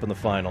will be up in the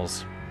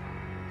finals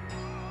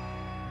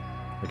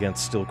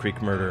against Still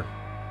Creek Murder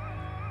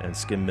and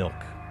Skim Milk.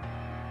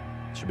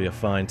 Should be a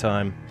fine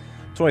time.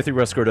 23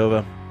 West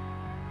Cordova.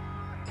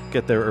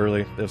 Get there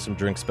early. They have some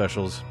drink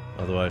specials.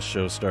 Otherwise,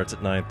 show starts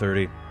at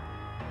 9:30.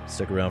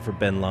 Stick around for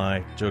Ben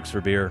Lai, Jokes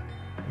for Beer,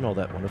 and all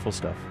that wonderful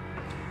stuff.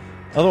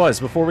 Otherwise,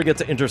 before we get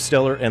to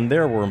Interstellar and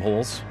their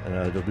wormholes, and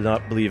I do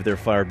not believe they're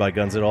fired by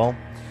guns at all,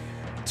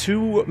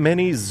 Too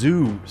Many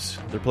Zoos.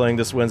 They're playing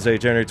this Wednesday,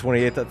 January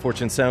 28th at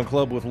Fortune Sound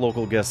Club with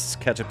local guests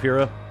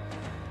Kachapira.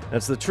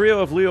 It's the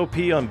trio of Leo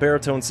P. on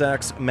baritone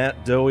sax,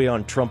 Matt Dowie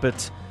on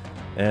trumpet,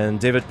 and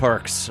David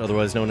Parks,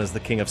 otherwise known as the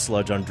King of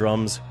Sludge, on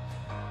drums.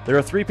 They're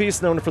a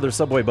three-piece known for their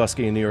subway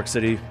busking in New York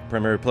City,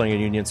 primarily playing in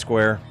Union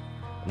Square,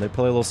 and they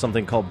play a little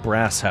something called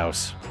Brass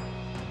House.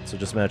 So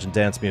just imagine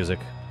dance music,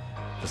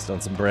 just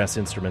on some brass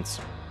instruments.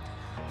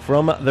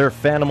 From their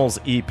Phantomals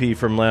EP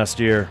from last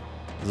year,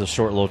 this is a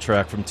short little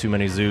track from Too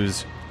Many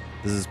Zoos.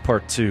 This is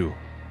part 2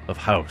 of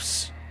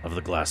House of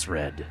the Glass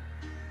Red.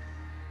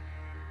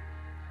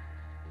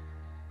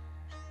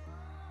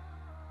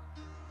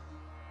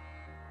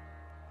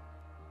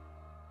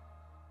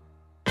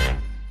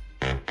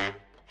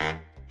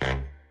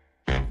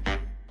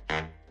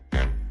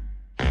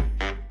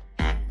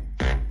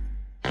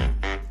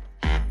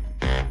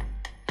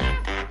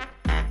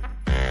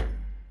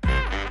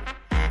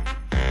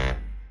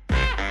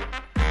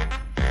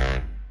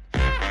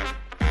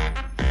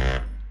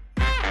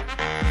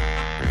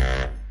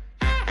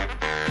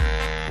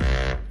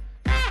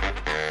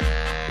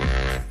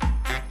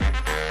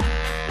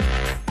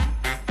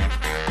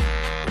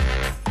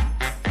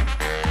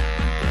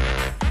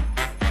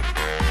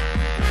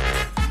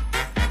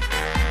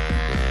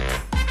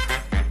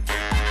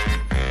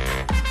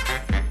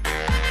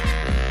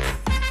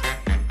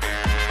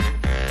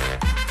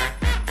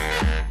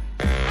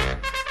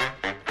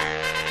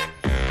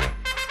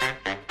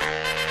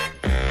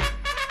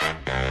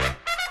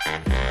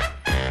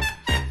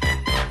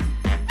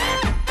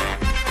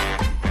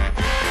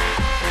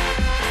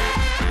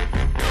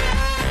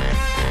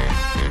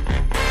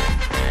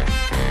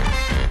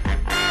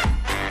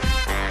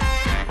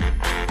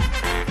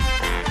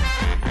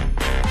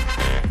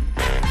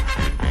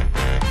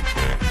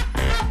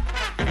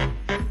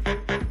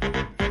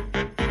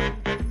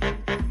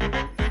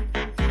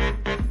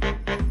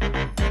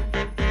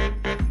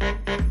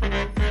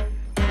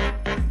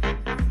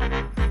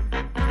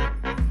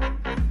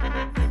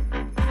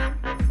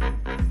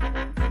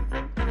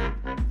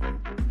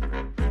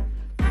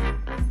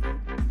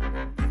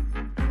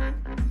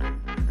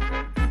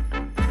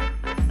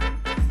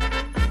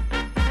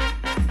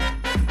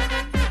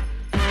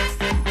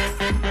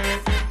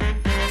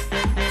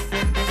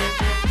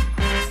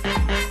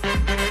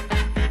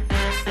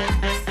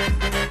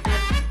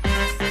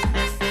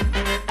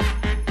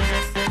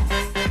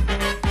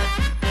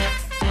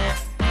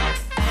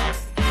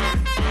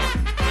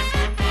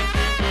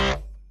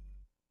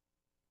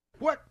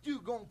 What you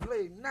gonna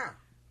play now?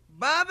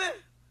 Bobby,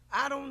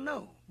 I don't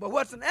know. But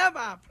whatsoever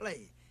I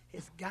play,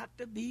 it's got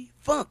to be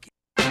funky.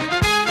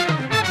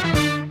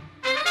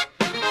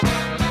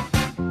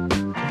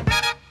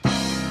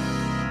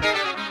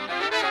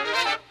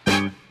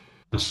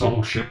 The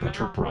Soul Ship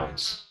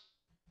Enterprise.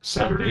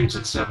 Saturdays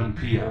at 7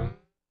 p.m.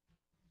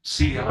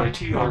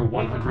 CITR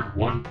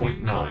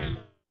 101.9.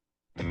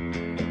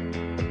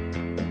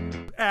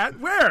 At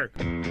where?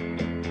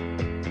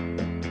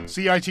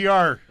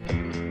 CITR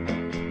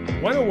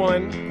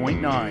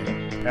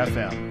 101.9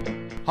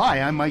 FM.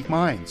 Hi, I'm Mike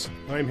Mines.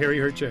 I'm Harry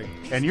Herchig.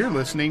 And you're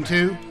listening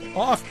to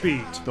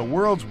Offbeat, the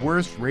world's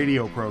worst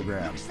radio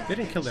program. They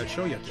didn't kill that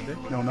show yet, did they?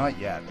 No, not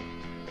yet.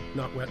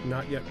 Not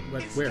yet.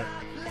 Where?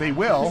 They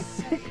will.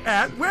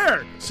 At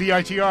where?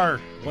 CITR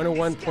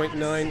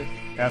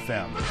 101.9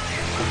 FM.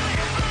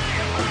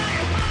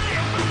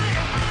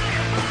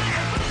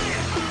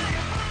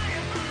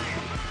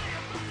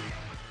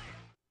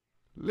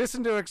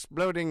 Listen to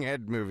Exploding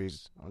Head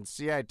Movies on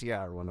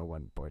CITR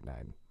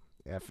 101.9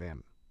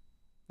 FM.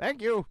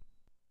 Thank you.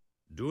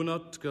 Do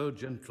not go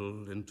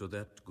gentle into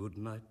that good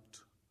night.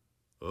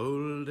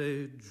 Old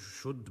age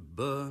should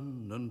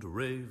burn and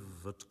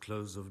rave at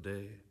close of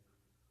day.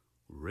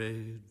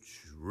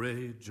 Rage,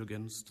 rage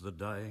against the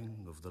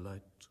dying of the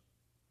light.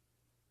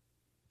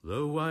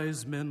 Though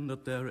wise men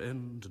at their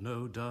end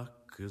know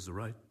dark is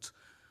right,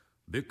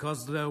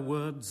 because their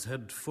words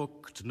had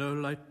forked no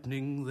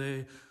lightning,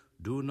 they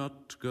do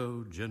not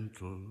go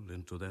gentle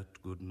into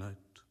that good night.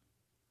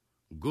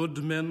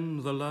 Good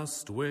men the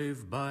last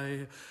wave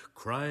by,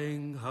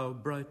 crying how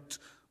bright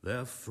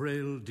their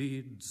frail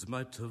deeds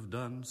might have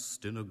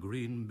danced in a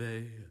green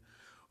bay.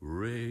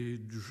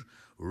 Rage,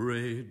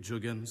 rage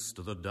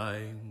against the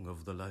dying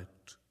of the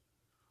light.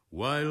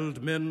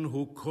 Wild men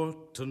who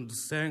caught and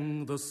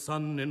sang the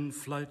sun in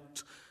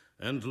flight,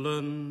 and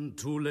learned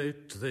too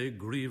late they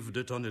grieved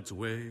it on its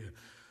way.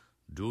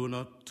 Do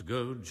not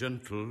go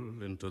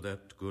gentle into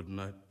that good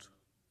night.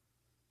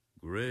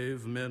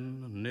 Grave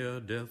men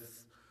near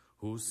death,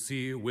 who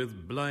see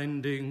with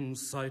blinding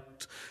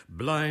sight,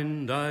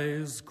 blind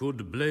eyes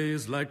could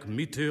blaze like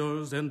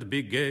meteors and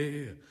be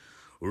gay.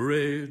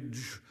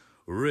 Rage,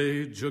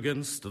 rage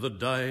against the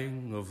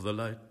dying of the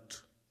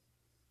light.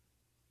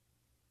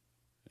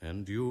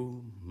 And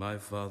you, my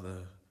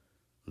father,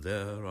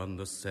 there on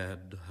the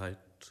sad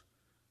height,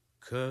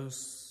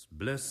 curse,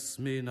 bless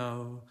me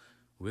now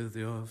with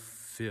your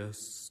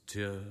fierce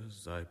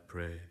tears, I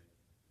pray.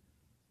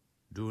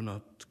 Do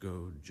not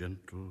go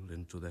gentle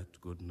into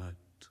that good night.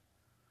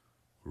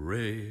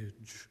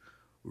 Rage,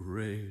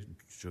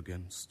 rage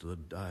against the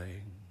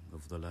dying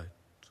of the light.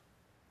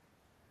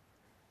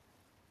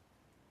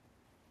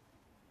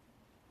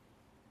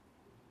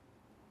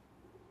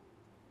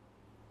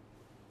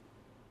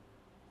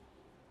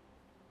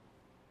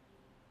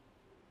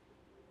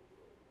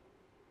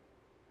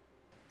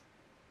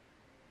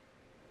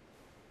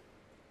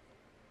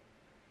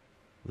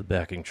 The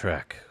backing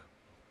track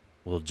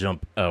will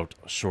jump out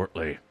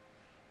shortly.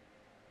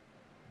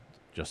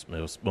 Just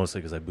mostly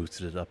because I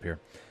boosted it up here.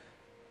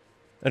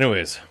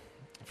 Anyways,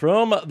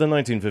 from the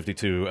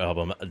 1952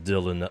 album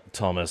Dylan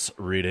Thomas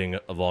Reading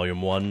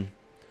Volume 1,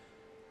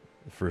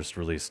 the first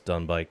release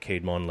done by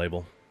Caedmon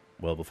label,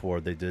 well before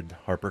they did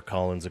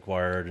HarperCollins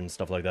Acquired and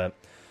stuff like that.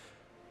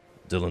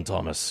 Dylan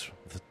Thomas,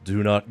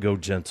 Do Not Go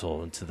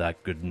Gentle Into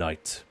That Good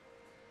Night.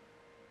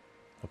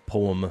 A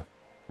poem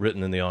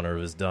written in the honor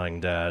of his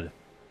dying dad.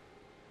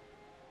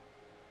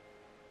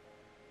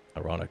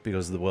 Ironic,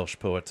 because the Welsh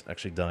poet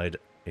actually died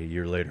a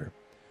year later,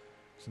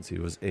 since he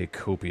was a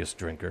copious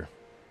drinker.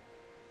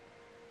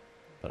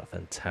 But a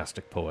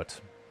fantastic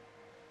poet.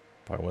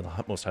 Probably one of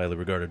the most highly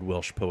regarded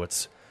Welsh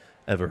poets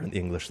ever in the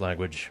English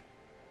language.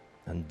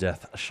 And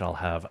Death Shall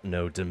Have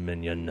No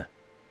Dominion.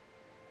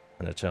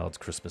 And A Child's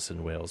Christmas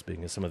in Wales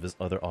being some of his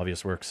other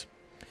obvious works.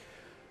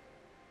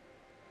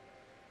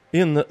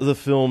 In the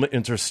film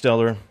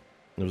Interstellar,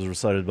 it was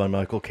recited by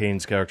Michael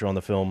Caine's character on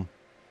the film.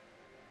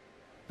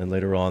 And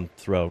later on,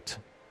 throughout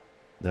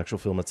the actual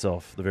film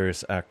itself, the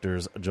various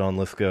actors, John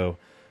Lithgow,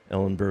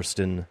 Ellen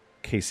Burstyn,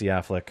 Casey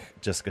Affleck,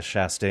 Jessica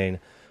Chastain,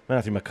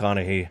 Matthew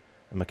McConaughey,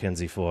 and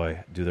Mackenzie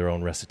Foy do their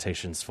own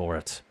recitations for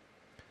it.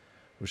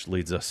 Which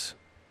leads us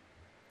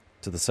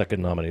to the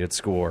second nominated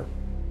score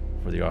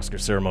for the Oscar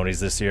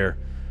ceremonies this year.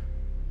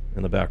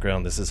 In the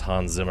background, this is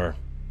Hans Zimmer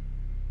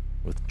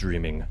with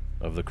Dreaming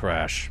of the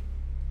Crash.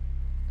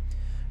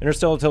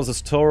 Interstellar tells a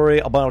story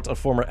about a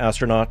former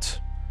astronaut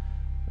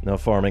now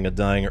farming a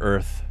dying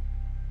Earth,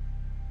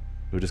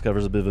 who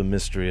discovers a bit of a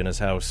mystery in his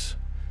house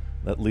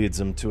that leads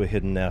him to a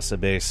hidden NASA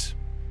base.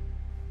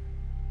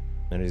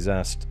 And he's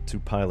asked to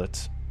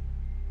pilot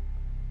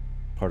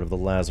part of the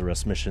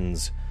Lazarus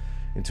missions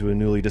into a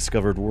newly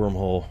discovered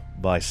wormhole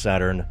by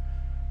Saturn,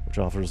 which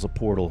offers a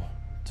portal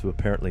to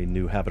apparently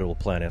new habitable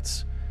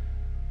planets.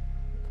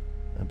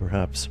 And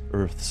perhaps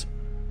Earth's,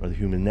 or the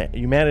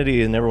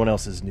humanity and everyone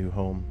else's new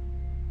home.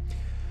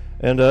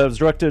 And it was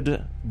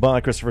directed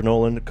by Christopher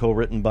Nolan,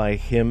 co-written by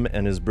him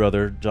and his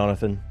brother,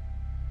 Jonathan.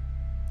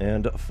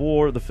 And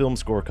for the film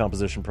score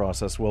composition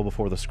process, well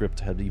before the script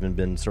had even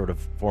been sort of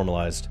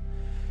formalized,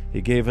 he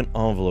gave an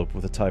envelope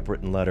with a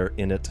typewritten letter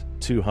in it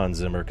to Hans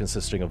Zimmer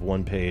consisting of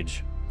one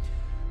page,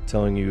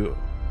 telling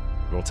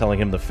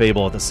him the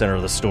fable at the center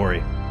of the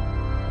story.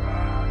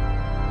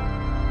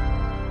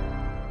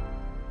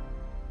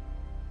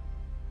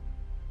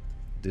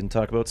 Didn't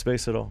talk about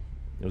space at all.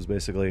 It was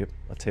basically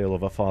a tale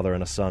of a father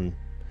and a son.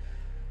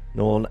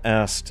 Nolan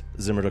asked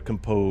Zimmer to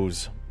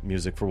compose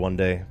music for one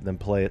day, then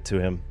play it to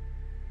him.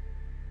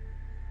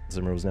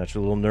 Zimmer was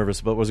naturally a little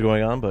nervous about what was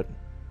going on, but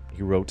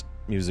he wrote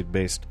music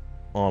based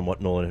on what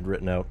Nolan had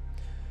written out,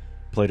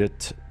 played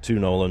it to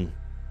Nolan,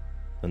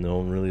 and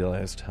Nolan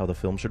realized how the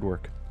film should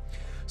work.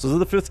 So this is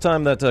the fifth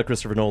time that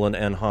Christopher Nolan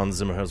and Hans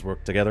Zimmer has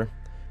worked together.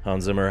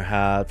 Hans Zimmer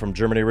had, from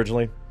Germany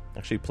originally,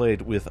 actually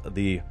played with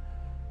the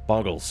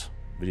Bongles.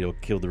 Video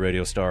killed the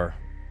radio star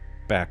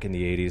back in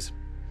the 80s.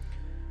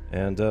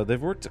 And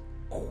they've worked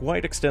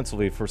quite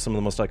extensively for some of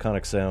the most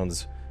iconic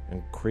sounds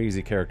and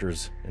crazy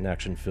characters in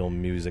action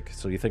film music.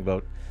 So you think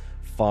about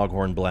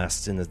foghorn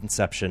blasts in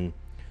Inception,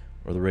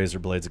 or the razor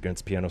blades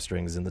against piano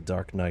strings in The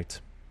Dark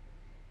Knight.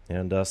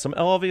 And some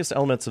obvious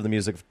elements of the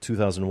music of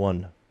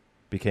 2001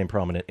 became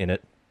prominent in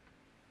it.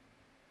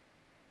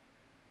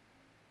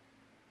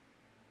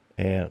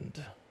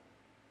 And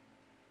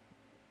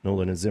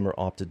Nolan and Zimmer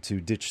opted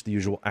to ditch the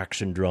usual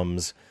action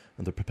drums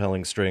and the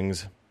propelling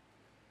strings,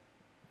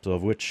 so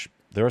of which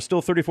there are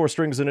still 34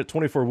 strings in it,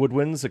 24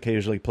 woodwinds,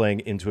 occasionally playing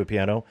into a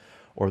piano,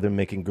 or them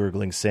making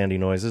gurgling sandy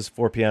noises,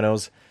 4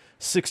 pianos,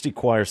 60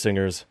 choir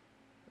singers,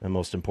 and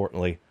most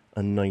importantly,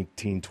 a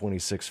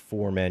 1926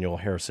 4-manual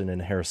Harrison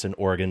and Harrison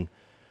organ,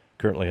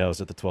 currently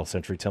housed at the 12th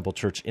Century Temple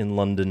Church in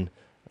London,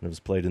 and it was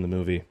played in the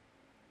movie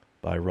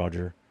by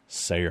Roger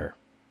Sayer.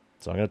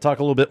 So I'm going to talk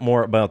a little bit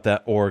more about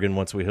that organ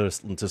once we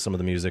listen to some of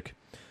the music.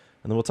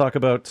 And then we'll talk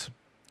about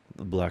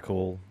the black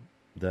hole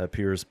that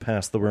appears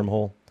past the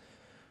wormhole,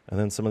 and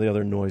then some of the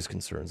other noise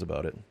concerns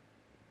about it.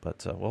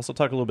 But we'll also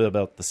talk a little bit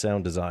about the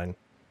sound design,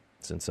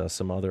 since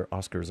some other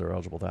Oscars are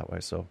eligible that way.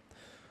 So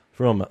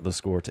from the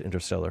score to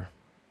Interstellar,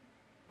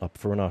 up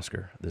for an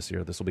Oscar this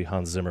year, this will be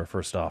Hans Zimmer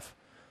first off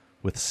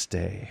with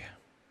Stay.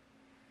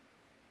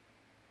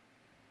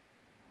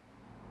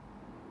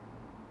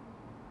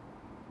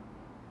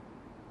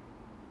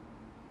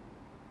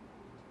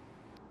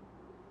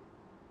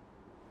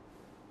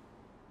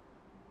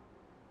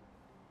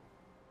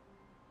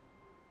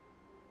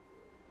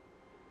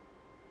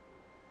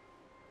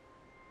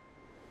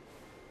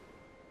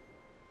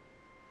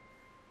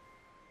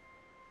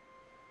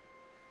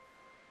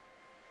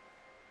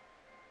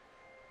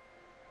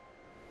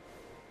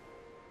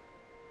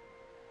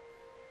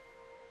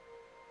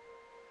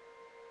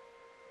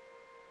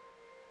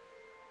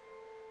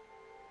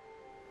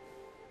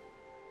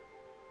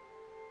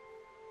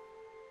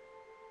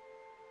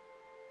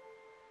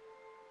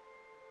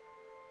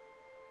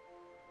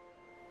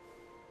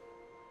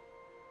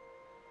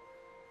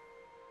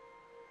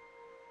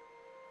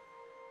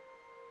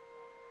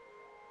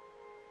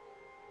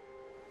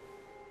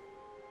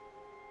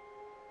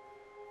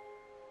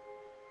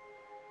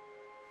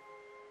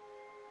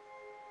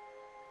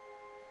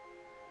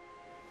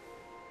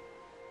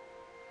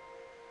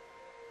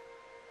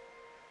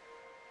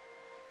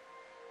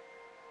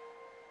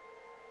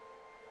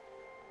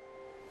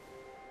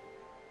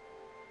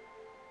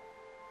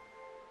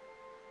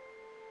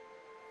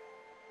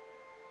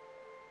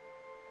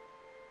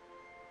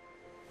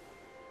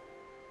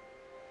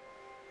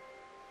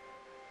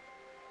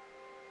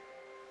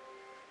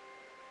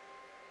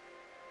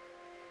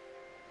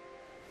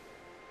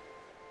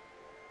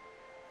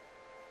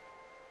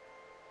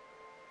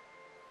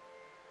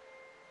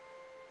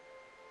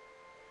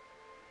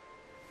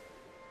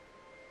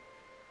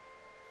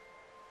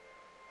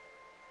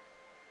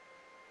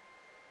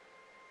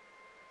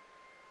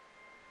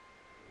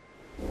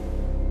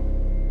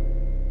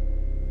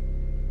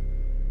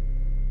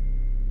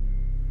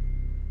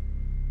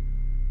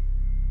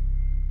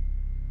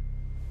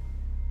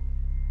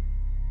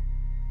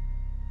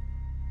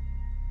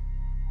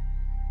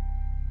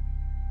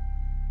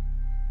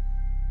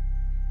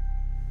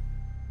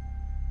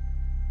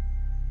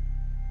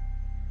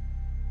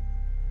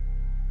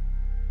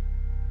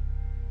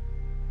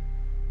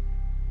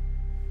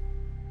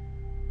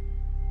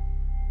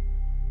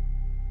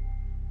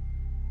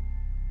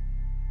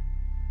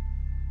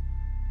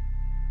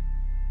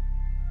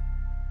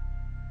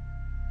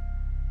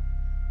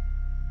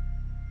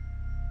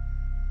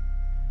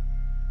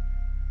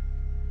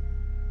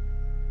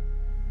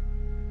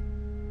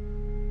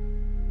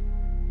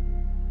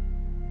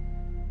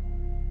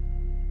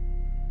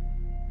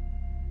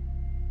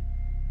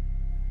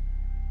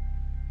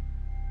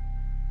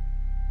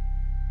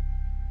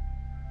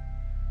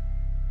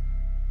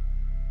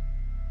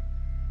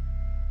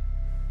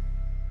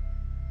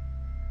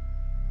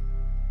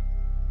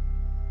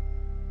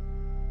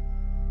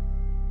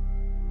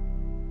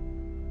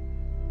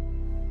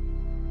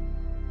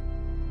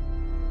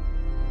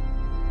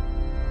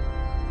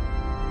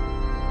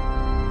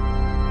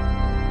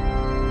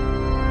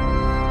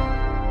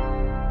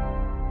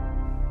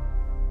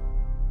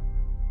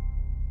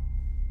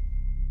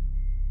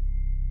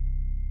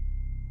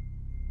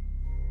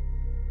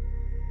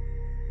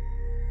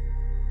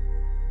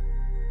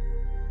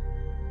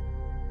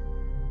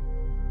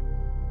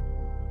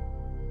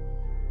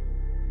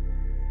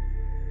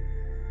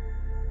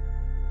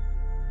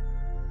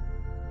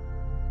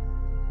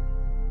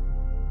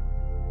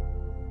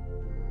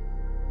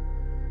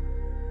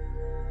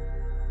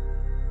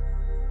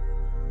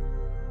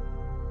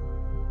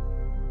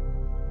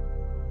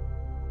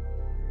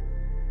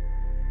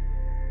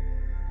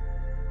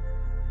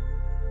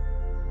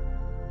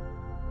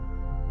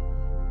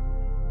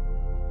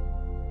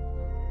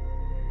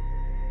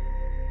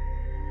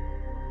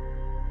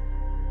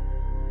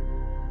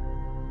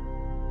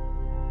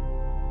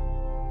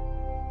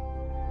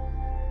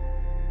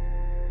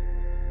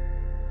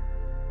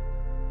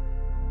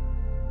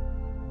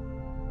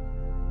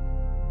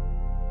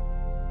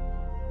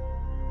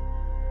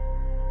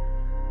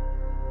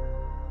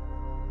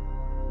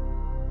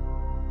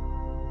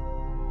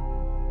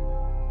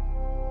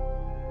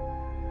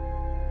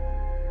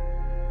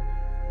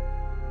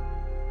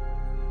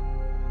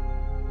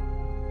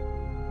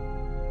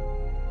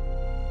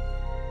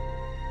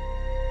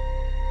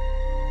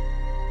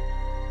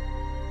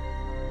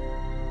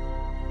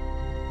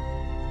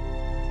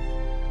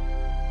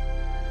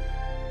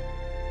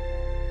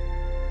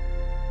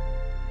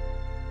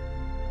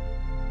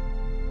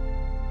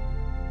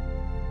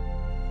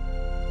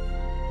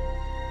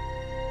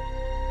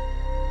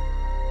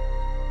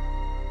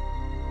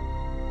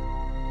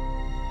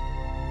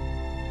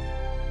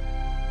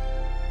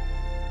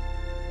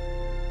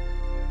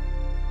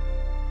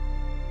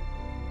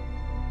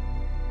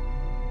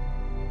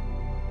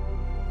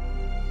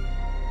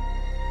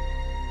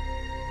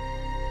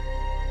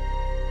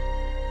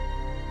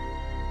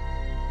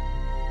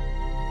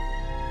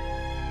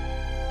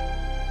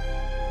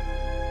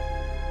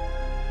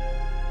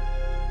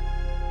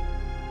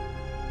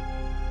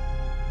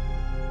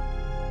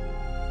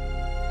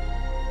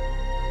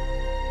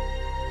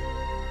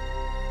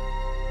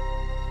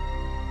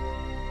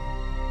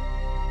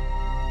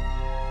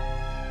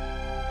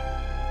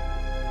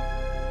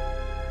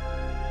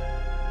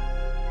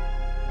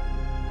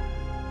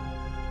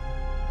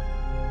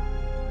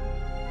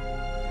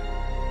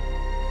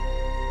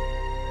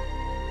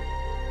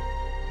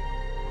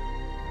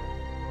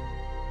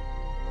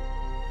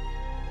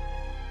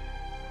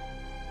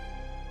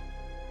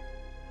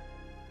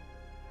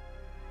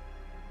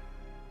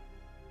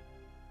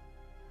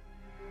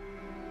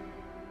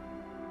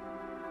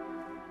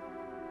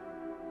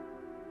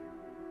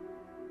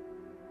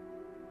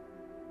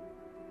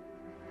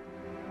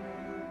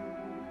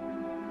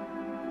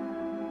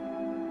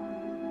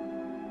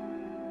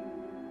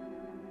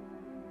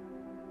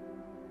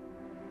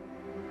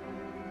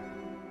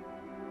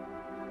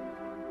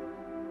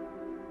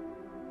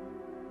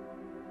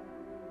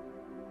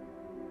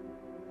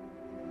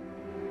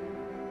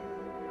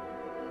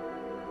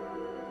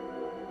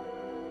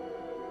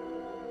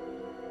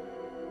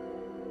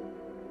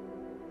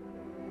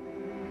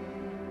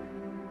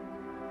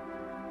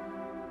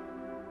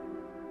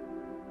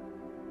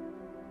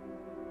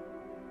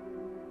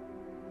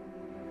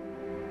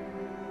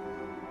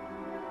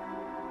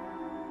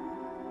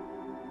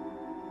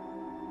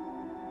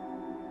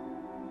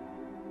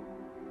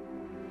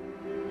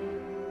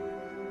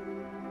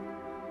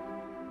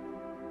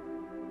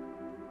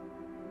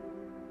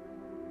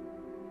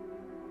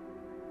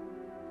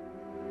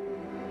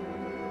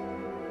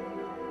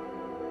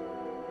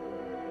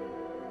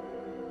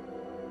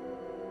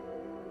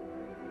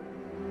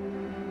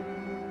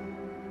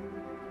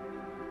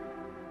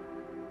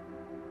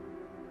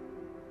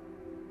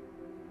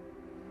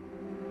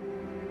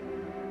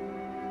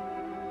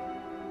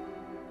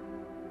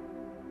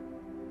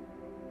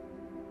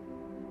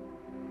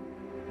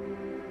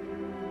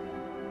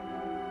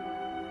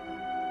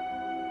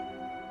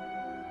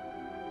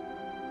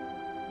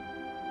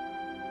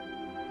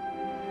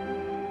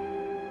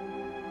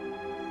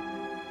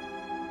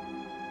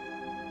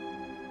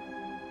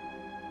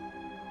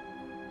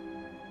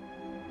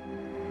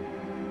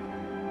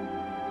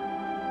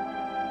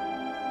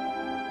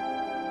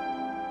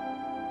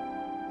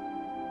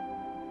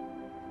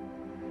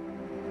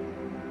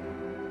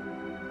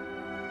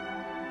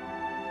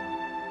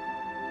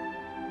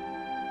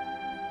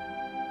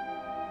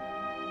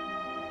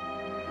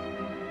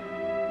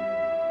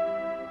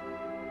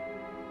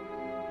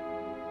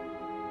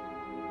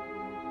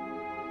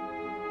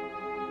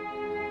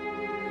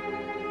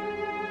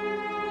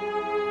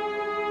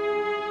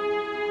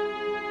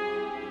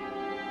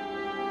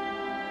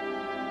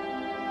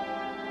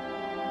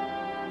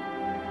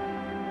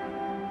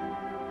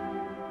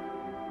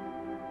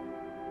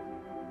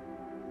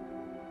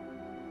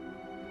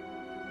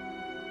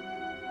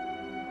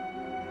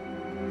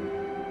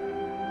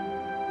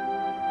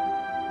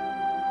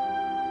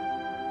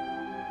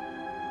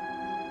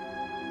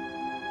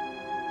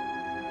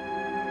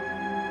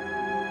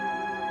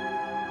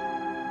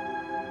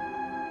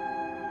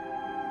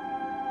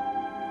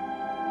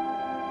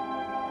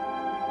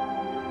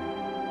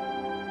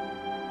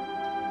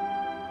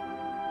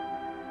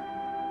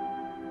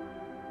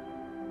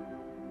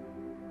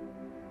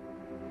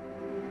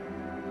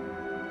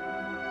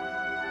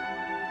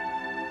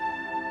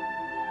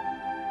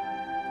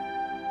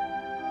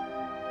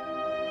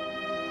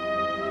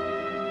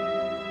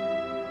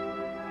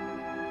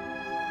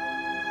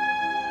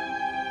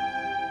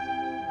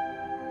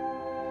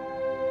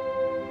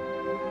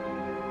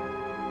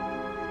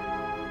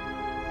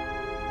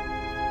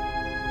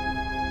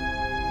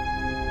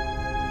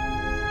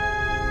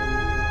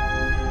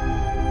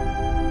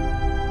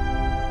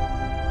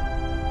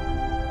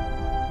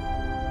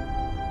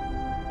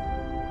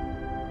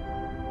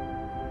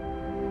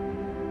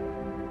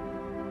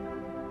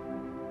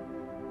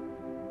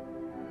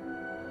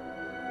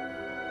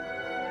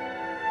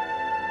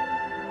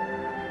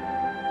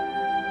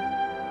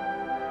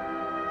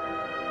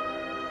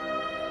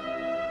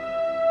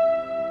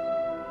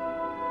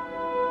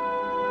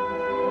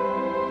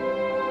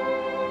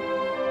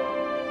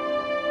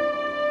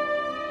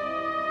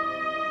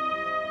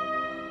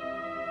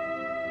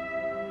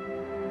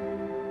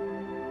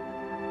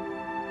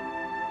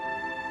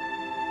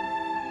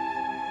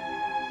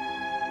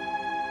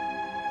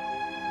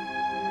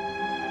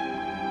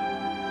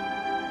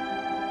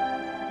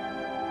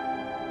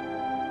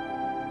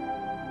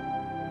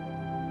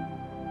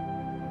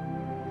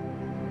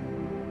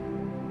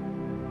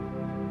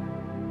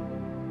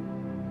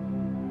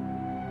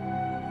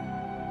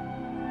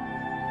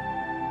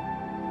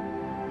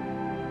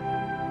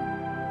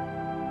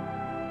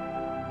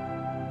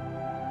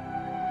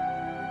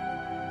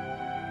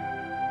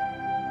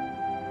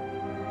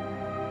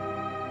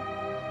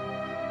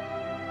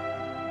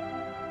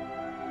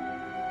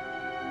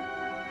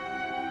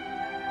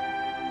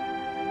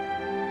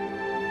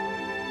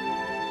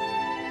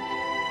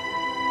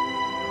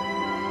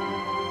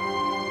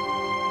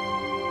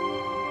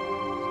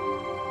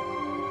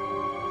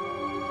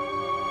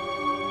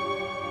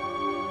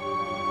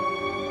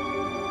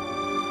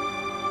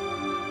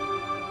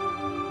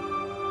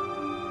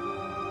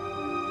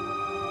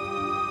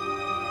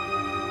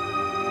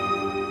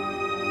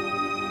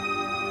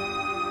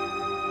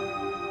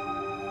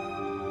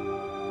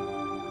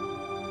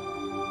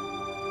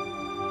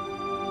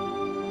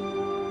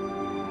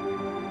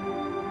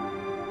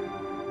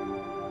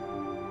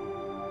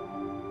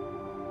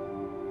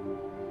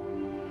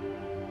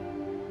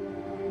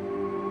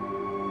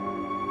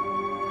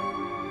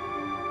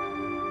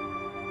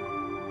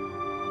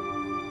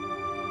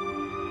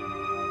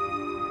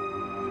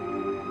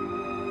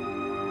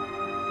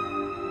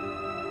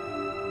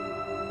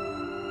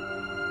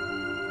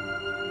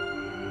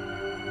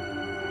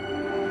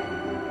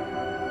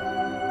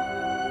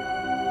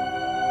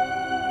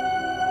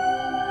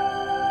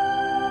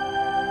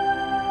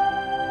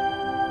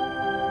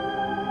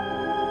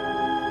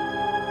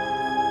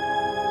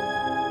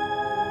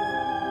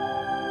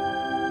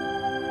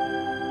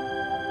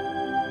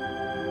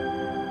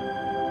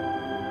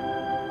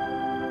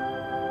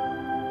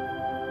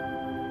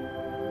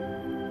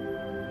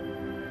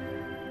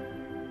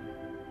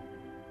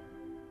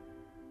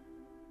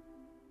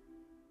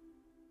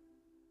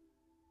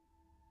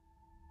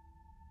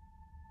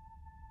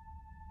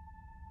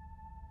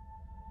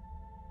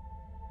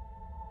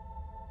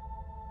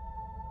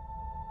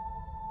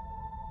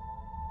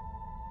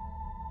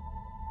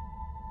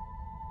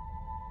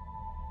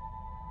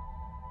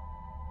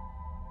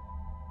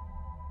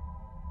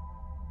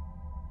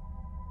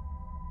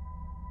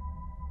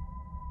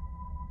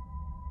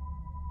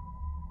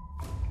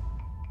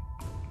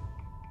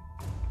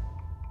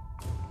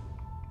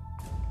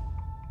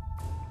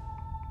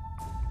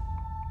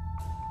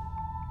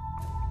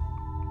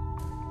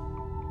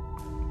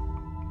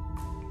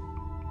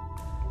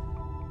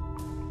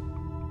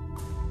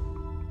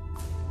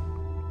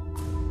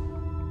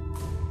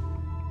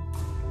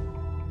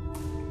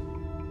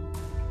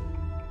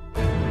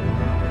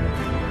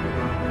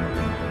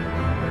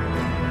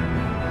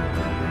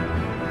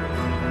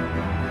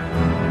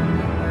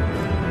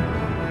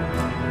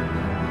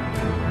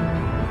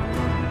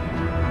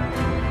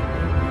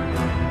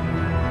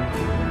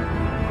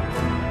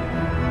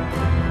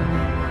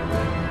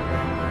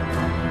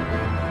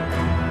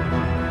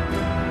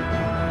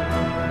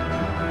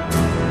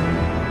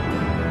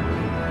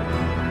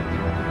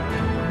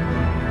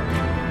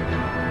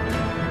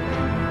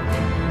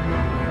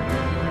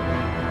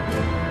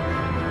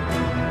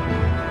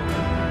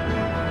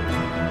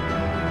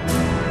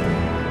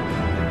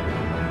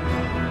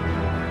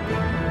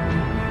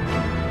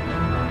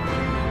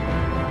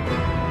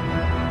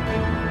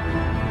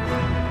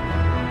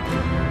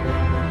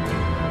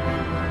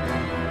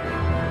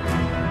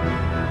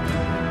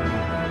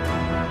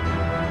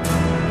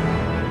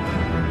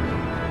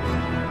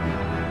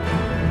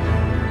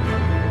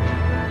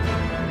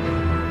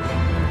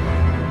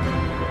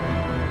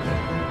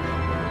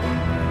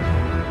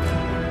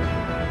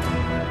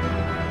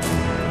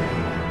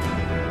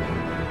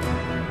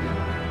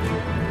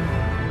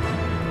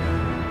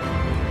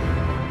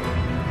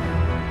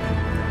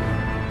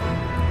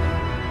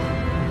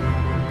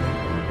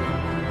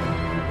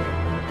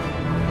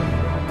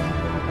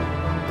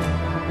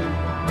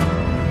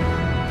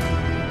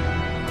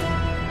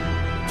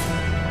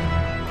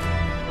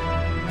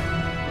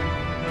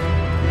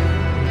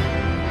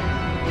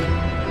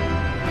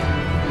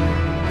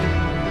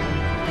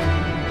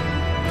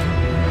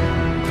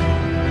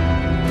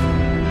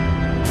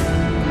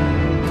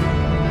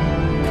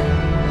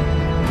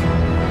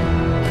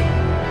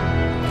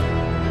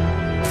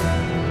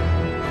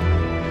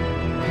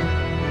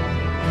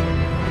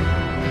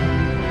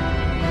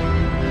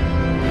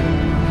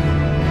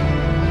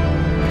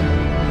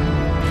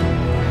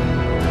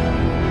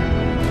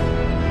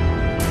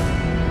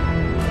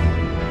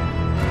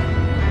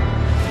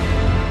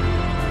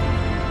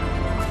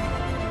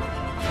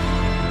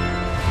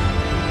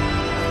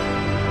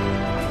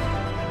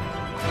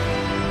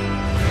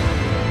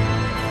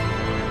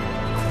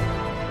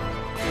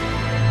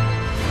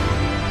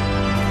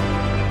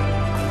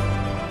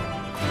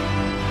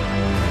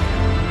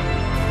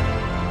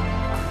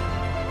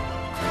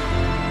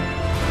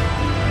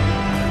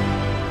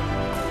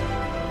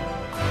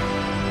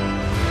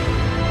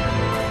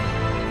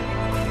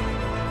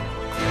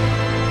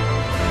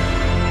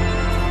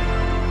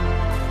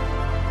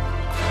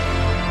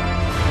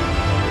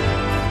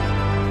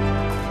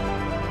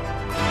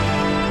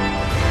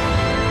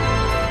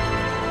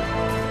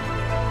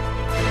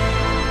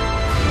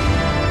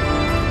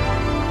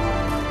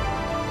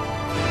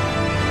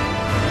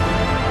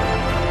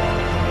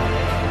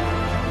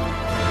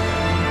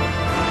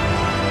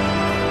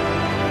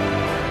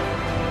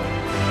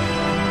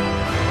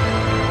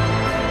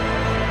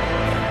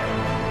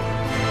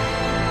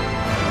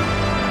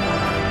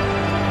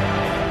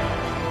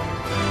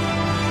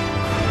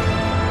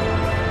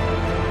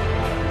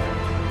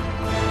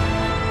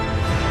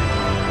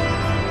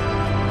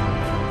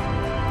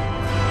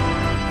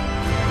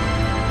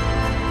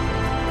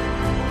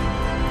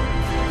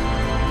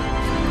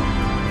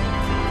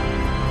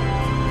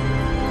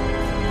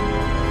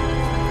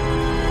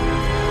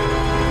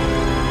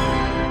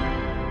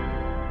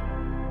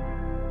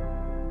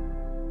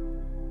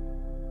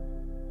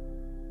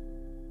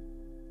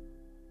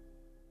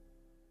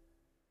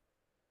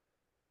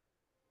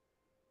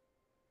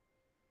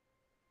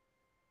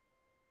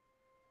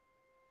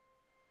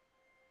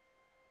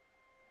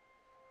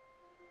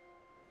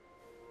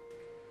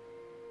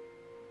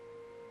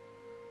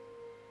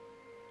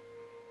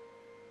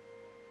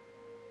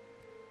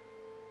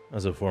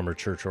 as a former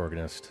church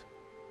organist,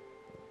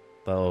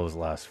 those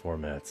last 4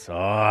 minutes,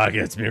 it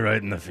gets me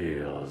right in the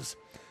feels.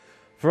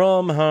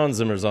 From Hans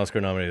Zimmer's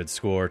Oscar-nominated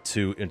score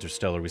to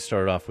Interstellar, we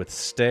started off with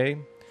Stay,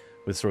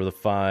 with sort of the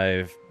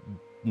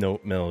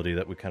 5-note melody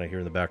that we kind of hear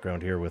in the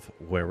background here with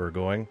Where We're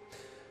Going.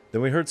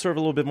 Then we heard sort of a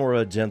little bit more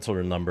of a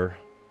gentler number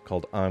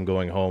called I'm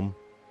Going Home.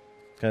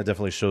 Kind of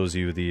definitely shows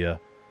you the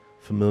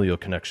familial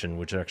connection,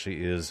 which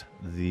actually is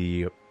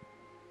the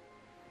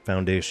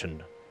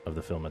foundation of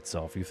the film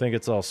itself. You think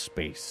it's all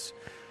space,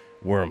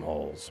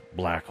 wormholes,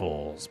 black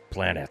holes,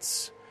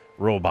 planets,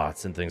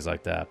 robots, and things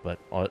like that, but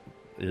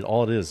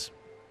all it is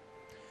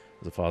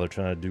a father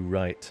trying to do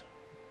right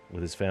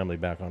with his family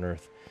back on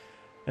Earth.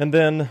 And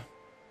then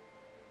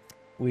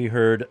we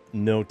heard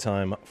No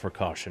Time for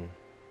Caution,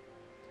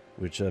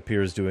 which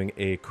appears doing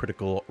a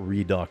critical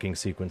redocking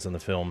sequence in the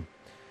film.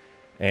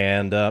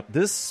 And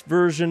this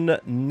version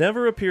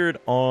never appeared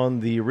on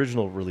the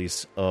original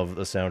release of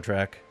the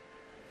soundtrack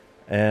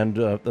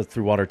and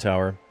through Water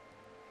Tower.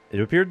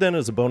 It appeared then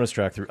as a bonus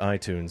track through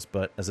iTunes,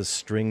 but as a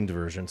stringed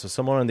version. So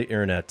someone on the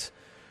internet,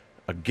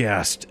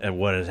 aghast at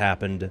what had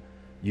happened,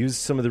 used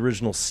some of the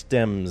original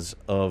stems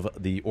of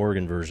the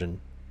organ version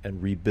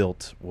and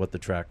rebuilt what the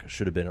track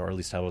should have been, or at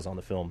least how it was on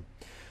the film.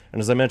 And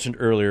as I mentioned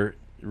earlier,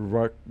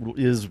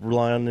 is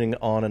relying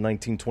on a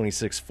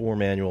 1926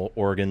 4-manual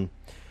organ.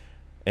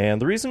 And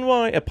the reason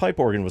why a pipe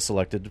organ was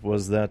selected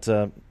was that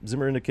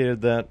Zimmer indicated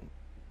that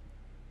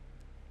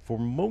for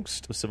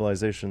most of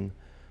civilization,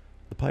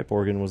 the pipe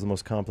organ was the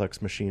most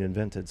complex machine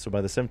invented. So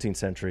by the 17th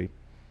century,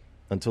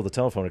 until the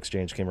telephone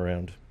exchange came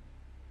around,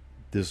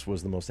 this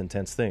was the most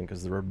intense thing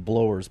because there were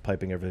blowers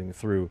piping everything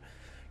through.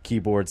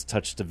 Keyboards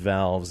touched to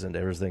valves and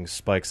everything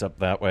spikes up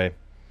that way.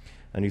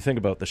 And you think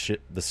about the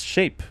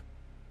shape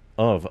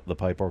of the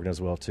pipe organ as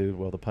well, too.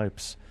 Well, the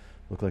pipes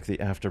look like the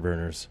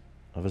afterburners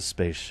of a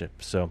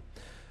spaceship. So,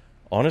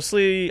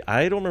 honestly,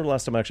 I don't remember the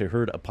last time I actually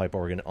heard a pipe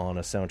organ on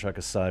a soundtrack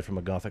aside from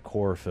a gothic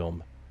horror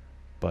film.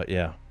 But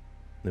yeah,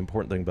 the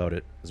important thing about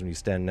it is when you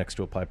stand next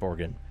to a pipe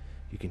organ,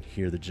 you can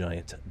hear the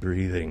giant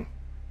breathing.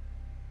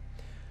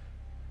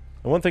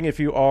 And one thing, if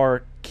you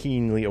are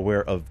keenly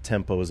aware of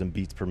tempos and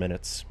beats per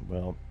minute,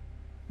 well,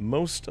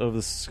 most of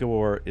the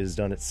score is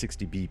done at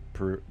 60 beat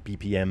per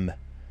BPM.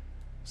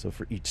 So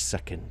for each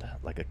second,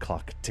 like a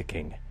clock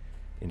ticking,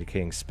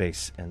 indicating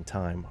space and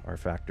time are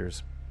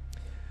factors.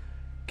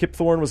 Kip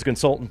Thorne was a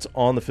consultant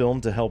on the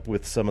film to help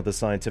with some of the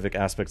scientific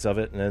aspects of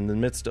it, and in the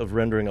midst of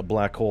rendering a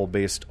black hole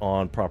based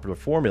on popular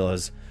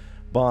formulas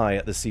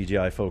by the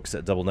CGI folks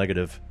at Double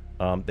Negative,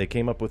 they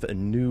came up with a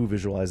new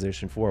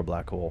visualization for a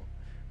black hole,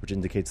 which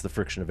indicates the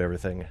friction of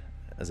everything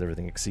as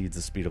everything exceeds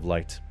the speed of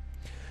light.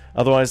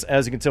 Otherwise,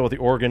 as you can tell with the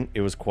organ,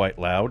 it was quite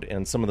loud,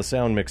 and some of the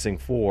sound mixing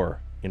for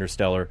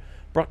Interstellar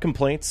brought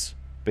complaints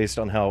based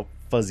on how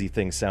fuzzy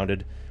things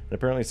sounded, and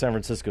apparently in San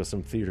Francisco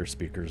some theater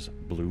speakers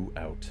blew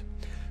out.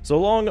 So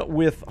along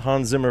with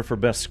Hans Zimmer for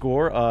Best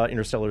Score,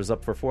 Interstellar is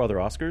up for 4 other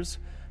Oscars.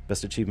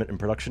 Best Achievement in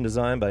Production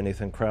Design by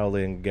Nathan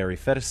Crowley and Gary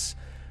Fettis.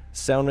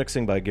 Sound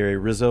Mixing by Gary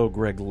Rizzo,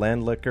 Greg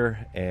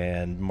Landlicker,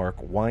 and Mark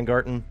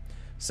Weingarten.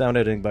 Sound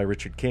Editing by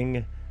Richard King.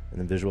 And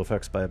then Visual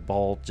Effects by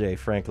Ball J.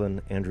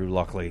 Franklin, Andrew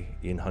Lockley,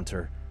 Ian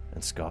Hunter,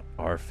 and Scott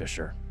R.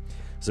 Fisher.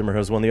 Zimmer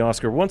has won the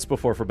Oscar once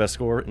before for Best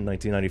Score in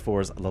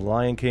 1994's The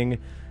Lion King.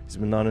 He's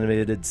been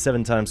nominated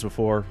 7 times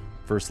before,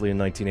 firstly in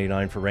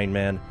 1989 for Rain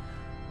Man,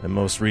 and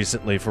most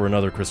recently for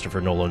another Christopher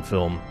Nolan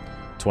film,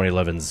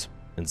 2011's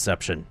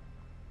Inception.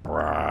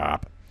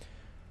 Brap.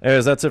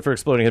 Anyways, that's it for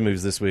Exploding Head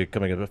Movies this week.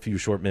 Coming up in a few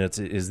short minutes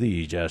is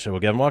the Jazz Show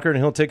with Gavin Walker, and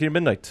he'll take you to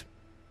midnight.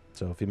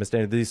 So if you missed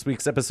any of this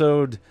week's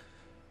episode,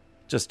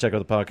 just check out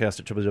the podcast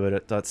at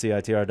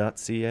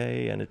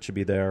www.citr.ca, and it should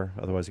be there.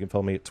 Otherwise, you can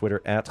follow me at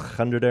Twitter at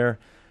 100air.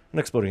 And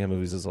Exploding Head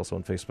Movies is also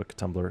on Facebook,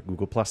 Tumblr,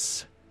 Google+.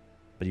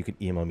 But you can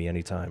email me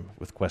anytime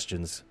with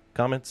questions,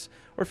 comments,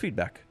 or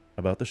feedback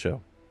about the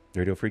show.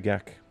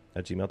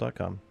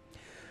 RadioFreeGak@gmail.com.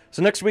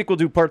 So next week we'll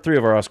do part 3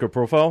 of our Oscar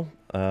profile,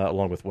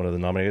 along with one of the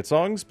nominated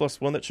songs, plus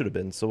one that should have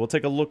been. So we'll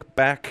take a look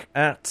back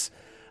at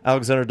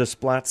Alexander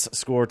Desplat's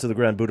score to the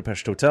Grand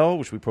Budapest Hotel,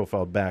 which we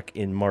profiled back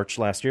in March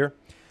last year.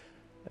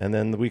 And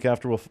then the week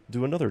after we'll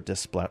do another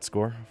Desplat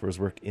score for his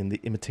work in The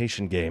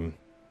Imitation Game.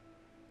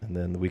 And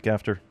then the week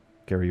after,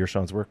 Gary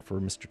Yershon's work for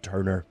Mr.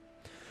 Turner.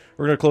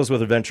 We're going to close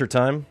with Adventure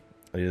Time.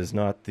 It is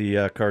not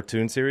the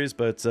cartoon series,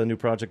 but it's a new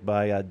project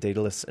by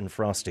Daedalus and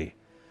Frosty.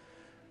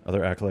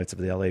 Other acolytes of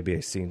the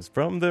LA-based scenes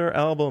from their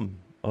album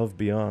of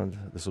Beyond.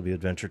 This will be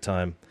Adventure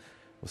Time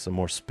with some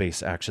more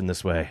space action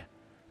this way.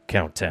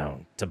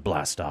 Countdown to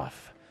blast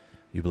off.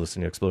 You've been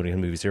listening to Exploding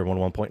Head Movies here on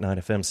 101.9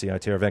 FM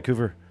CITR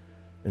Vancouver.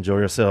 Enjoy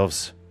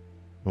yourselves,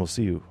 and we'll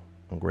see you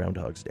on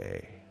Groundhog's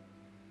Day.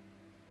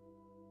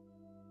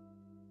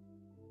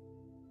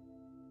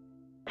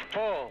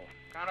 Full.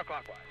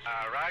 Counterclockwise.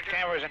 Roger.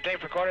 Cameras and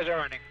tape recorders are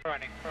running.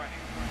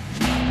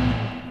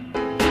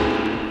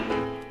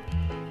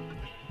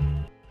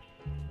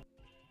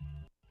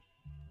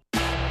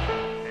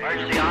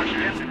 Emergency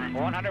oxygen,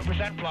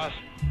 100% plus.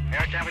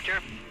 Air temperature,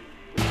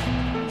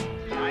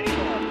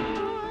 94.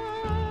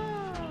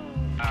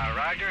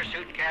 Roger. Roger,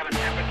 suit and cabin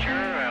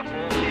temperature,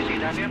 full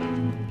CCW.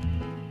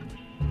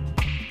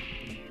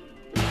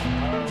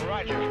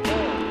 Roger,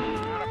 full.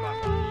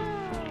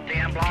 Counterclockwise.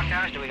 TM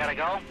blockhouse, do we gotta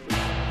go?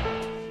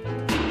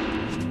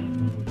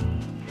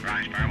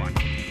 Rise, fire 1. 1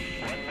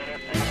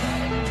 minute,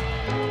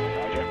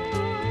 Roger.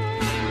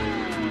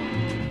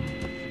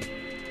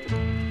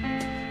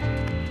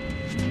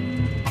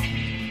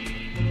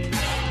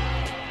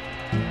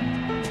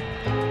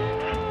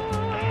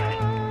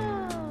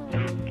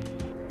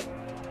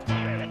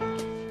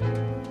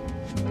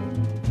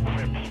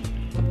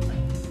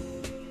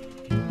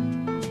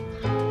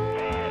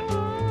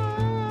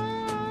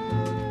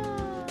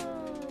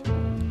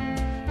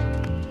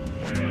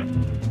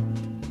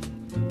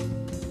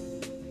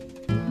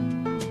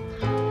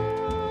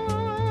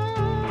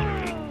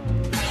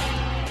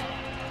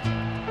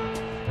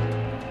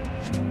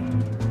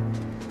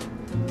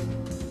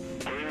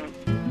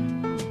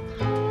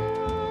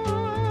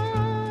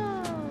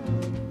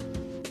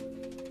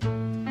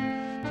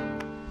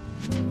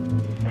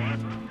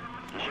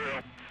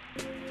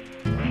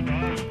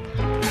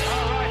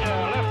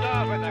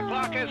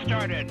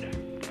 Started.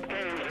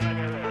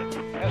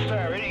 Yes,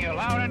 sir. Reading you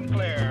loud and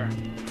clear.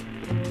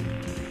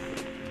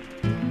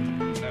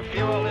 The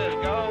fuel is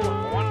go.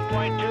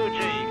 1.2 G.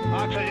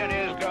 Oxygen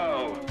is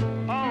go.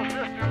 All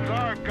systems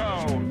are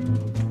go.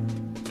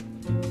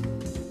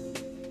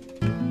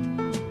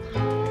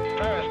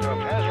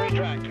 Periscope has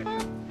retracted.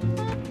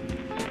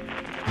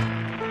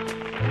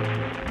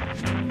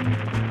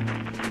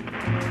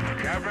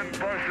 Cabin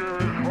pressure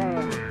is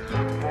holding.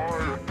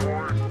 5.4.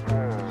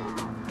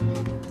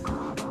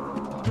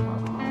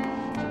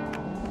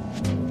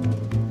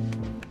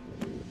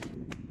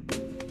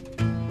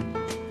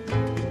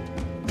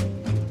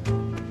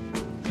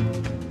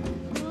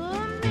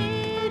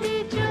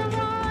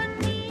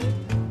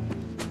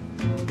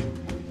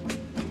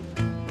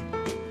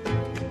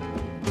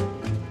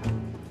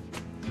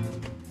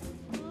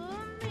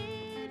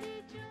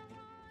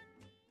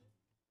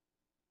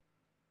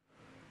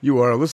 You are listening